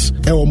officers,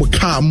 Ewomo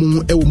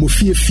Kamu, Ewomo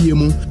Fie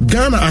mu,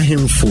 Ghana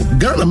Ahemfo,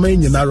 Ghana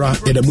Mainyanara,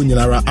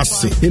 Edamunyanara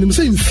Ase. In the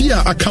same fear,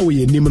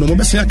 Akawi, Nimon,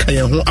 Mobesia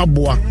Kayan,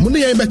 Abua,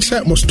 Munia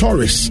Beche, more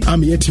stories,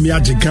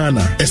 Amietimiaji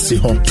Ghana,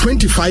 Esiho.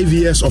 25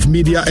 years of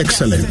media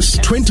excellence,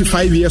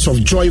 25 years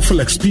of joyful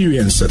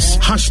experiences.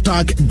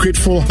 Hashtag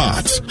grateful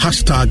hearts.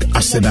 Hashtag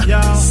Aseda.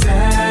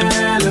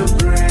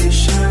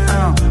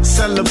 Celebration,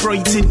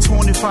 celebrating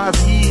 25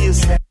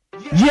 years.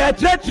 Yeah,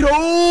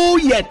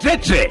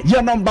 Tretre,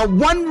 your number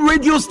one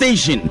radio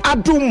station.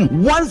 Adum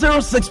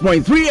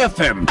 106.3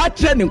 FM.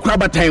 Atren in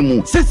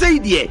Krabataimu.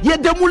 Sesaydia, yeah,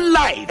 demu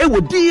live.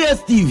 Ewo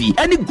DSTV,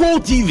 any Go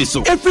TV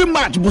so. Every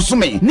match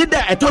busume,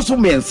 nida etosu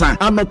mensa.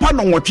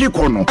 Anopano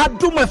wachikono.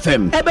 Adum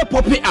FM, ebe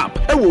poppy up.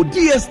 Ewo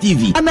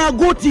DSTV, and our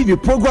Go TV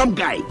program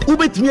guide.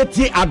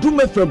 Ubetmiete Adum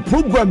FM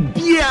program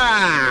beer.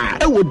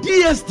 Ewo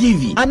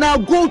DSTV, and our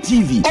Go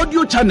TV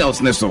audio channels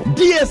neso.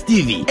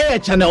 DSTV, air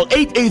channel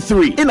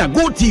 883, in a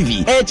Go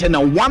TV. Air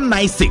channel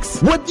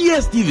 196. What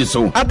DSTV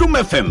so? Adum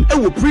FM,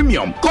 Ewo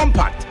Premium,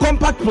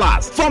 Compact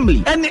Plus,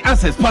 Family, any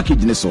access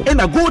package neso.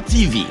 And a Go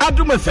TV,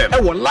 Adum FM,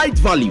 Ewo Light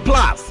Valley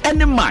Plus,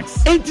 any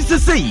Max. Ain't to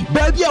say,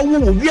 baby, I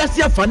will be a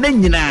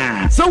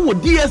fanenina. So what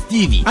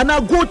DSTV and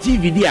a Go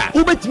TV there.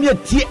 Ubet me at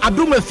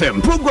Adum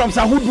FM programs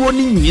are who do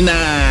nina.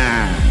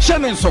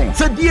 Shannon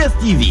say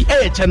DSTV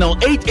channel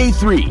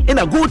 883 in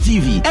a Go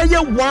TV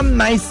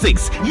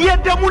 196.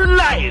 Them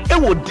live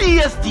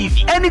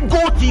DSTV any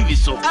Go TV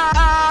so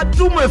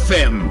Doom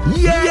FM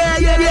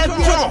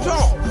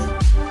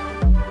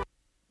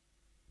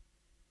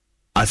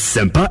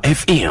Asempa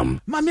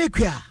FM Mami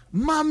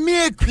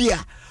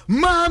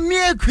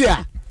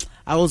Equia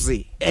I will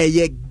say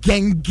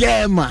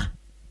gengema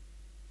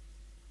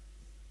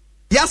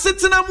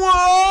Yasitina mo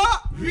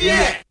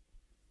yeah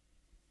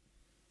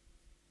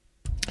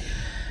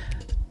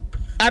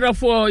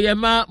Arafo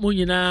yema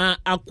munyina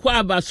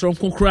akwa basron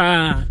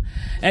kokra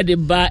ede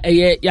ba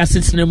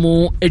yasetene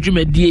mu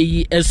adwumadie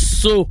yi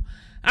eso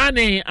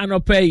ane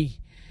anopai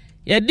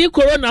yedi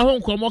corona ho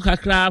nkomo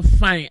kakra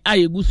fine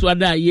ayegusu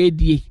ada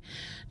yedie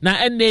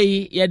na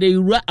ene yede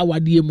ira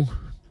awade mu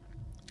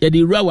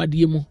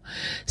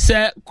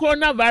se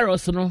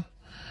coronavirus no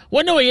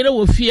wona we yere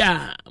wo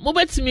fia mo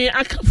betimi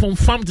aka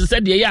fam to say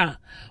de ya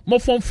mo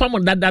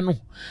fam dada no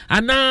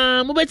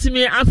ana mo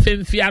betimi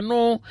afemfia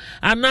no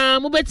ana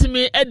mo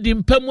betimi edi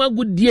mpamu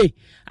agudie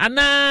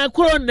ana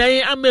corona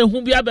yi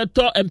amahu bi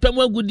abeto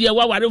mpamu agudie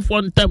waware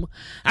fo ntam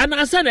ana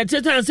asa na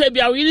tetan say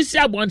bia yiri si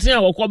abonten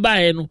a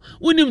wokobae no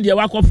unim de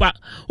wakofa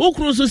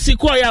ukru so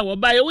siko ya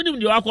wobae unim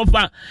de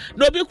wakofa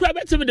no bi kura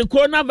betimi de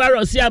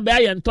coronavirus ya ba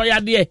ye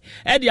ntoyade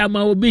e de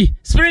ama obi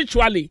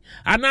spiritually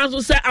ana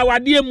so say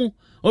awade mu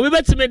obi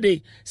betime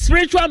de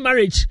spiritual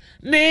marriage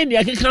ne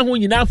akeka ho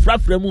nyina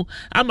frafra mu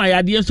ama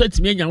yade nso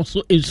atime anya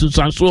so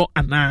ensusanso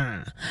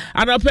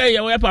ana pe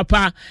ye we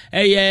papa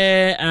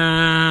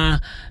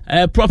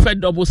prophet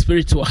double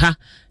spiritual ha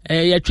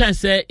ye twan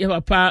say ye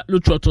papa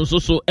lutroto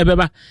so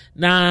ebeba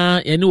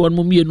na ye ne won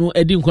mu mienu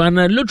edi nkwa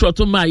na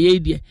lutroto ma ye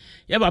die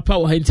ye papa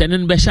wo hentene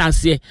no be sha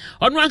ase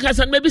onu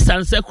ankasa no be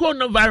sanse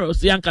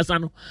coronavirus yankasa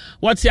no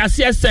what ye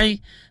ase sen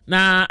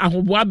na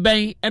ahoboa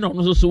ben ena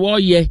ono so wo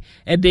ye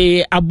e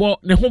de abo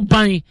ne ho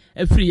ban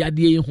afiri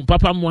yade yi ho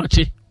papa mo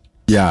ache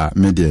ya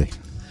medie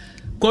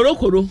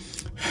korokoro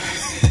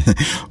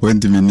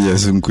went me near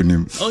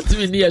sunkunim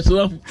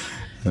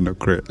no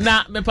crap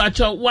na me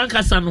pacho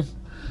wankasa no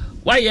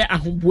waye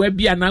ahoboa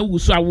bia na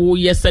wuso awo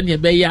ye sene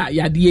be ya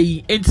yade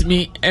yi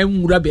entimi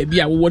enwura ba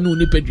bia wo ne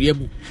onipadua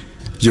mu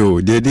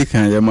jo de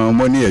kan ya ma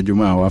moni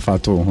adwuma wa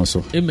fato ho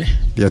so amen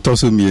de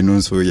toso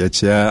mienu so ya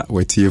chia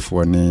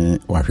watiefo ne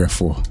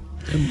wahwefo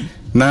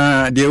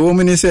na de wo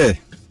mini se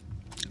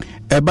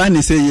eba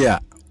ni se ya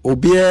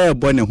obi e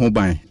bo ne ho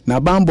ban na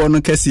bambo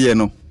no kese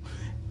no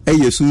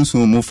eye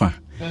sunsun mu fa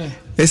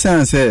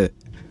esan se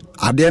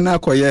ade na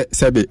akoye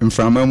sebe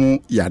mframa mu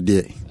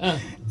yade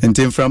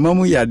enti mframa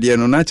mu yade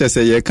no na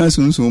chese ye kan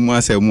sunsun mu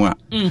asemu a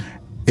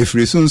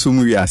efiri sunsun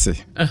mu wiase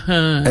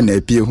na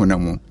epie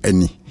honamu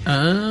ani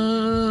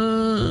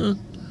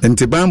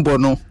enti bambo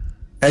no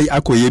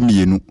akoye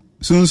mienu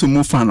sunsun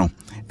mu fa no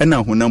na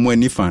honamu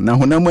ani fa na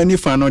honamu ani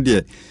fa no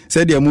de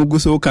se de mu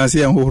guso kan se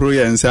enhohoro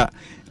yensa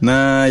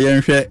na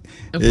yenhwe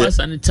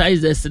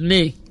sanitizers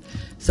ne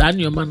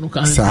sanyo no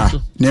kan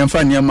so ne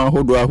mfa ne ma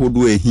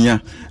hodo ehia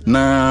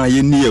na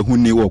yeni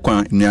ehuni wo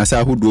kwan ne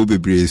asa hodo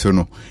bebre so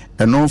no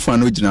eno fa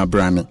no gina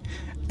brane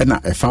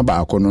na efa ba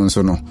akono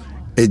nso no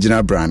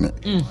ejina brane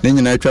ne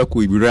nyina atwa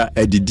ko ibira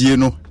adidie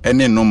no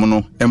ene nom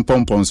no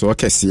empompon so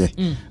kese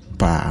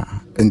pa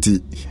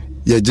enti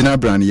ye gina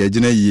brane ye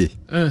gina yie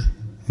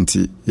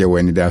nti ye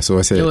wani da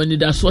so se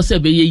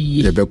be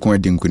yie ye be ko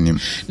adinkunim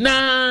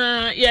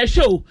na ye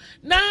show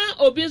na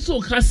obi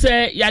so ka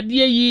se yade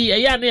yi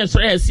ya na ye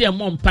so ye se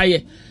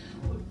mompaye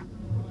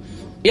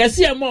ye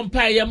se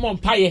mompaye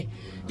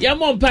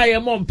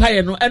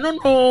no eno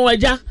no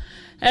aja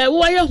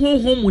wo ye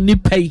honhom mu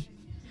nipai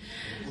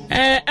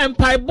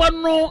empaibo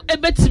no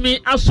ebetimi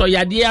aso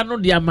yade ano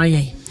de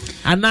amaye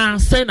ana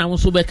sen na wo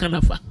so be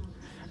kanafa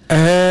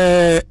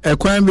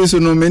ekwan bi so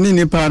no meni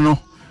nipa no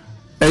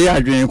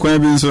adwen kwan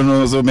bi so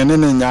no so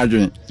menene nya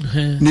adwen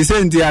ni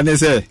senti ane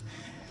se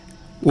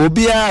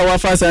obi a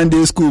wafa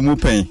Sunday school mu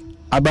pen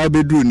aba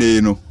bedru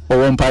ne no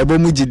owo mpaibo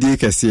mu gidi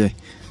kese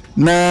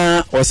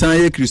na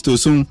osan ye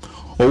Kristosum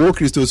owo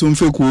Kristosum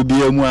feku obi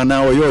mu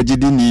ana oye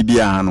ogidi ni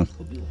bia no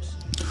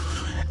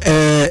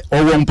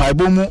owo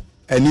mpaibo mu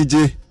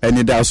anije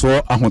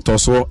anidaso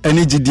ahotoso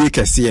ani gidi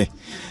kese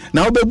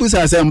na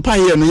obebusa se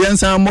mpaye no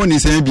yensan mo ni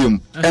san biom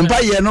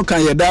mpaye no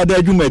kan ye daada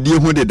adwumadie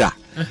ho deda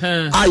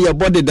aye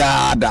body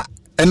daada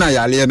ena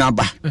yale na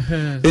ba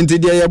enti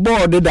de ye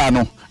body da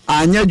no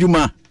anya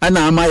dwuma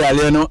ana ama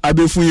yale no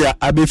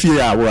abefi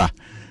ya awura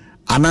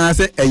ana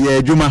se eye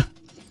adwuma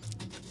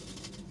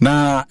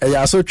na eye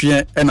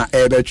asotwe ena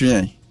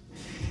ebetwe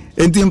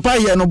enti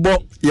mpaye no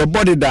bo ye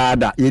body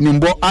daada ye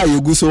nimbo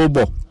ayeguso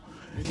bo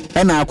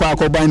ena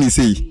akoba ni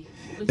sei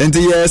enti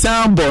ye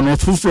san bo no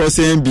fufuro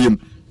sen biom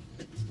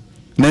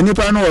na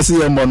nipa no wose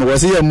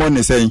ye mo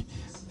ne sen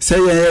se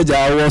ye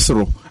ja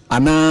awosoro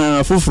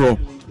ana fufuro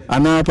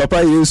ana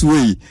papa Yesu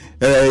yi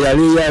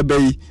yare ya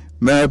bai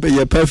me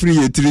ye pafri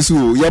ye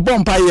trisu ye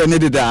bompa ye ne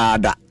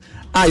dedaada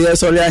a ye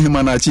sole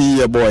ahima na chi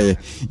ye boye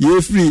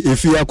ye free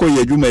efi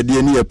akoye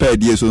dwumadie ne ye pa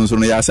die so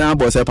no ya san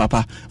bo se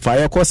papa fa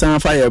ye ko san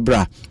fa ye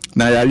bra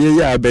na yare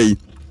ya bai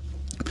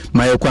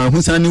ma ye kwa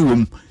husani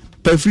wom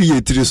pa free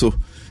ye tiri so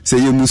se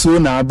ye musuo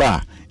na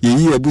aba ye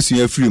yi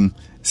abusu afrim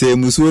se ye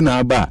musuo na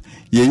aba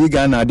ye yi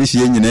Ghana ade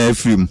hye nyina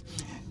afrim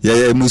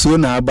ye musuo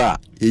na aba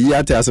ye yi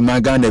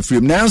atasema Ghana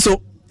afrim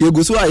nanso ye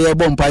gusu a ye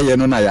bompa ye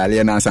no na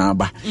yale na san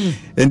aba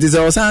enti se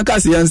osan ka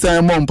se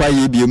yensan bompa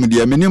ye biem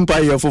de me nimpa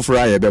ye foforo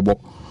a ye bebo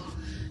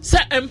se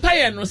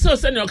empire no so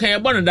ne okan ye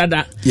bono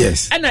dada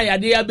yes na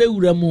yade ya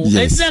bewura mu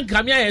enti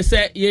nkamia ye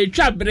se ye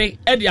twabere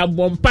e de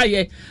abompa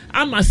ye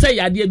ama se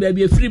yade ba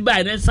bi free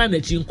buy na san na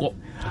chinko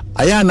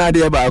aya na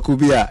de ba ku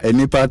bi a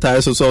enipa ta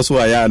so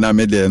aya na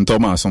me de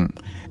ntomaso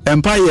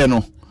empire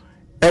no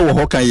e wo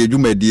ho kan ye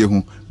dwumadie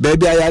hu ba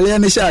bi ayale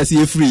ne sha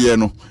ase free ye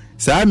no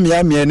saa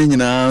mia ne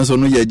nyina so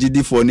no ye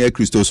gidifo ne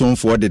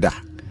kristosomfo deda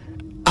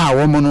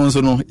woman no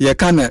so no ye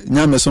kana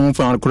nyame so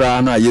mfa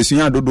kura na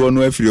yesu adodo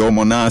no afiri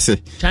omo na ase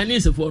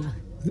Chinese for no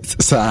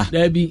sa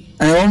dabi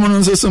woman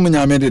no so sum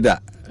nyame deda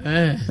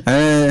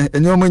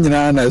enyomo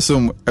nyina na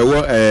sum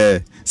ewo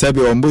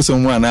sabe omboso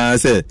mu ana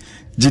ase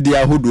gidi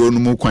ahodo no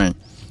mu kwan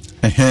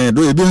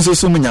do ebi nso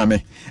sum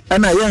nyame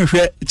ana ye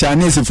nhwe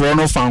Chinese for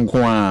no fanko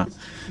a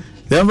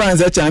ye mfa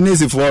nse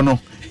Chinese for no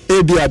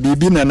ebi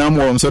abibi na nam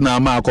wo so na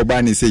ma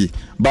akoba ni sei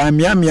ba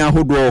mia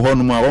ahodo ho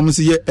no mu a wo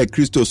mse ye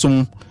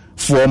kristosum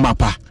for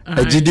mapa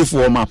agidi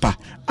for mapa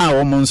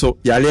woman so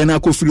yale na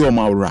kofiri o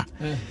mawura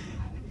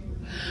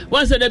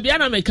once the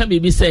biana me kan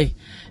bibi say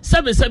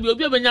sabe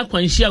obi obenya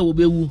kwanhia wo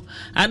bewu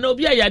ana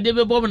obi ayade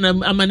bebo na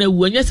amana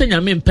wu anya se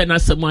nyame mpe na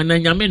asem ana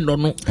nyame ndo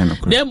no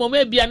na mom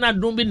e bia na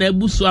dom bi na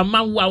abusu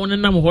ama wo a won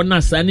nam ho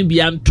na sa ne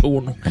bia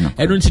nto no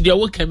eno nti de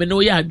wo kame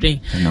no ya adwen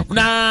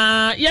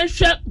na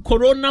yehwe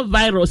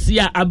coronavirus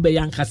ya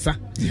abayankasa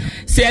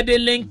se de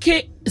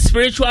linke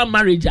spiritual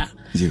marriage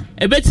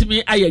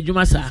ebetimi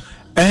ayadwuma sa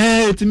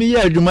etimi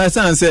ya adwuma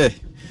sanse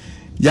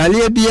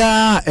yale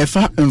bia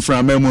efa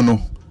mframamu no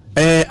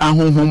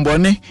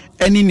ahonhombone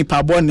eni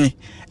nipabone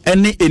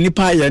eni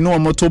enipa ye ne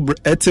omoto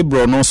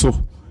etebro no so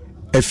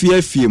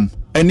afiafiem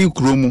eni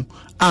kromu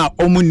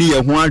omu ni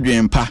ye ho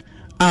adwenpa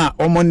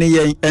omu ni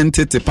ye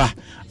entetepa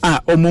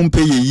omu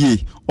mpe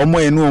ye omu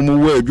ye ne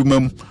omu wa adwuma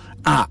mu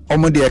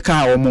omu de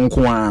ka omu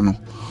nko ano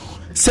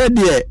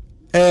sede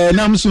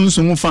nam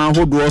sunsun fa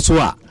hodo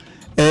so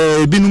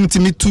binum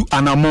timitu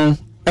anamon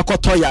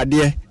ekoto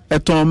yade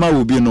eton ma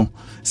obi no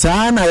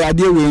saa na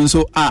yade we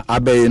nso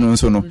abaye no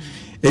nso no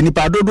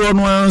enipa dodo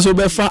no anso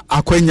befa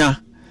akwanya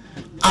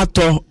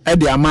ato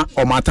ede ama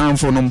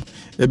omatanfo nom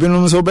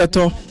ebinum so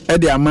beto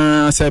ede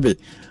ama sebe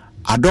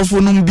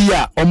adofo nom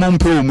bia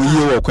omompe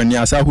omuye wo kwani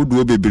asa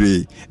hodo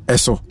bebre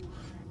eso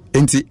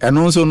enti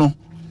eno nso no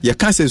ye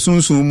ka se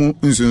sunsun mu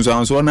nsunsu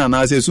anso na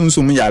na se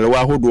sunsun yale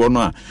wa hodo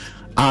no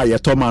ye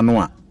toma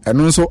no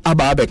eno nso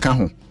aba abeka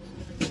ho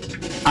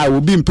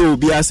obi mpe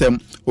obi asem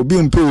obi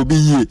mpe obi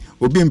yie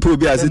obi mpe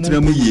obi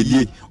asetena mu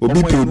yie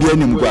obi pe obi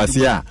anim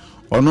kwase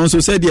ono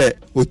nso se de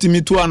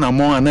otimitu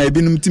anamon ana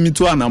ebinum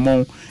timitu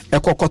anamon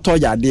ekokoto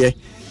yade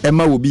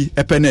ema obi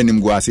epena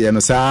anim kwase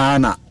no saa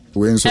na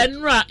we nso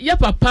enra ya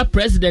papa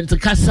president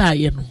kasa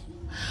ye no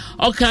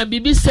okay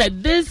bibi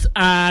said these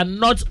are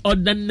not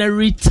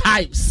ordinary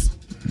times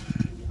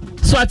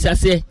so what you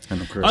say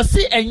o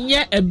si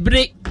enye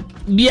ebre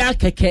bia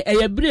keke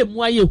eyebre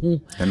mu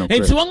ayehu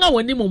enti won a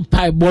woni mu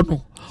mpai bo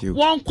no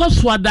won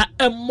kwaswada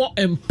emmo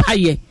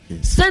empaye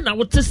say na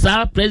wote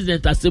sa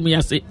president asemu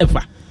ya say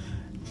efa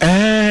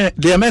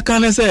the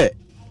American say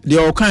the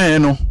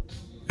okan no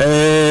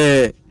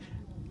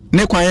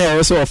ne kwan ya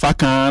we so ofa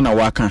kan na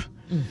waka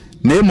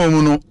na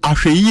emom no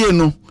ahweye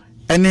no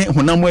ene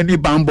honam ani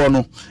bambo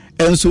no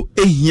enso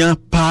ehia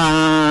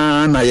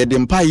pa na ye de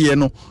mpaye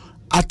no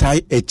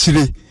atai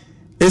echire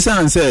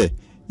esan say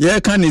ye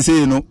kan ni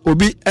say no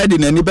obi edi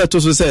na ni beto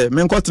so say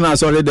me nkotena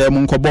asore da mu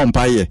nkobọ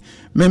mpaye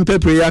me mpe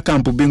prayer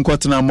camp bi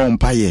nkotena mo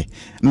mpaye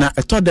na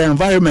eto the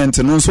environment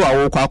no so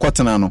awo kwa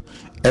akotena no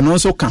eno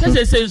so ka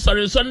say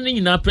sorry ni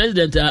na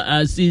president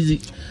Asizi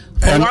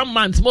for 1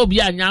 month mo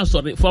bi anya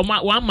sorry for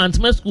 1 month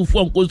me school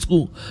for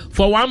school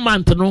for 1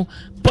 month no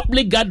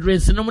public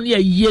gatherings no mo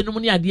ye no mo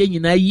ade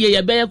nyina ye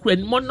ye be yakura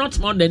mo not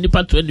more than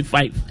nipa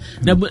 25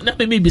 na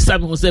me bi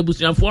sabe ho say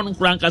busuafo no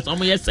kura nka so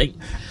mo ye sen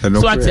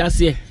so ati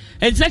ase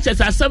and such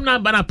as some now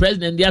bana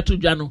president dia to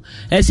dwano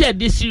e say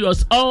this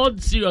serious all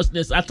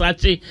seriousness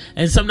atache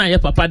and some now ye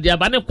papa dia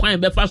bana kwan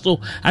be fa so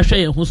ahwe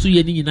ye ho so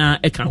ye ni nyina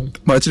e ka ho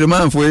ma chire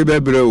manfo e be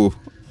bre o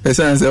e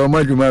say o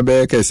madwuma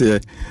be kese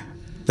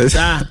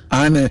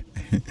ane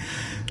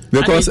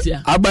because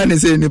abani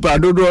say ni pa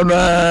dodo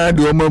no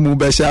de o mamu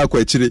be sha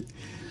akwachire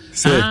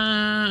say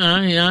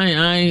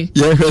ai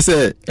ye hwe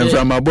say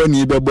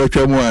enframaboni be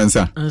botwa mu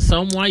ansa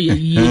mo aye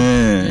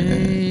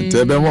yi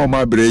tebe mo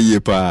ma bre yi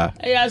pa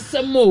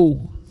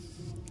asemo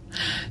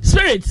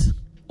spirit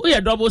we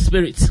are double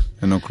spirit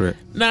no correct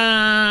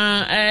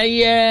na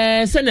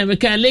say na me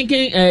kan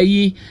linking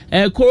yi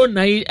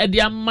corona yi e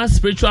dia ma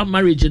spiritual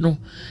marriage no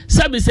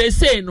sabi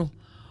say no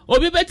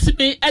obi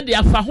betimi e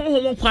dia fa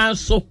honhom kwan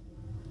so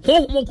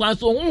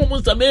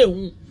honhom sama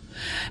ehu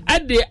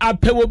ade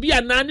apɛ obi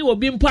anani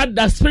obi mpa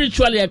da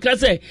spiritually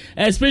ekase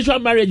spiritual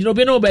marriage no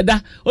be no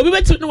beda obi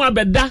beti no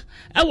abeda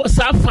e wo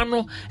sa afa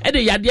no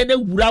ade yade na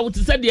wura wo te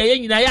se de ye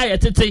nyina ya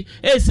tete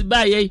esi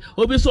ba ye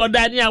obi so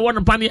da ni a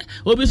won pane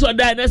obi so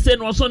da na se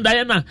no so da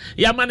ye na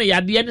ya ma ne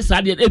yade ne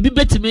sa de ebi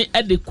betimi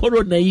ade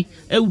corona yi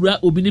ewura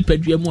obi ni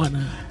padua mu ana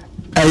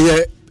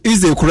eye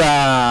ize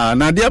kura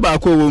na de ba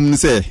ko wom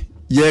se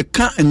ye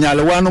ka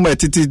nyalewa no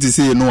matiti ti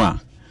se no a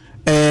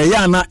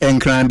ya na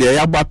enkrande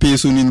ya gba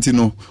peso ni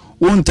ntino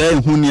wonta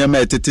ehu ne ma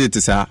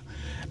etete sa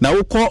na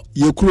wokọ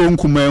yekuro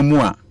nkuma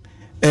mu a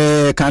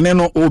kane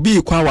no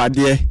obi kwa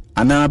wade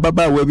ana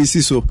baba wa bi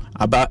siso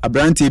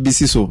abrante bi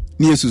siso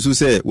ni esusu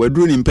se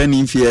waduru ni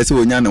mpani mfie se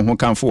onya ne ho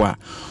kanfo a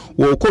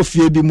wokọ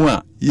fie bi mu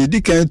a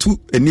yedi kan tu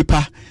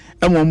enipa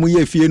mu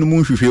ye fie no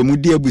mu hwehwe mu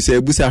di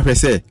abusa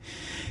hwese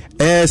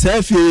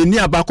sa fie ni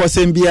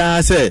abakosem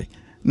bia se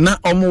na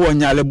omo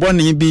wonyale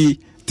boni bi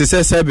te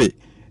se sebe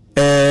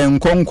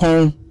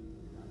nkonkon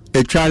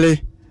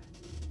etwale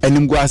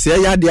enimguase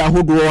yade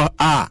ahodo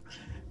a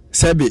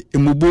sebe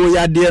emubo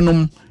yade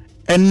enum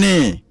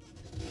ene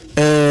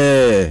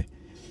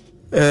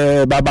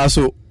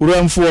babaso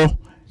uremfo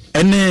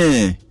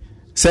ene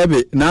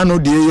sebe nanu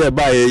die ye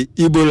bae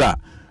Ebola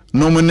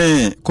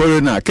nomne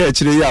corona ka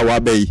kire ya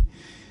wabai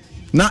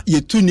na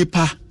yetu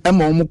nipa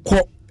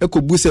omko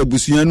ekobusa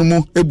busuan no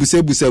mu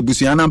ebusa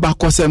busuan na ba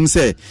kosem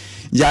se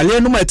yale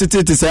no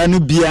matete sa no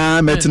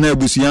bia metena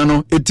busuan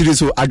no etiri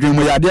so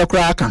adwemo yade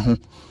akra aka ho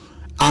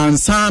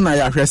ansa na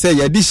ya hwese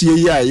ya dihie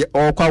yi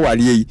a okwa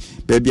ware yi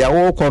bebia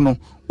wo kọ no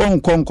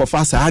onko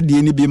nkofa sa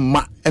ade ni bi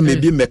ma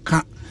emebi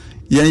meka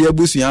yen ya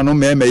busuan no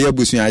me ya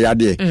busuan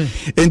yade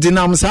enti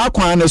nam sa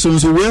kwan na so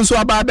we nso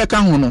aba beka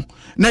ho no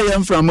na ye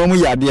mframa mu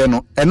yade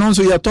no eno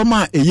nso ye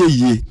toma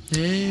eyeye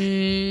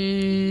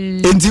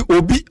enti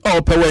obi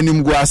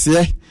opewanim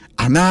guase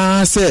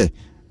ana se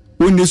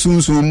oni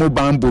sunsun mu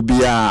bambo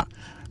bia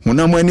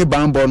hunam ani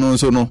bambo no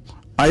nso no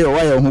ayo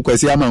wa ho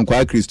kwasi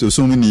amankwa Kristo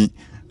sumni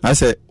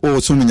ase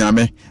o sum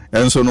nyame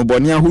enso no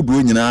boni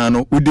ahodo nyina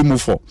no udi mu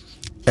fo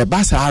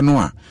eba sa no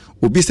a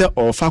obi se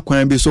ofa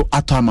kwan bi so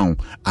atama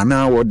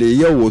ana wode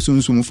ye wo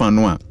sunsun fa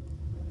no a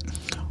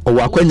o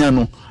wakwanya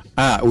no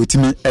a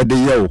otimi ede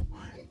ye wo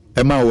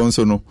ema wo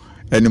nso no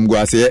enim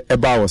guase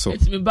eba wo so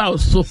etimi ba wo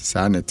so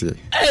sanete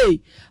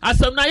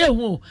asam na ye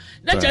hu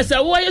na chese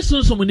wo ye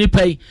sunsun ni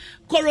pai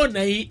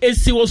corona yi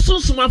esi wo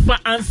sunsun afa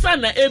ansa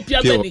na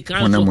epia be ni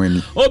kan so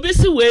obi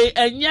si we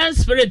enya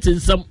spirit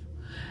nsam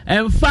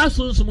emfa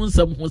sunsun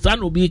nsam ho sa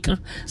na obi ka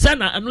sa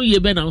na anu ye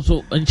be na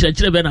so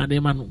nkyerɛkyerɛ be na de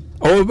ma no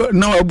o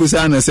na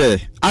obusa na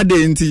se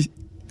ade nti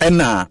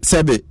ena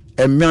sebe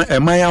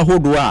eman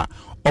ahodo a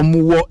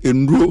omuwo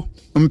enuro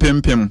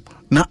mpempem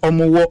na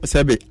omuwo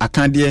sebe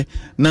akade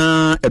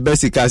na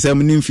ebesika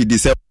asem ni mfidi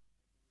se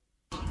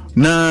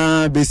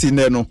na besi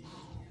ne no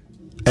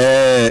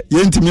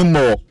yentimi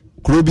mo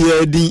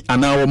krobia din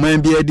ana wo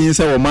man bia din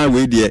se wo man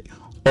we de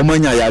o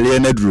manya yale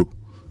na duro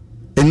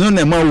eno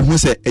na ma wo hu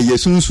se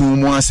eyesunsun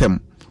mu asem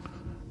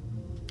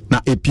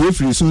na epie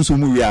firi sunsun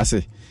mu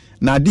wiase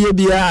na de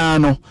bia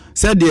no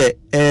se de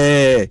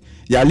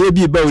yale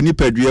bi ba oni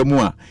padua mu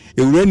a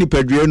ewure ni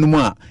padua no mu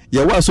a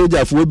ye wa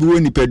sojafo bi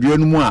woni padua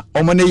no mu a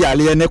omo ne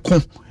yale ne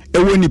ko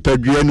ewo ni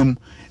padua no mu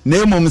na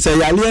emom se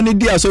yale ne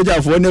di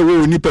asojafo na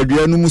ewo ni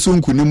padua no mu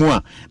sunku ni mu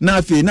a na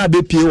afi na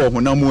be pie wo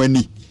honam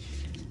ani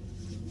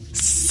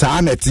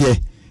saa na tie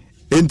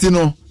enti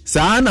no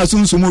saa na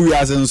sunsumu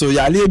wiase nso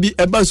yale bi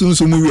eba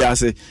sunsumu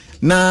wiase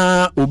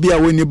na obi a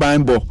woni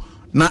banbo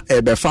na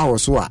ebefa wo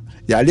so a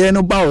yale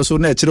no ba wo so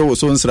na ekire wo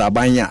so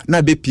nsraban a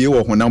na be pie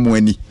wo honam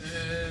ani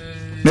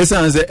ne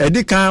sanze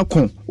edi kan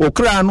ko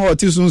okra no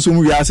oti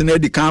sunsumu wiase na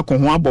edi kan ko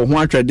ho abo ho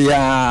atwede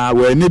a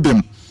wa ni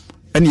bem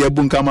ene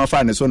ebu nka ma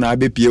fa ne so na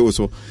be pie wo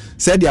so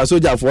se dia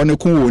sojafo ne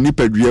ko wo ni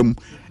paduam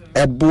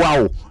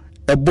eboa wo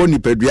ebo ni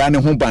padua ne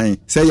ho ban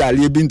se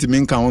yale bi ntimi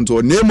nka ho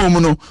nto na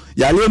emom no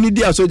yale ni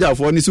dia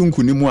sojafo ne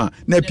sunkuni mu a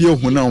na pie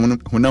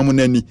honam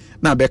nani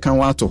na be kan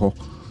wa to ho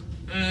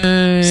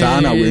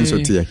saa na we nso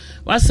tie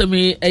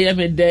wasemi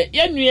eyemede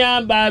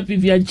yenua ba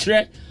Vivian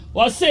Chere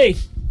was say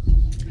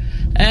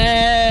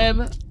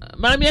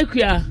mami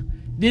akua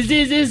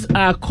diseases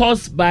are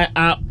caused by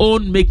our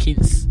own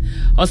makings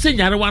ose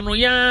nyarewa no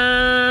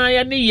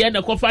ya ne ye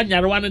na kofa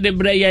nyarewa no de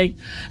bre yen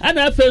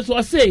ana face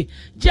o say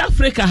ji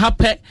Africa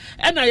hape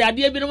na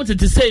yade bi no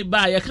tete say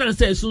ba ye kan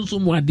say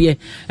sunsun mu ade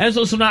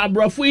enso so na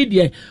abrofo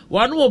ide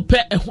wano pe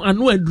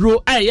anu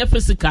aduro ye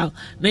physical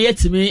na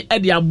yetimi e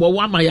de agbo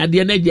wa ma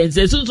yade na je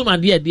say sunsun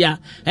ade ade a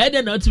e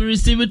de na to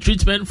receive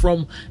treatment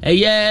from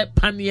ye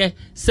panie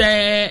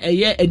say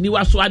ye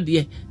aniwa so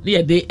ade na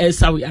ye de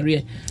esa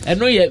yare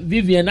eno ye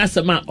Vivian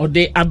asema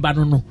ode aba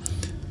no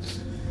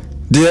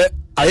de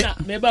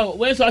meba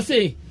when so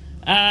say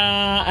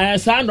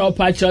san no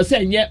patch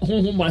say nye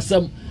honhom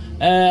asem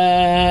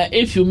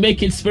if you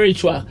make it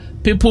spiritual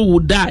people will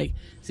die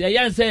say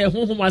yan say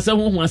honhom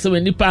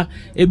asem nipa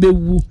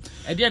ebewu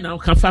e de na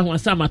ka fa ho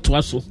asem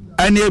atoa so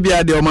ani e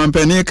bia de o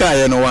mampani ka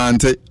ye no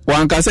wante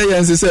wanka say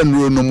yan se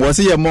nuro num wo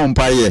se ye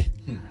mompa ye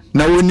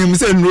na wonim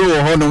se nro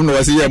wo ho no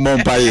wo se ye mo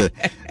mpaye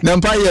na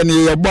mpaye ne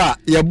ye bo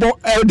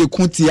e de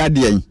kutia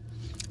de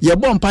ye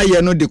bo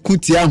mpaye no de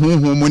kutia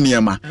honhom mu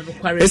niema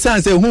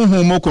esan se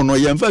honhom mu ko no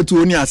ye mfa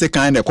tu oni ase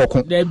kan ne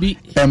kokko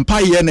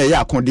mpaye na ye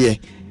akode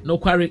no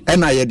kware e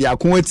na ye de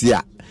akon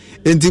atia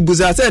enti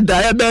buza se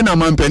da ye be na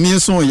mampani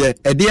so ye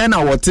e de na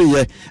wote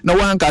ye na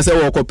wanka se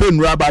wo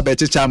kopenuru aba be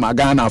chicha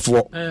magana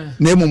fo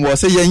na emu wo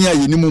se ye nya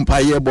ye ni mu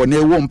mpaye bo na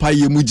ewo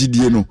mpaye mu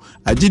gidie no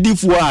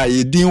agidifo a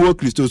ye din wo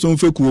Kristo so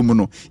mfekuo mu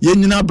no ye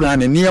nyina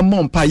brane ne ye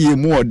mo mpaye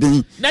mu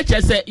odin na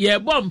chese ye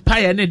bo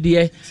mpaye ne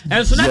de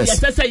enso na ye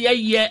sese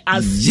ye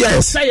as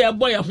say ye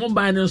bo ye ho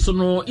ban ne so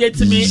no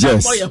yetimi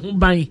bo ye ho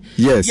ban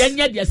ye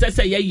nya de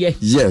sese ye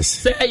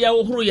say ye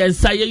ohuru ye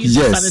nsa ye use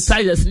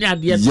sanitizers ne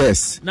ade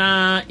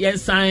na ye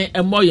san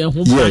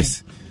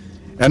yes.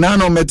 And I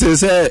know me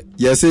say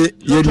yes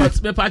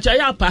me pacha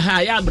ya pa ha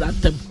ya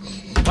brantem.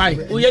 Why?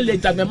 We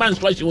later me man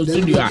structure was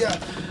studio.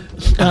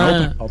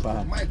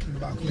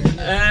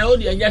 O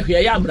di anya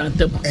hwe ya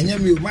brantem. Enya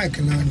me mic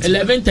na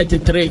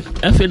 11:33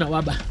 efe na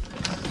waba.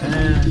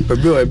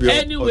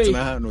 Anyway,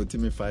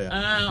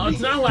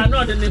 otna wa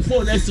no the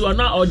phone na si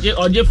na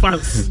oje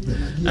fans.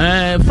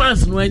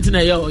 Fans no enti na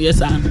yes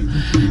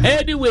sir.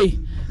 Anyway,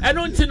 I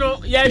don't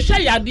know ye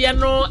hwe yade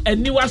no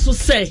aniwa so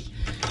say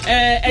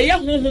eye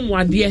honhom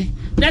ade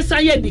na sa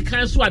ye di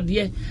kan so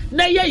ade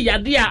na ye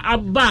yade a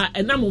aba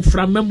enam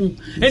frama mu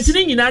enti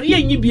ni nyina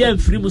ye nyi bia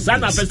mfiri mu sa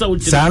na pesa wo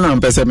kire sa na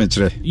pesa me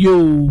kire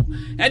yo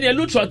ene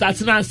lutrot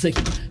atena se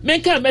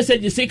menka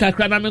message se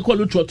kakra na me call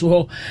lutrot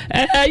ho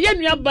ye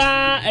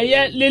nuaba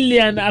eye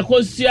Lillian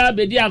Akosia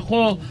bedi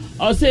akon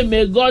o say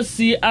may God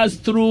see us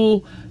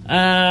through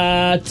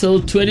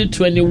till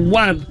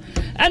 2021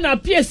 and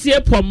appear see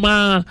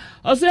poma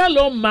I say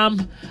hello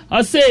ma'am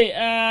I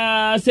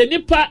say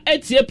nipa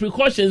etie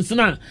precautions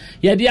na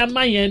ye de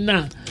amayen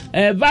na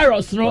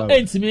virus no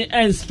entimi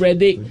and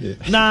spread it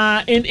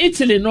na in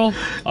Italy no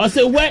I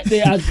say where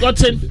it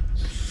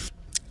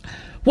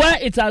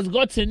has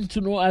gotten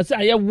to know I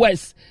say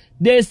west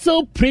they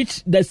still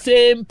preach the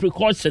same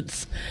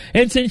precautions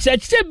and since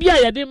church bia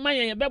ye de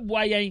mayen ye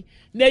beboa yen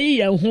na yi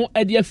yen ho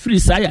e de free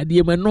sa ya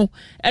de me no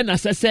e na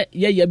sese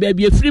ye ba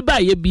bia free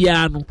ba ye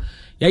bia no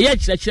ye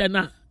chire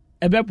na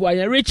e beboa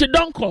yen Richie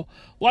Donko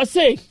was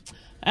say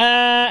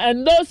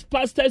and those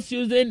pastors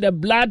using the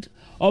blood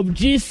of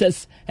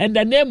Jesus and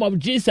the name of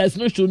Jesus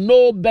no should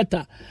know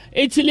better.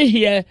 Italy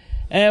here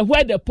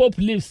where the Pope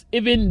lives,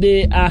 even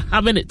they are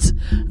having it.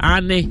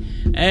 And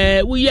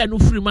we are no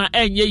free man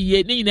enye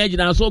ye ni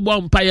na so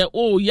bo mpaye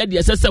oh ye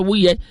de sese we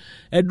ye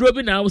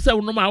drobi na say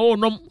no ma oh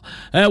no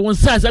won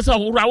say sese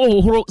ho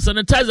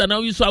sanitizer na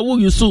you so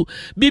awu you so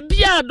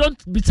bibia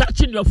don't be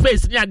touching your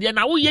face ni ade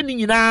na wo ye ni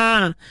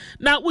nyina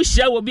na wo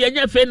hia wo bi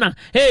enya fe na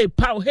hey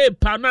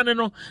pa na ne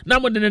no na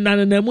mo de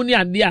na mu ni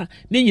ade a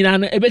ni nyina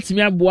no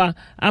ebetimi aboa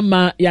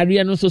ama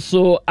yare no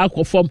so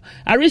akofom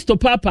Aristo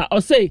Papa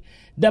or say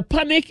the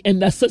panic in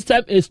the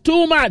system is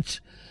too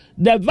much.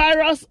 The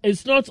virus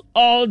is not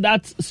all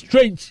that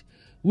strange.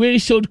 We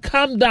should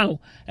calm down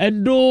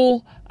and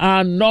do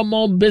our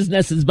normal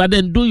businesses, but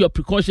then do your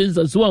precautions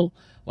as well.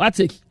 What's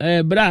it,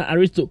 Bra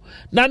Aristo?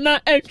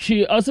 Nana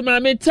Entry, also,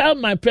 I tell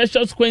my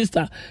precious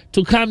Queenster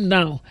to calm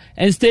down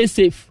and stay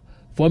safe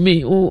for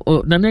me.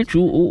 Nana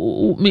Entry,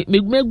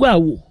 me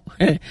go.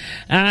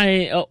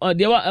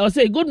 I'll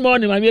say good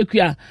morning, my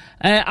Mekuya.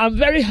 I'm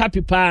very happy,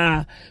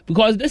 pa,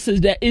 because this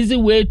is the easy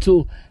way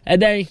to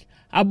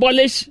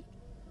abolish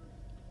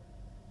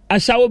a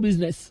shower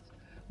business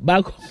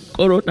back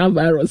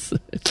coronavirus.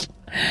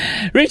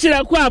 Richard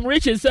Akwam,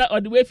 Richard said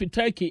on the way for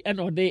Turkey and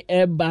on the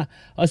air,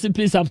 or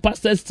simply some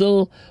pastors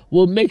still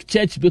will make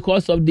church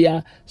because of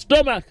their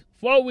stomach.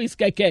 4 weeks,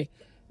 keke.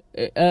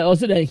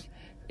 Also,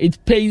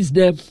 it pains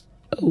them.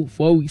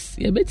 4 weeks.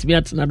 Yeah, bet me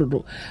at another.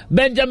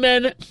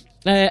 Benjamin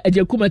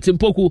Ejekuma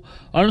Timpoku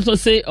also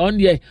say on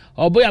the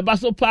Oboya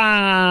Baso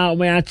pa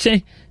my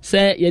ache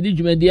say yedi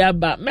dwumadi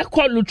ba me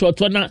call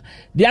lutroto na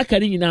de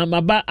akari nyina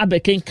maba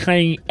abeken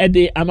kan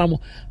ede amamo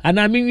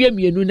ana menwie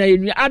mienu na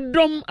yenu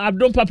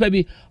adom papa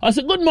bi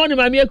also good morning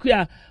mami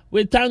akua.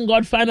 We thank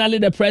God finally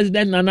the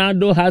president Nana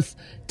Addo has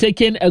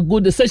taken a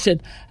good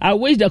decision. I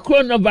wish the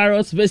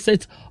coronavirus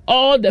visit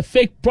all the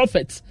fake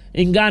prophets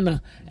in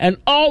Ghana and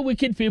all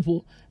wicked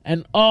people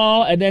and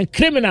all and then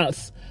criminal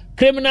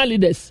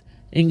leaders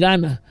in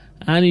Ghana.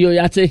 And you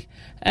yate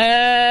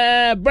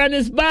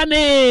Brandon's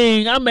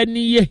burning. I'm a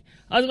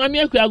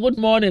good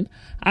morning.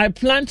 I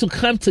plan to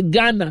come to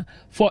Ghana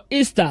for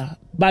Easter,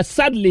 but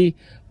sadly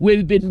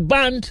we've been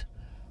banned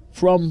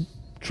from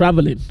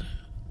traveling.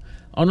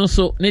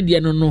 Also,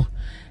 no.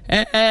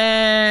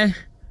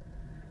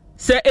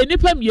 Say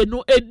enipa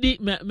mienu edi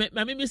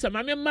mami sa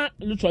mami ma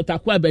lutrot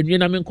akwa banwe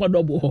na me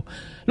nkodobo ho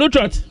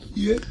lutrot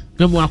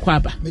me mu akwa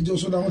ba me jo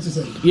so da what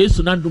say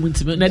yesu na ndum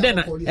ntime na den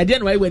na e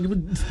den why wani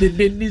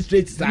the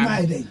straight sa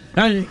ai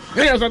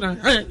so na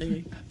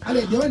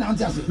ale de na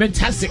ante ase me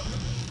tase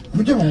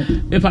me je mo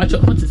me pa cho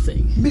what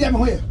say me dem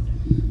ho ye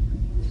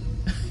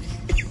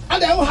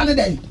ale o ha ne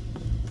den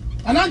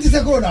ana ante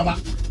se ko da ba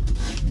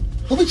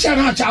obi cha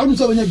na cha unu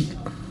so nya bi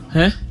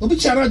Obi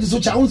chara just so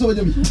cha won so we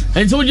dem.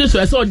 And so just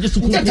I saw just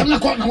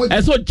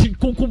I saw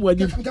kunkum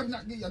wani.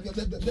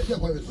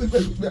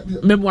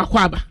 Memo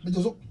akwaba.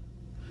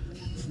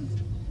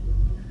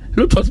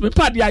 Look us me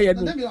pad ya ye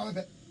no.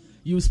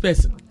 Use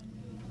person.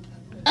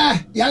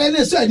 Yale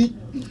ne so ani.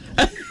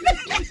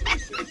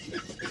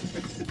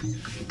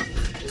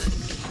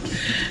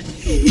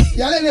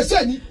 Yale ne so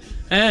ani.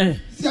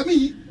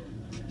 Siami.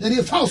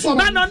 Yale fa so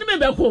ma. No me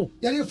be ko.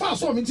 Yale fa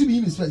so me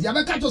ntimi Miss President.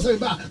 Ya be ka to say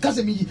ba ka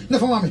say me na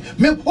fa ma me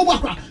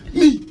obakra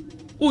me.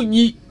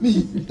 Unyi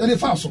me. Yale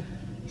fa so.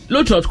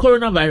 Look at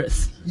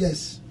coronavirus.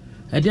 Yes.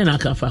 I didn't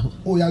can fa.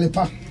 Oh yale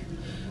pa.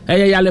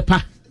 Yale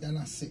pa.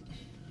 Yana say.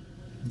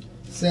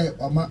 Say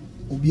mama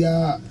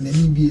obia na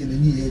ni bi na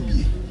ni ya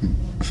bi.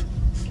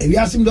 Ewi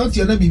asim don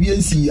tie na bibia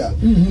nsi ya.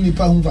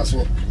 Nipa hu fa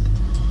so.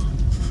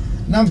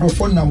 Na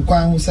microphone na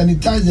mkwan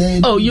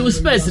sanitizer. Oh, you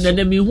space na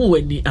dem hu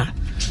wani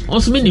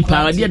also me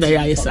nipa dia na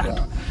ya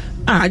yesa.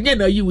 Anya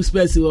na you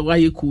space we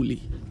why cool.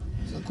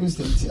 So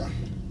Christian.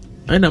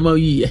 Ana ma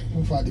yi ye.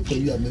 Mfa de pa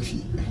wi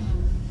amafi.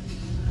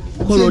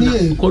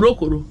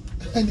 Koro.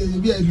 And there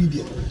be a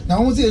video.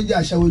 Now, what's the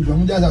Jasha with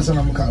you? Just as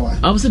I'm coming.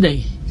 I was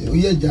today.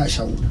 Yeah,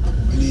 Jasha in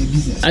the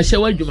business. I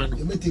shall you, man.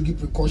 You may take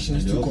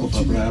precautions to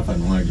continue.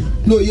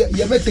 No,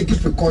 you may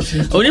take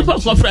precautions. Only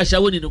for fresh, I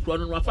would in the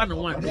corner of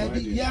one.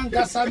 Young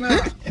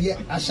Cassana, yeah,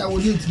 I shall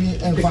need me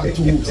and find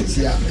 2 weeks.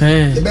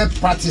 Yeah, you may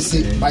practice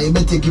it, but you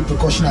may take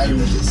precautionary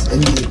measures.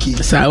 And the key.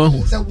 So,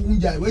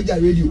 where's your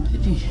radio?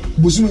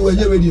 Busumi, when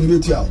you're ready to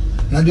get out.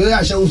 Now, the way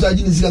I shall also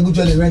didn't see a good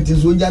rent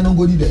is when you're not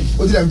good there.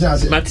 What did I tell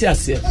you?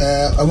 Matthias,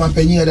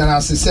 penny than I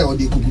say, or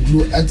they could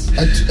do at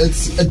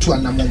 2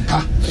 and a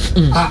monpa.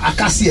 I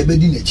can't see a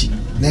bed in a cheat.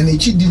 Then a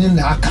cheat didn't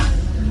aka.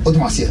 What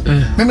must say?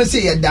 Remember,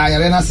 say a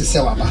diarrhea as a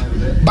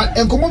sewaba. But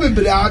and come over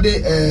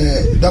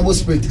the double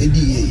spirit a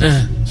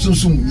DA.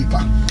 Soon,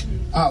 nipa.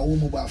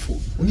 Mobile phone.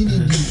 We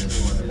need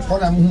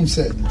what I'm who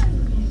said.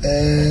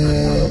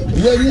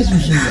 Where is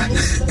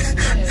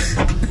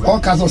all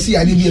kinds of see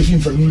I didn't be a film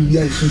from you.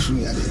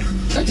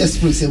 That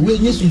express where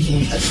is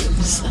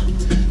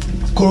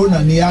Corona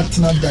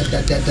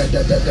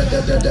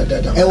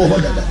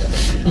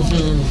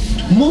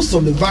most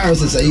of the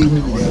viruses are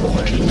even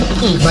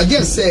but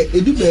just say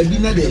it do be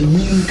na the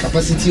immune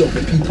capacity of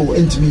the people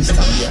into me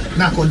stand here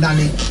na ko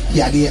dane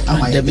ya de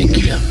amaya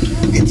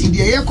enti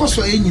de ye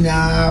koso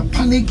nyina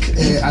panic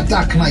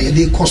attack na ye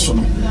de koso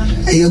no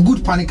a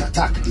good panic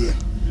attack there.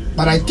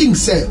 But I think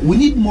say we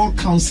need more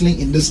counseling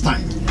in this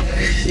time.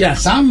 Yeah,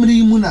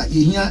 somebody muna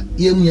yehia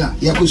yemia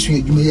yakosu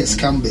adwuma yes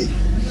cambe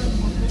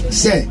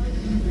say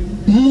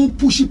mu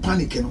push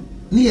panic no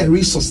na ye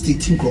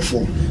resuscitating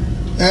crofo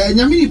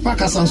nyamini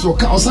pakasa so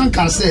ka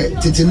osanka say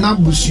tete na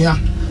busua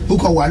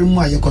uko ware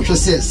mu aye kohwe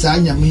say sa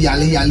nyame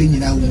yale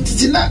nyina wu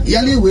tete na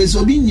yale we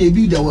so bi nya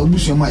bi da wa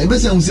busua ma e be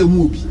say hu say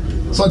mu obi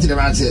so tete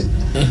ba say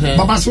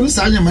baba so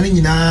sa nyama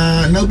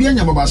nyina na obi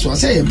anya baba so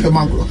say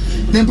empemagro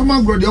na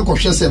empemagro de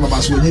kohwe say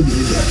baba so na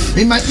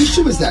bi my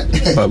issue is that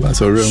baba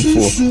so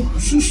renfo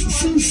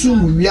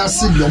sun we are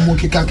see the omo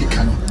keka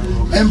no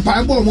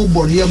empire bo mo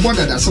bo ye bo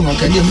dada so no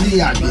ka dem ni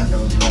ya bi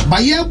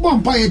ba ye bo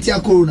mpa ye tia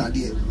corona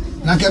de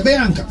na ka be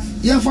anka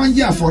ye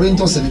fanje for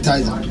into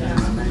sanitizer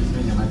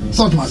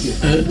so to say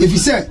if you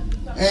say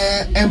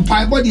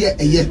empire body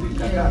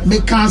me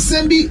can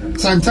send be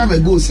some time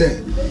ago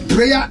say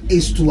prayer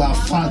is to our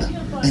Father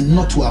and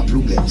not to our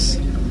problems.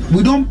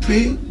 We don't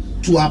pray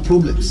to our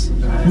problems,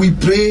 we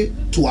pray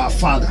to our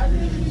Father.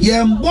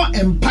 Yembo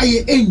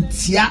empire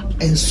entia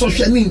and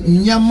socially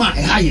nyama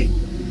haye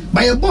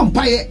by a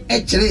bompire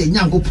actually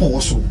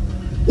nyankopon so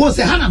wo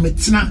se hana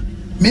metina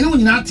me no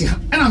nyina ate ha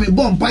na me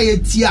bompire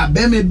tia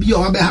be me bi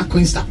o be ha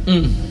kwinsta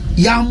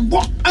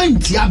yambo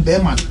antia be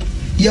man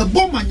ye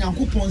bom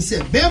nyankopon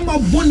se be ma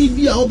boni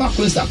bi a oba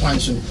kwinsta kwan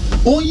so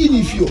onyi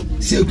ni fio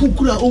se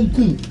kukura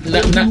onkum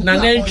na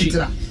nantwi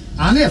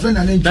ana e friend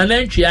na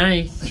nantwi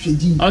ai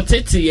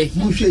otete ye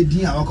mo hwe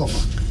din a wakofa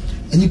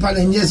enipa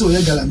na nye se o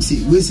ye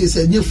galamsi we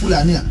se nye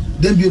fulani a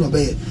dem bi no be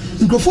ye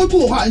nkrofo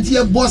tu ho anti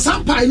ye bo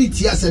sampa ni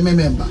tia se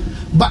member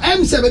ba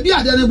em se be bi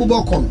ade na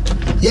bubo kom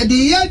ye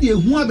de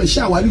hu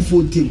abehia wari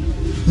fontem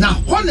na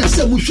ho na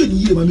se mo hwe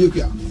ni ye ma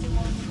mekua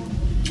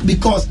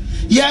because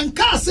yen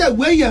ka se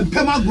we yen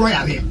pema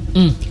groyade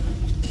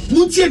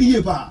mu tie ni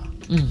ye ba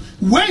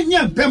we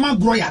yen pema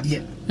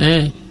groyade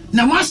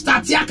na ma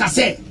start ya ka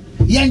se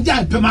yen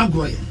ja pema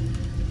groye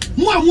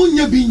mu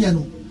amunya bi nya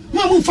no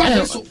mu amu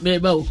fa so me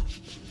ba o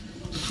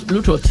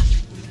lutot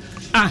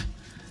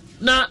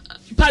na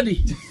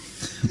paddy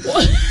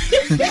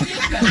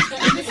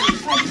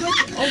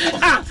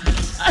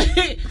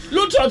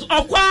lutot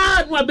okwa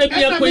no baby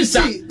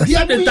kwesa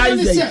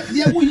sanitizer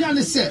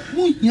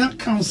the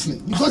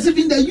counseling because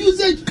even the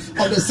usage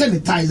of the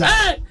sanitizer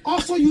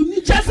also you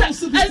need to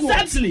counsel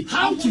exactly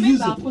how to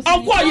use it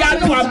okwa ya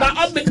no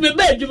aba me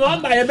bedum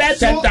on by about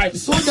 10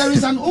 times so there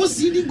is an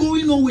OCD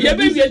going on with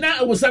baby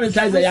na we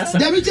sanitizer yasa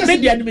there is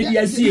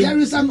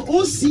an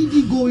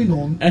OCD going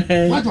on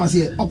what was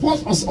here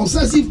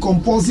obsessive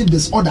compulsive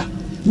disorder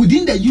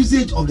within the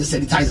usage of the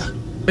sanitizer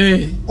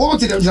What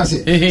did them just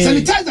say?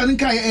 Sanitizer and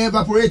can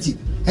evaporate it.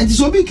 And this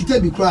will be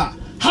kitabi cry.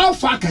 How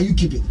far can you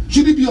keep it?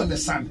 Should it be on the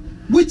sun?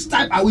 Which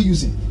type are we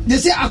using? They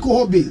say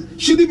alcohol based.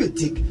 Should it be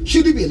thick?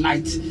 Should it be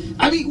light?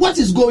 I mean, what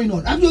is going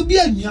on? I mean,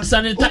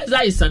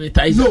 sanitizer is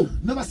sanitizer. No,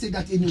 never say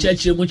that anyway.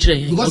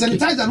 Because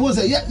sanitizer was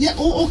a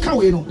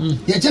okay, you know.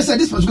 Yeah, just said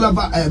this particular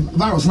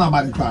virus now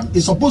by the crown.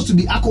 It's supposed to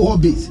be alcohol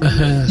based.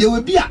 There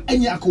will be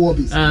any alcohol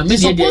based.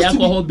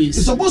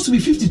 It's supposed to be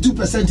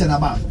 52% and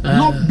above,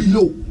 not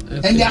below.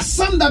 Okay. And there are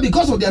some that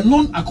because of their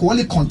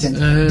non-alcoholic content,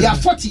 they are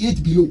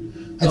 48 below.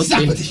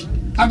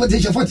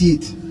 Application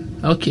 48.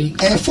 Okay.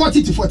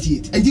 40 to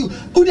 48. And you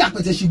only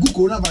application good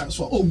coronavirus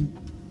for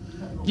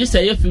just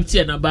say 50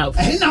 and above.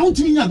 And now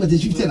to me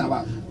application 50 and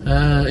above.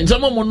 In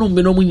some more no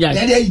munya.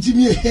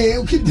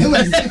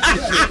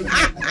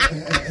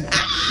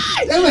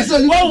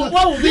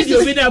 What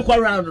video be there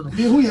around?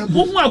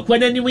 Who are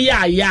when anyway?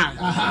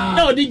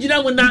 No, did you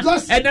know when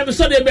and I'm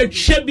so they make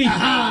shabby.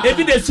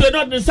 Maybe they swear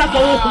not the supper.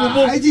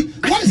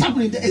 What is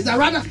happening is that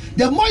rather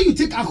the more you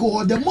take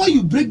alcohol, the more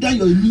you break down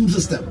your immune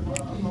system.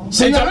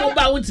 So you are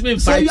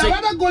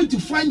rather going to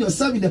find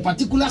yourself in a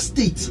particular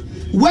state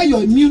where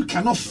your immune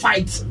cannot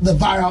fight the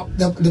viral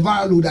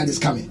load that is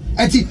coming.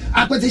 And see,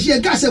 but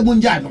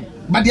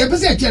the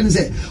episode can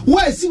say,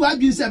 where see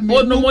what you said,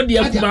 no more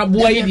dear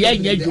boy,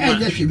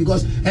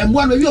 because and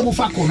one of you have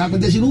far corner,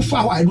 but there's no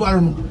far I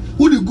don't know.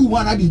 Who the good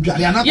one I did,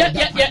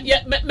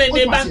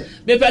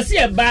 maybe see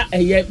a bar,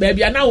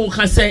 maybe I now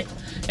can say,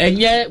 and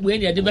yet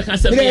when you did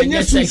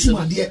sex.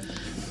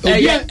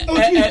 And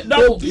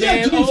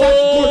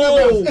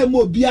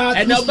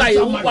nobody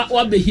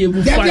what behave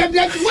what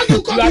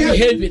you call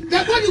behaving.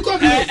 That what you call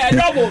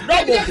double.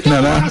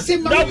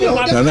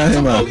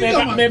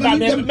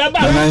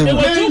 There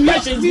were two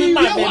questions in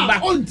my member.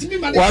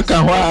 What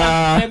can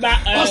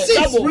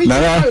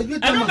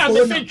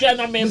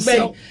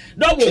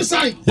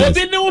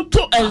Obi no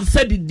to and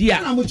said the dear.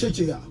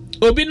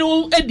 Obi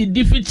no the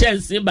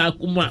deficiency back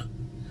kuma.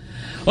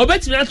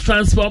 Obetumi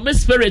transform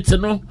spirit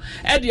no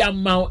e dey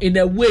amount in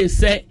a way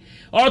say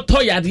auto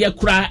yade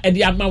kura e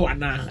dey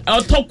amawana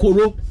auto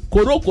koro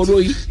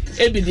yi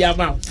e bi dey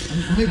amount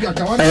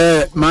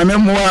mame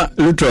moa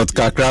lutrot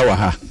kakra wa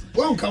ha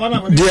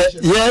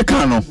ye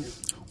ka no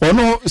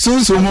ono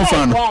sunsumu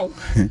fa no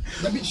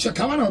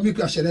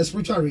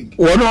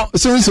ono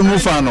sunsumu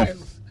fa no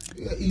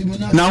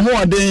na ho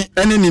ode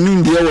ene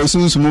ninu de wo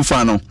sunsumu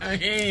fa no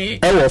e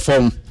wo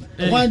fom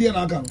why dey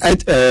na kan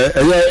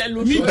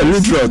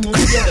lutrot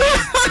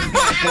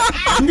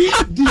mi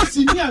di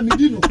senior mi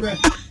di no pre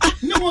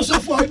ni mo so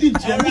for di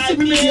ti mi se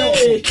mi le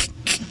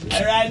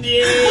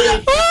Arani.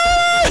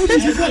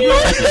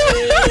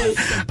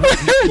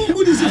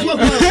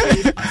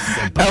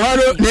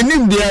 Awaro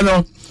nenim dia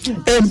no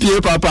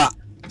MPA papa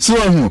so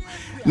hu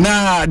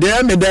na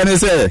de me dan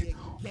say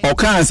o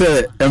kan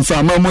say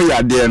emframa mu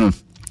yade no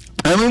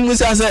amu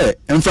sa say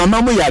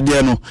emframa mu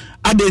yade no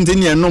adenti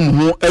ne enom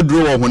ho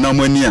aduro wo honam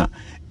ani a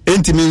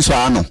entimi nso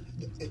ano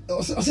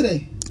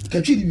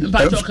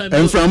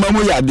emframa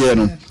mu yade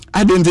no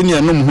adenti ne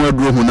enom ho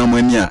aduro honam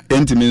ani a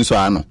entimi nso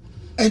ano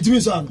e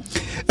kire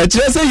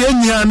say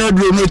yenya na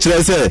aduro no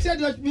kire say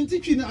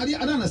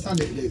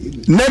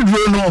na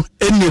aduro no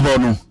eni ho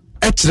no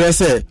e kire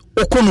say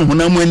okono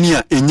honam ani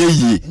a enye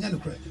yie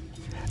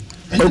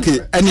okay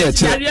any a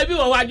kire ya bi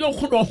wo wajo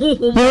kono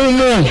honhom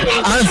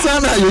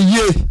ansana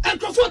yeye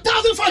and for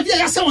 1005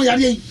 years say won yare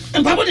yi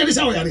empabo dey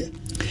say won yare ye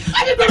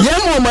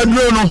mo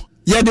maduro no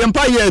ye de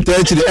mpa ye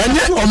ta kire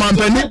enye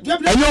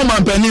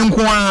omampani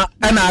nko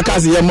a na aka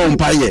se ye mo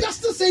mpa ye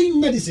just the same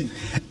medicine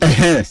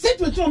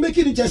statement to make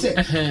it just say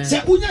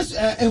unya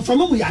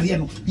enfama mu yare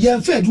no ye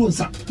mfa duro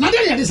nsa na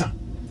dey yare sa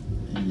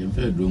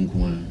Yemfa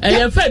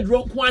duro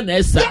nko na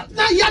esa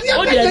na yare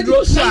o de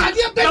duro sa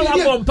na wa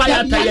bo mpa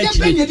ya ta ya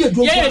kire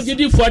ye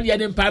gidi fo ye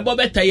de mpa bo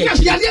beta ye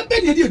kire yare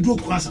be ne de duro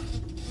kwa sa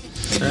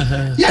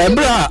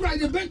ebra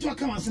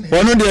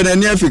onu de na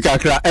ni Africa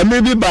kra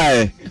emre bi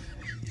bae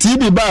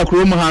TV ba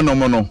krom ha no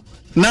mo no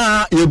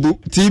na yebu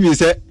TV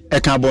se e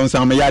ka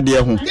bonsam yade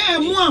ho na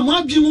mu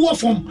adwim wo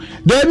fom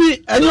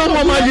dabi enyo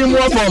mo adwim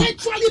wo fom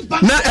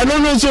na eno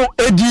no so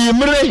edi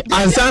mre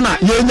ansana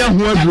yenya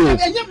ho aduro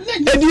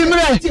edi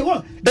mre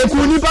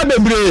ekuni pa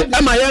bebre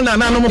e ma ye na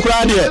nanom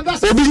kra de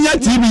obi nya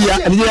TV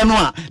ya de no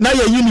a na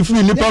ye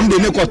uniform ni pam de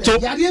ne koto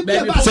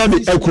sabi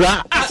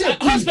ekura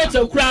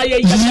hospital kra ye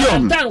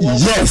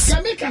yes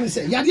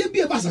yade bi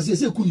e ba sa se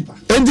ekuni pa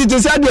enti te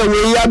sa de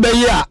we ya be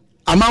ya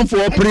amanfo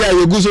prayer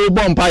yeguso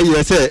bompa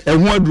ye se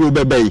ehu aduro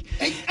bebe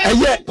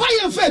eye pa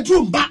fe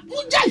drum ba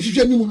muja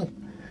hwehwe ni mu no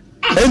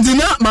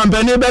entina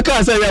mampani be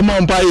ka se ye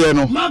mompa ye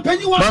no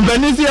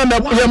mampani si ye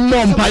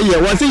mompa ye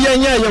wo se ye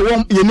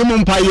ye ni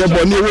mompa ye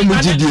bo ni wo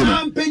mujidi no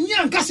mampani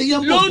anka se ye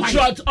mompa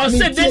ye or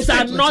say these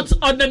are not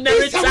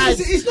ordinary signs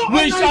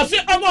we shall say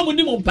omo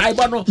ni mompa ye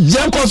bo no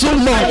ye ko so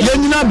mo ye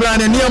nyina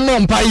brane ni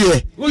mompa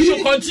ye we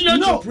should continue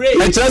to pray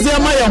e chese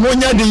ma ye ho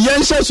nya de ye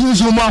nhye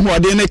sunsun mo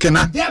ahode ne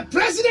kena the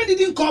president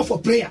didn't call for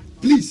prayer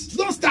Please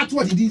don't start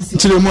what he didn't say.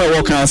 Chile mo e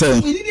wo kan say.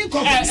 He didn't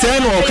call. Say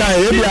no wo kan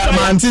e bia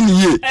mantin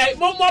ye.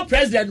 Momo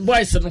president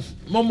boys no.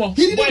 Momo.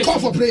 He didn't call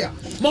for prayer.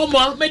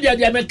 Momo media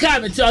they make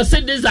come tell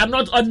say these are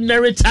not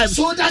ordinary times.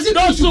 So does it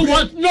those who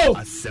want no.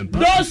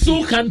 Those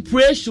who can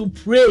pray should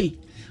pray.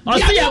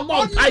 They are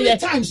ordinary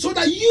times so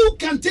that you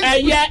can take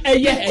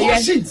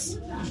precautions.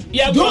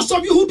 Those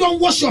of you who don't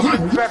wash your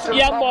hands.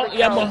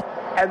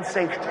 And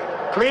safety.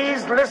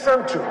 Please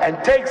listen to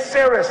and take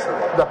seriously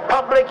the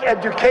public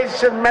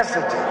education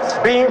messages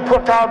being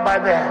put out by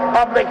the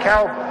public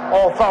health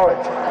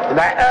authority. And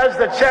I urge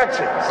the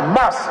churches,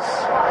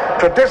 mosques,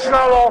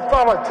 traditional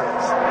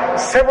authorities,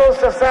 civil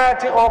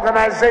society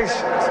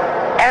organizations,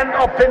 and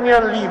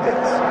opinion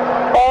leaders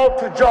all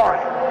to join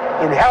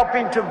in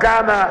helping to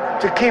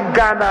keep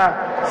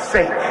Ghana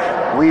safe.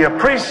 We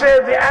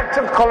appreciate the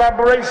active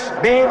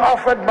collaboration being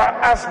offered by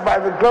us by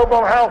the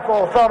Global Health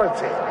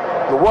Authority,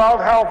 the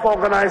World Health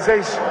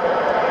Organization,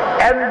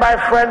 and by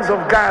Friends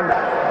of Ghana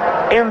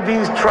in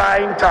these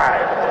trying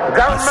times. The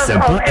government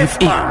of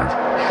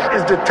IFMAT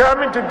is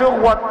determined to do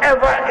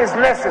whatever is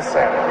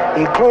necessary,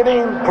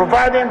 including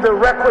providing the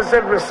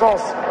requisite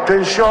resources to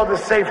ensure the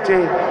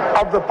safety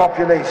of the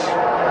population.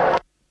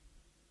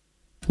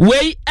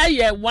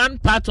 One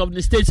part of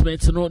the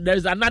statement, you know,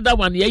 there's another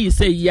one here you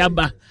say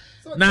Yaba.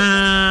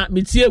 Na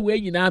mitie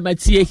we nyina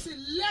matie.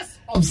 Let's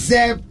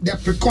observe the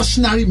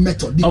precautionary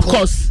method because of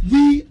course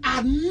we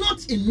are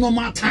not in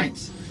normal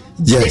times.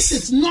 Yes. This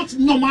is not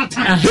normal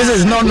time. This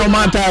is not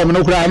normal time.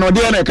 No,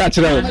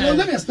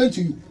 let me explain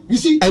to you. You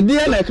see,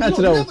 never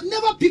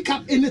pick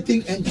up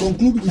anything and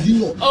conclude within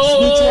your.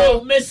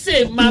 Oh, me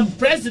say my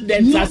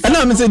president. And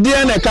I'm saying,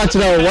 dear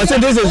Nekatra,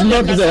 what this is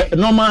not the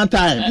normal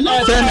time.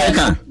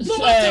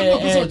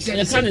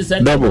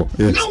 Double.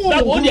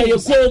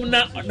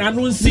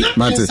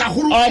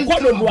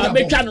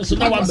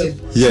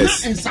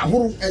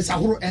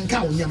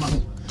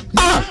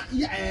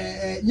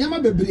 Nyama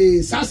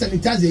bebre sa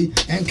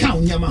sanitize and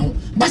count nyama ho.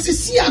 But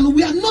see,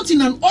 we are not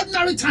in an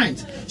ordinary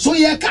times. So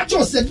yeah, catch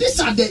us. These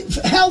are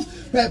the health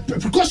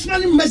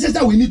precautionary measures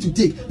that we need to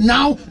take.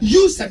 Now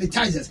use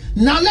sanitizers.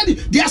 Now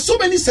there are so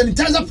many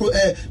sanitizer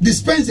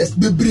dispensers.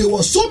 Bebre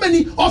was so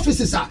many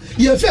offices are.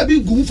 You have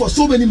been going for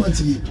so many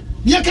months.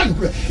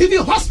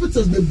 Even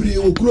hospitals bebre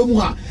o kromu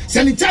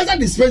sanitizer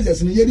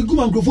dispensers ni yedi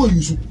guma microphone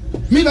use.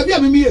 Me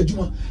baby me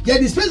adwuma. Ya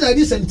dispenser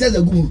dey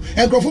sanitizer gumu.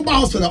 Microphone ba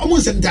hospital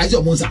almost sanitizer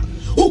almost.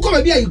 Who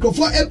come be a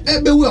microphone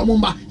ebewu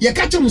amomba. Ya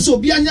catch them so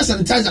be anya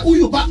sanitizer. Who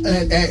you ba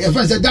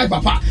die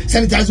papa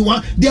sanitizer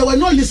one. They were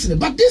not listening.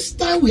 But this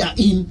time we are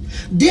in,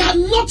 they are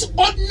not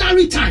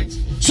ordinary times.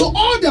 So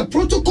all the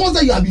protocols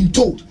that you have been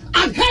told,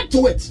 adhere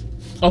to it.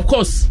 Of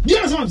course. Do you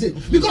understand what I'm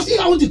saying? Because if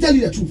I want to tell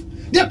you the truth,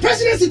 the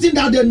president sitting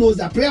down there knows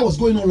that prayer was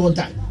going on a long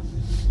time.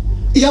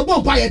 So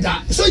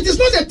it is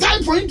not the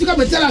time for him to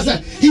come and tell us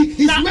that his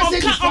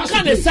message is fast.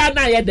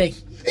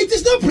 It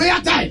is not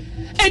prayer time.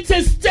 It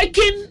is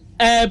taking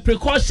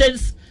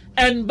precautions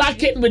and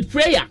backing with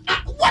prayer.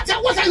 What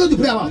are you going to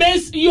pray about?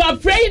 Miss, you are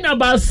praying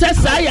about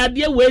Sesaya,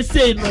 dear way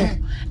say no.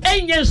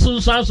 Enye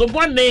sunsan so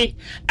bone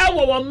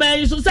ewo wo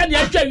man so say na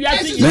atwa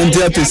wiase yi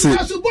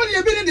so bone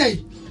e bi ne dey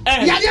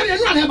ya de ne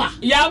no aneba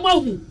ya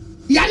mahu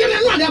ya de ne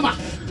no aneba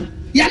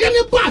ya de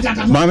ne ba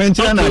dada ma men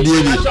tira na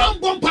die bi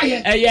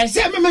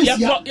say me man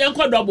sia yen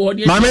ko dobo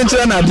ma men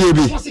tira na die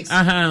bi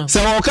se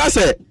wo ka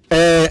se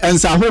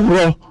ensa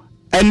hohoro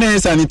ene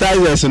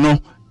sanitizers no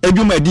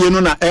adwumadie no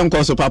na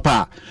enko so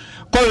papa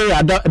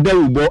Korea da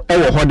ubo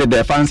ewo ho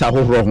de fansa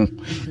hohoro ho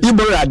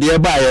ibo ade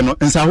ba ye no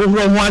ensa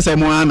hohoro ho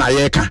asem na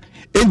ye ka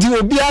enti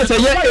obi ase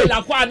ye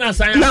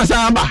na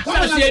samba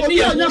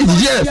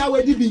yes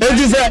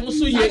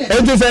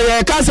enti se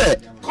ye ka se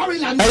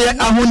eye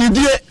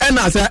ahunidie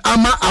na se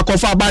ama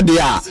akofa bade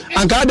a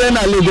anka de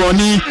na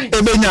legoni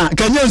ebenya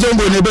kenye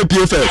zongo ne be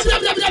pie first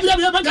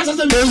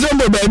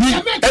kenzombo baby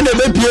e na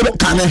be pie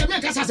kane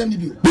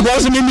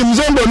because ni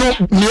mzombo no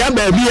niya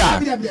baby a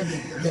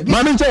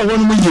mami nche ho no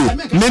mu ye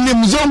ni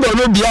mzombo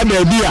no bia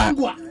baby a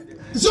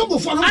Zombo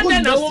for no good.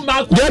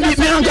 Debi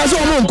me ankaso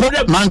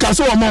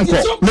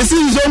omonko. Me si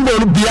zombo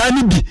no bia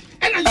ni bi.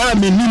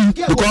 Me nim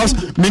because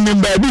me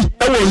nim baby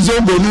e wo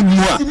zombo no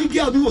mu a.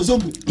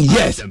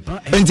 Yes.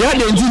 Enti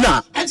ade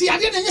ntina. Enti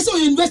ade na nyese o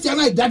university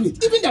na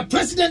graduate. Even the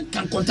president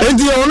can contact.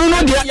 Enti ono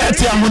no de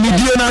ati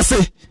ahonidie na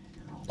ase.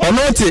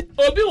 Ono te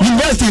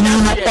university ni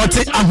no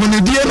oti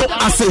ahonidie no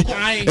ase.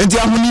 Enti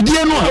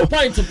ahonidie no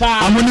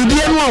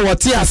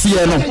wote ase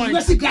ye no.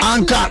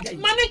 Anka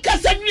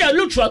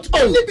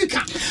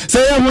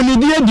say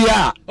ahonidie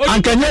dia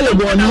anka nyele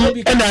boni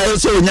e na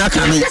so nya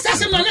kane.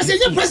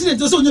 President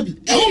so nya bi.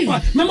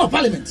 Member of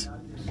parliament.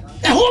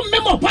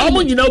 Member of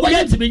parliament nyina obi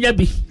antimi nya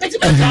bi.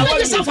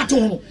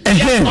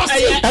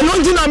 Eno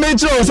ntina me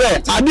tro say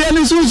ade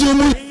ni sunsun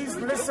mu.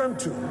 Listen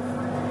to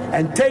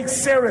and take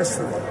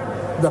seriously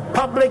the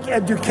public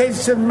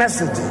education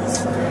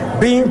messages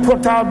being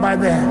put out by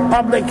the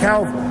public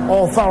health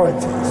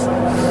authorities.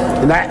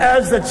 And I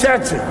urge the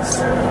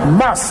churches,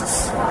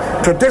 mosques,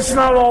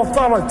 traditional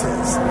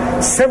authorities,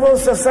 civil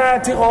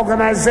society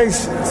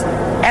organizations,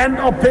 and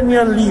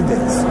opinion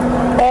leaders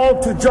all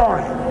to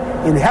join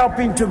in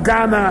helping to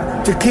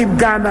keep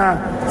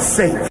Ghana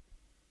safe.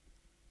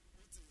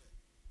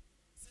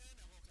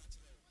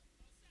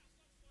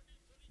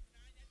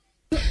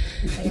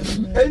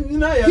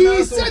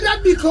 He said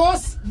that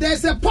because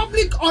there's a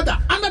public order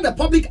under the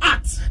Public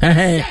Act.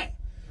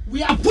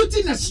 We are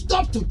putting a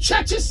stop to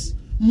churches,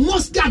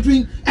 mosque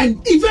gathering, and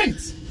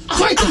events.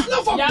 So it is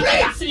not for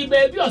prayer.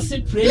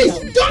 Please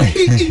don't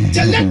be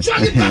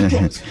intellectually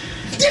bankrupt.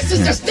 This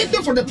is a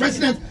statement from the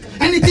president,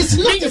 and it is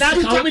not a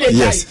spiritual.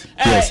 Yes.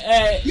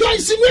 Your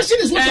insinuation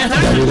is what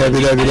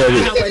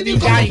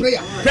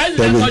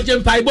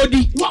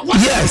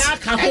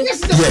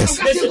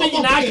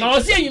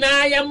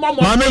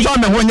Mame fa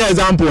me ho nya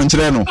example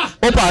nkyere no.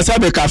 Opa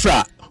asabe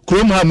kafra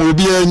krom ha mo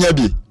bi anya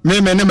bi. Me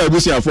ne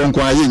mabusuafo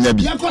nko aye nya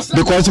bi.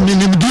 Because me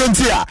nim die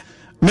nti a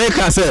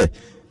make say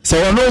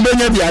wono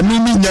obenya bi a me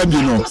nya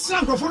bi no.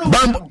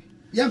 Bam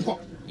Yanko.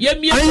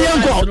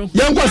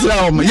 Yanko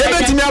sira o. Ye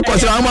betimi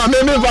akosira o me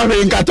fa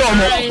hwe nkata o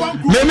mo.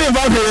 Me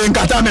fa hwe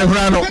nkata me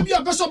hura no.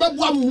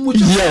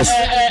 Yes.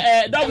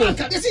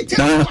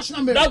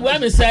 Double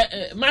me say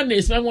man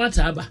is me want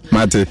aba.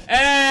 Mate.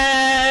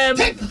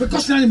 Take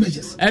precautionary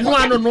measures.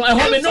 No me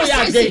no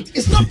ya gate.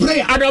 It's not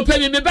prayer. I don't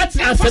pay me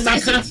better answer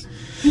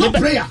not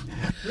prayer.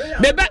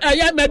 Me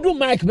do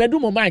mic no.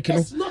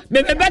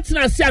 Me better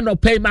answer no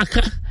pay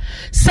maka.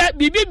 Say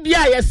bibi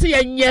bia ye say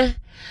enye.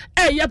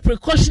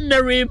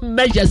 Precautionary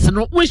measures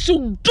no we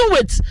should do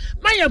it.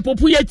 My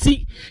popu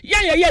yeti.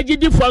 Ya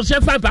gidi from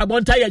chef five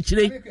abonta ya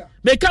chire.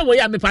 Me kan we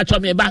ya me patcho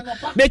me ba.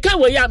 Me kan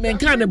we ya me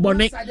kan ne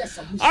bone.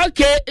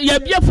 Okay, ya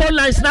bia phone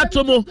lines na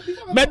to mo.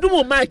 Me do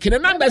mo mic. The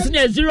numbers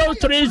is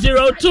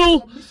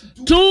 0302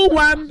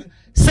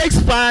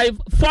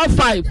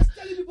 216545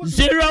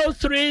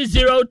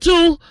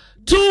 0302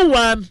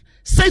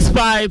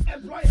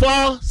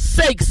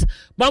 216546.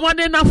 Mama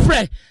de na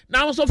frɛ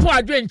na wo so fo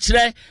adwen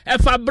kyerɛ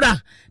ɛfa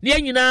bra ne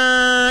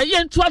nyina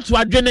yentu ato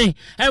adwene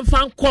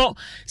ɛmfa nkɔ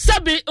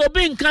sɛbi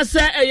obi nka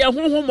sɛ ɛyɛ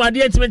honhom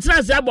ade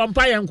ntimentina sɛ abɔ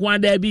mpa yɛ nko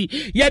ada bi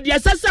yɛ de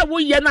sɛ wo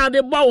yɛ na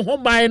de bɔ wo ho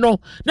ban no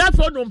na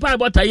fa no mpa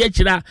bɔta yɛ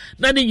kyerɛ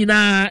na ne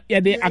nyina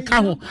yɛ de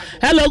aka ho.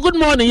 Hello, good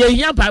morning. Yɛ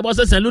hia pa bɔ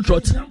sɛ St.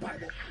 Lutrot.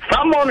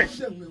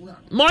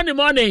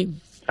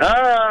 Morning.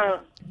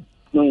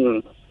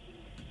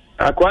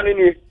 Akwani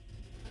ni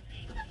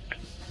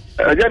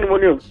ajani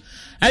monio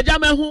eja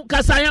mehu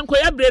kasa yanko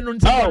ya bre no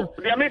ntimo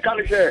dia me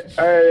kan se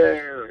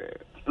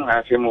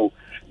afemo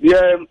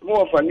dia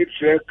mo fa ni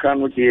tre kan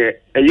no de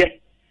eye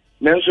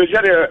nanso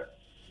jare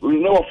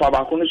no fa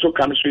ba ko no so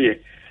kan so ye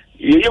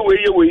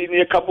we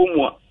ni kabo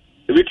mu a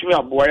ebetimi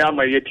aboa ya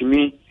ma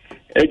yetimi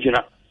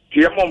ejina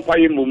tie mo mpa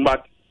ye mu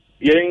mbat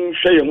ye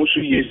nhwe ye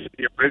musu ye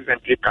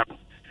president kan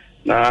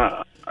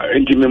na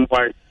entimi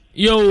mpa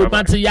yo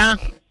but ya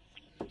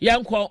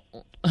yanko.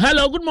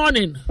 Hello, good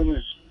morning.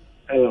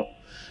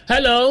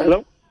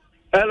 Hello,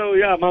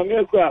 yeah,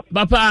 mama kwa.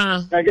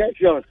 Papa. I get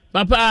shot.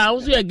 Papa,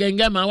 also a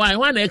genga ma why?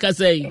 One I can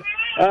say.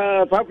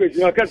 Papa,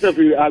 you can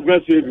say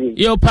aggressive.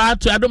 Your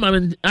part to Adam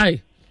and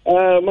I.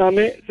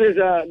 Mommy says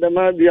the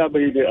man be a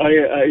baby.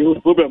 I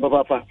problem,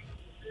 Papa.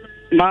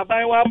 My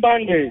buy one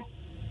band,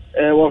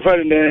 was for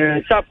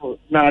the chapel.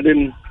 Now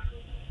then,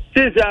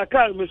 since I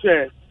can't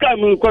say,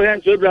 come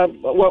current to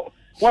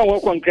one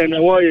walk on can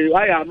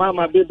I am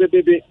mama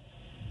baby.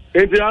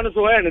 If you honest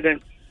for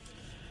anything.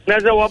 Now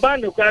the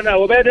Wabano can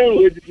I better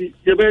with the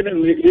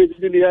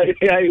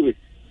highway.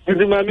 And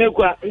the Mamma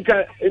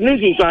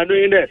news are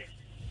doing that.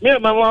 Me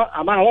and Mamma,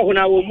 I'm out when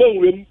I will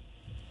move him.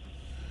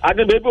 I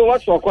don't baby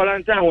what's for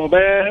quarantine or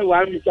bear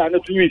 1 week and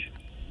 2 weeks.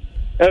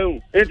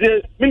 It's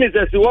a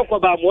minister to walk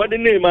about more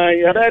than name. I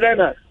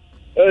don't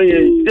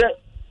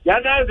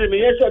Yana, the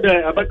minister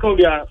about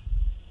Korea.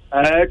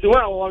 To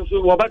one wants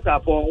to better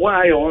for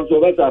why I want to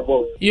better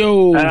for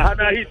you.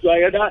 Hana hit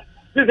to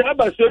this is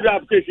about so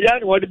that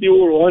Christian what be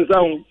one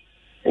sound.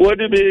 What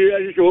be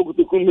a show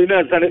to combine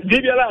and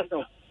give you last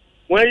now.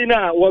 When you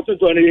know what to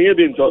turn here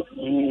being taught.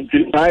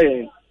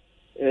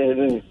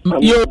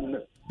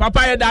 You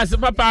Papa, that's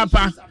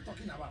Papa.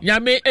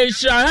 Yami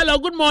Esha. Hello,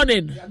 good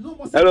morning.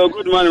 Hello,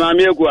 good morning,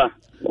 Mamma.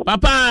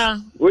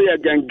 Papa, we are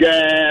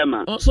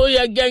gangama. So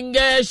you're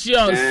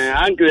gangacious.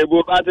 Uncle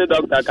Bo,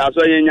 Doctor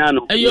Caso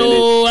Yano.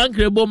 Ayo,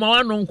 Uncle Bo,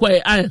 Mawano,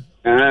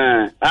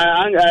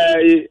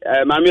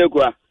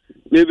 Mamma.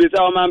 Maybe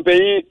some man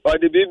paying or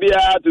the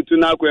BBA to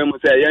Tunako and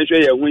say,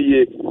 Yansha,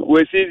 we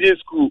see this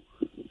school,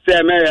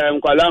 say, Mary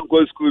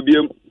Kwalanko school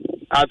beam.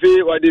 I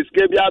feel what this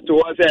Kabia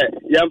to us,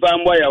 young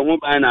fanboy and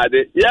woman at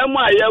it.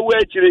 Yama, ya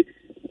wait,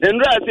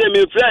 and I say,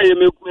 me fly,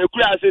 me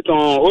class it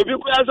on, or be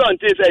class on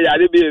T say,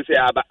 Yadi say,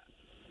 Abba.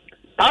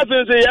 I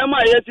feel say, Yama,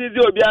 yet is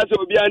your Bias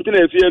will be until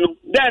a few,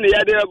 then the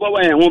other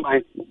boy and woman.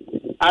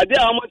 I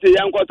dare almost a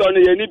young cotton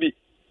Yanibi.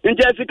 In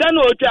Jessica,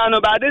 no town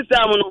about this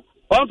time.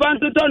 On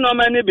fan to turn no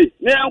many be.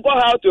 Ne anko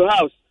house to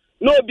house.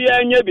 No be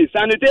any be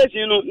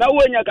sanitation no. Na wo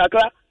nya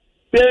kakra.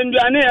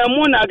 Penduane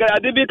emu na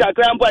grade bi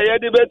kakra mpo ye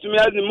de betumi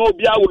azimo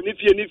bia wo ni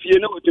fie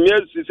na otumi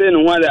asise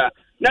no ho da.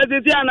 Na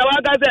titi ana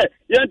waka se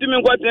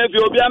yentumi nkwata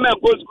fie obi ama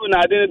ko school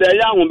na ade de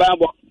ya ho ba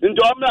bo. Nti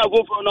omra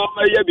afofo no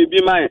ma ye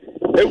bibi man.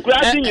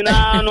 Ekurasi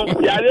nyina no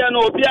yare no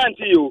obi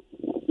anti yo.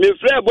 Me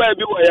frɛ boy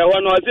bi wo ye ho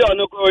no ɔse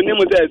ɔno ko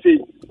onimu sɛ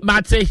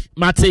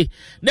Mate.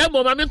 Na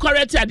mo ma me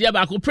correct ade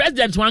ba ko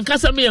president wan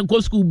kasa me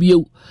enko school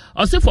bio.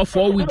 Ɔse for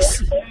 4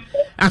 weeks.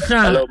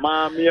 Hello,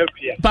 mami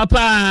afia.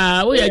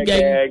 Papa, we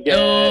again.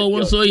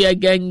 Oh, so ye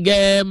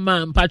genge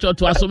man pacho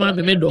to asoma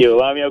me do. Yo,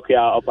 mami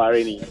afia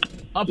opare ni.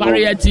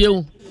 Opare ya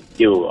tie.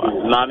 Yo,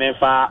 mami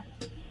fa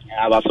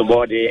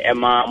abasobode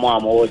ema mo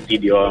amo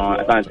studio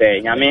san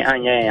say nyame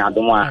anye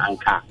adomo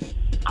anka.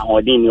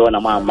 Ahodin ni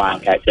wona mama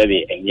anka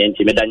sebe enye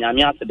nti me da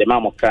nyame ase de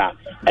mama kra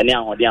ene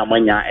ahodin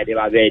amanya e de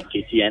ba be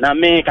titi na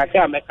me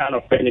kakra me kan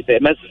of friend say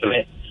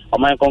mesre o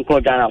man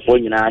conclude Ghana for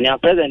nyina na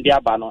president dia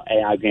ba no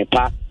e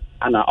agwenpa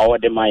ana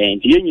ọwọ de ma yẹn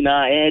nti yẹn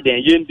nyinaa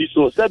den yẹn di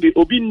so sẹbi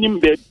obi nim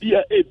baabi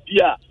a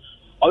ebia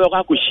ọbẹkọ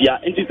akọhyia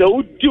nti sẹ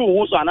wodi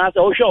wo so anaasẹ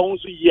wohwẹ wo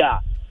so yi a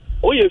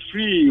oyɛ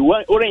free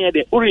orenyɛ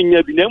de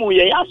orenya bi na mu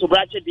yɛ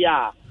asobrakye de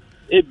a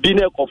ebi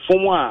na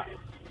kɔfom a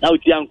na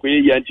oti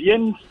ankoye yɛ nti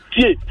yɛn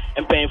tie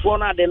mpanyinfo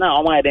na de na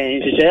ɔmo ayɛ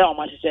den hyehyɛ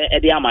ɔmo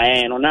hyehyɛ de ama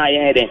yɛn no na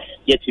yɛn den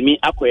yɛtumi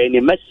akɔyɛ ne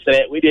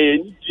mɛsrɛ we de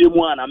yɛn tie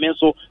mu a na me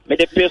nso me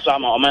de peso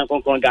ama ɔmo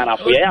nkonkron Ghana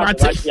fo yɛ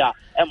asobrakye a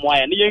ɛmoa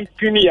yɛ ne yɛn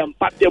kini yɛn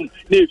patem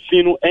na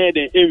efi no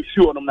den emfi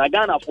ɔnom na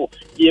Ghana fo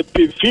yɛ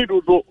pefi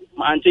dodo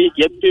mante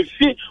yɛ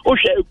pefi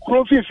ohwɛ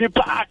ekuro fifi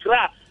pa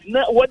akra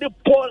na wode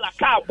bola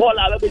ka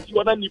bola be ti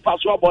wona nipa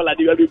so bola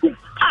de be gum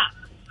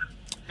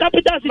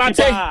capital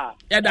city pa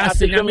ya da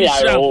se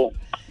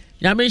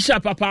nyame sha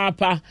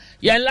papa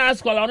yen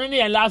last call ono ne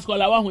yen last call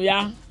wa hu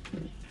ya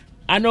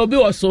ana obi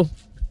wo so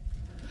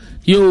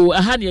yo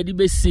aha ne de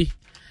besi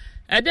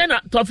e de na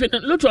tofi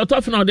lutro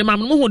tofi na de mam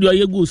mo hu de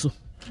oye gu so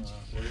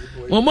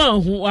mo ma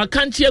hu wa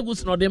kanche gu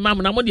so na de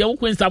mam na mo de wo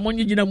kwensa mo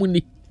nyigina mu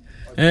ni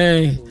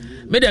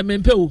me de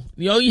mempe o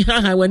ni o yi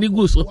ha wani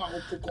gu so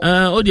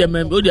o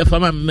de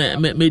fama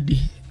me di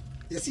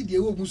yesi de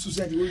wo musu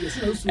se de wo yesi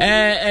na so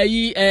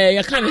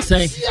ya kan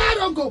say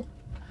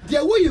de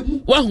wo ye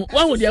mu wa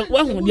hu de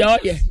o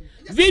ye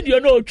video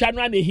no twa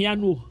no na hia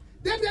no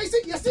dem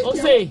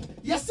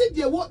yesi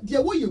de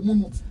wo ye mu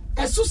no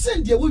eso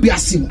se de wo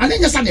wiase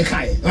anenya sa ne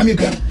kai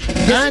ameka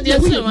de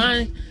se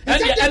man I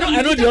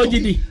know the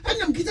ogidi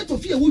anam kita to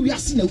fie wo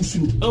wiase na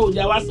usuro oh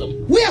there was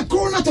some we are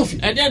corona toffee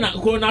and then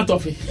corona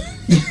toffee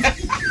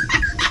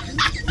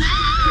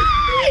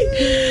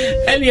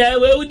anyway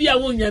we udi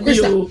awon nya bi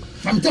o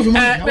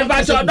me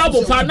ba so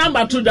double fa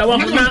number 2 da wa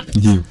na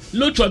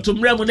lutro to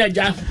mremu na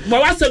ja ma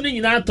wasem ni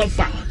nyina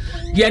tofa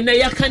ye na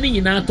ya kan ni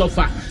nyina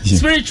tofa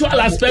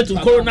spiritual aspect of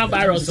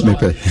coronavirus na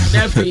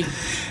fe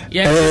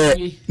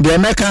the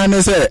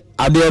American say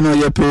ade no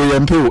ye pro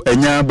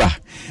enya ba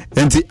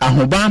enti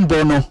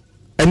ahobambo no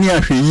ene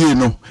ahweyi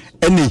no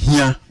ene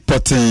hia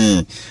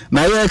potin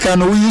na ye ka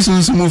no wi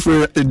sunsumu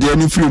fre de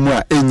ani firi mu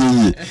a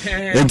enyi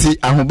enti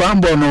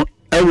ahobambo no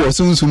ewo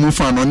sunsumu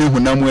fa no ne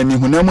hunamu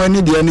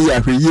ani de ne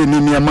ya hweyi ne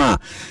niam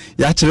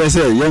ya kire se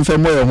ye mfa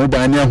mo ye ho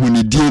ba ne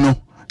ahunidi no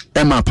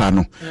emapa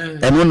no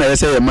eno na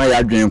yese ye ma ya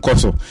adwen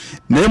koso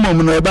na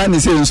emom no eba ne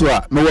se nso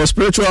a me was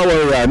spiritual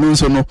warrior no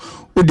nso no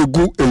odi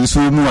gu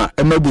enso mu a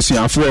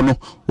emabusuafo no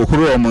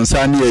okoro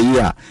omonsa ne yayi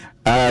a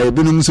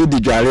ebinum so di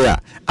dware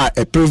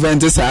a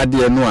prevent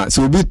saade no a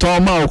so obi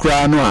ton ma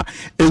okra no a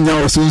enya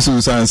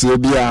osunsun sanse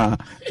obi a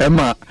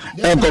ema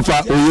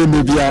enkofa oye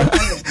me bia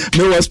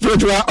me was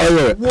spiritual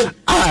oil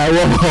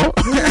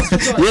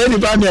wo ye ni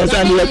ba me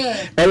asa ni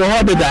e wo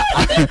hodeda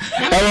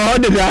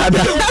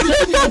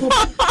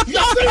you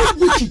are very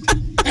wicked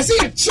I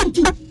say a chim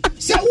to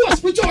say who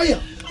spiritual oil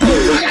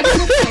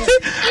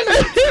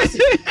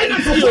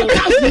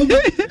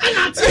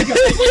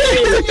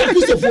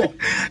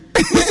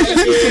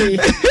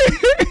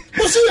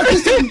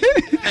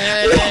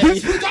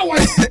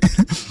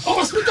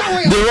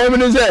the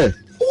woman is there.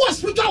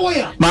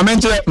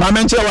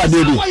 Mamenche wa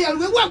debi.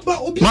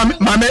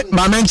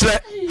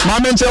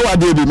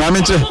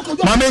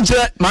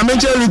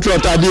 Mamenche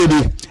recruit debi.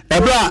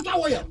 Ebra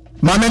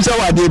mamenche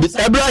wa debi.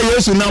 Ebra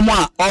Yesu na mo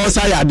a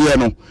osa yade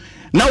no.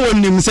 Na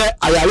wonim se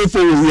ayarefo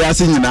wo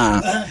wiase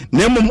nyina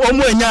na mum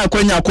omo anya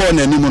akwanya ko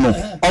na nim no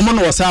omo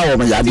no wasa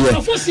wo yade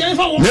na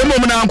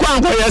mum na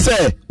ankwa ye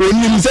se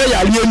onim se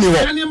yare ni ho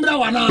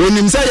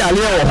onim se yare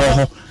wo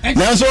ho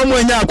na so omo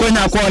anya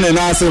akwanya ko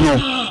na ase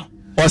no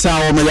wasa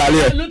wo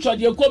yare no to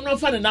de kom no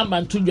fa ne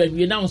number to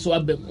dwan na so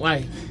abem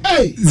why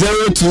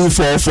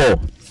 0244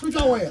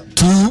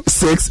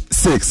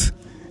 266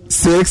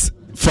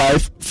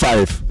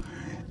 655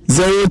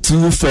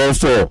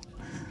 0244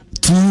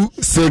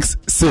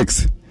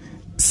 266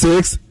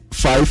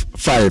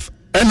 655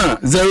 Ena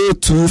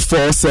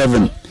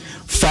 0247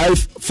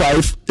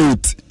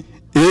 558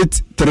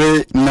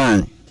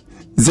 839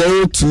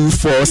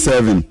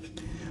 0247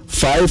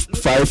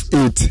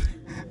 558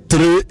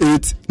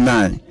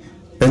 389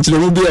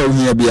 Enchilemu bia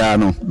ohia bia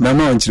no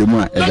mema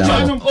onchilemu a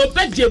eja no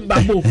obejemba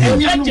bo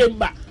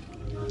obejemba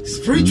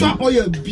spiritual oil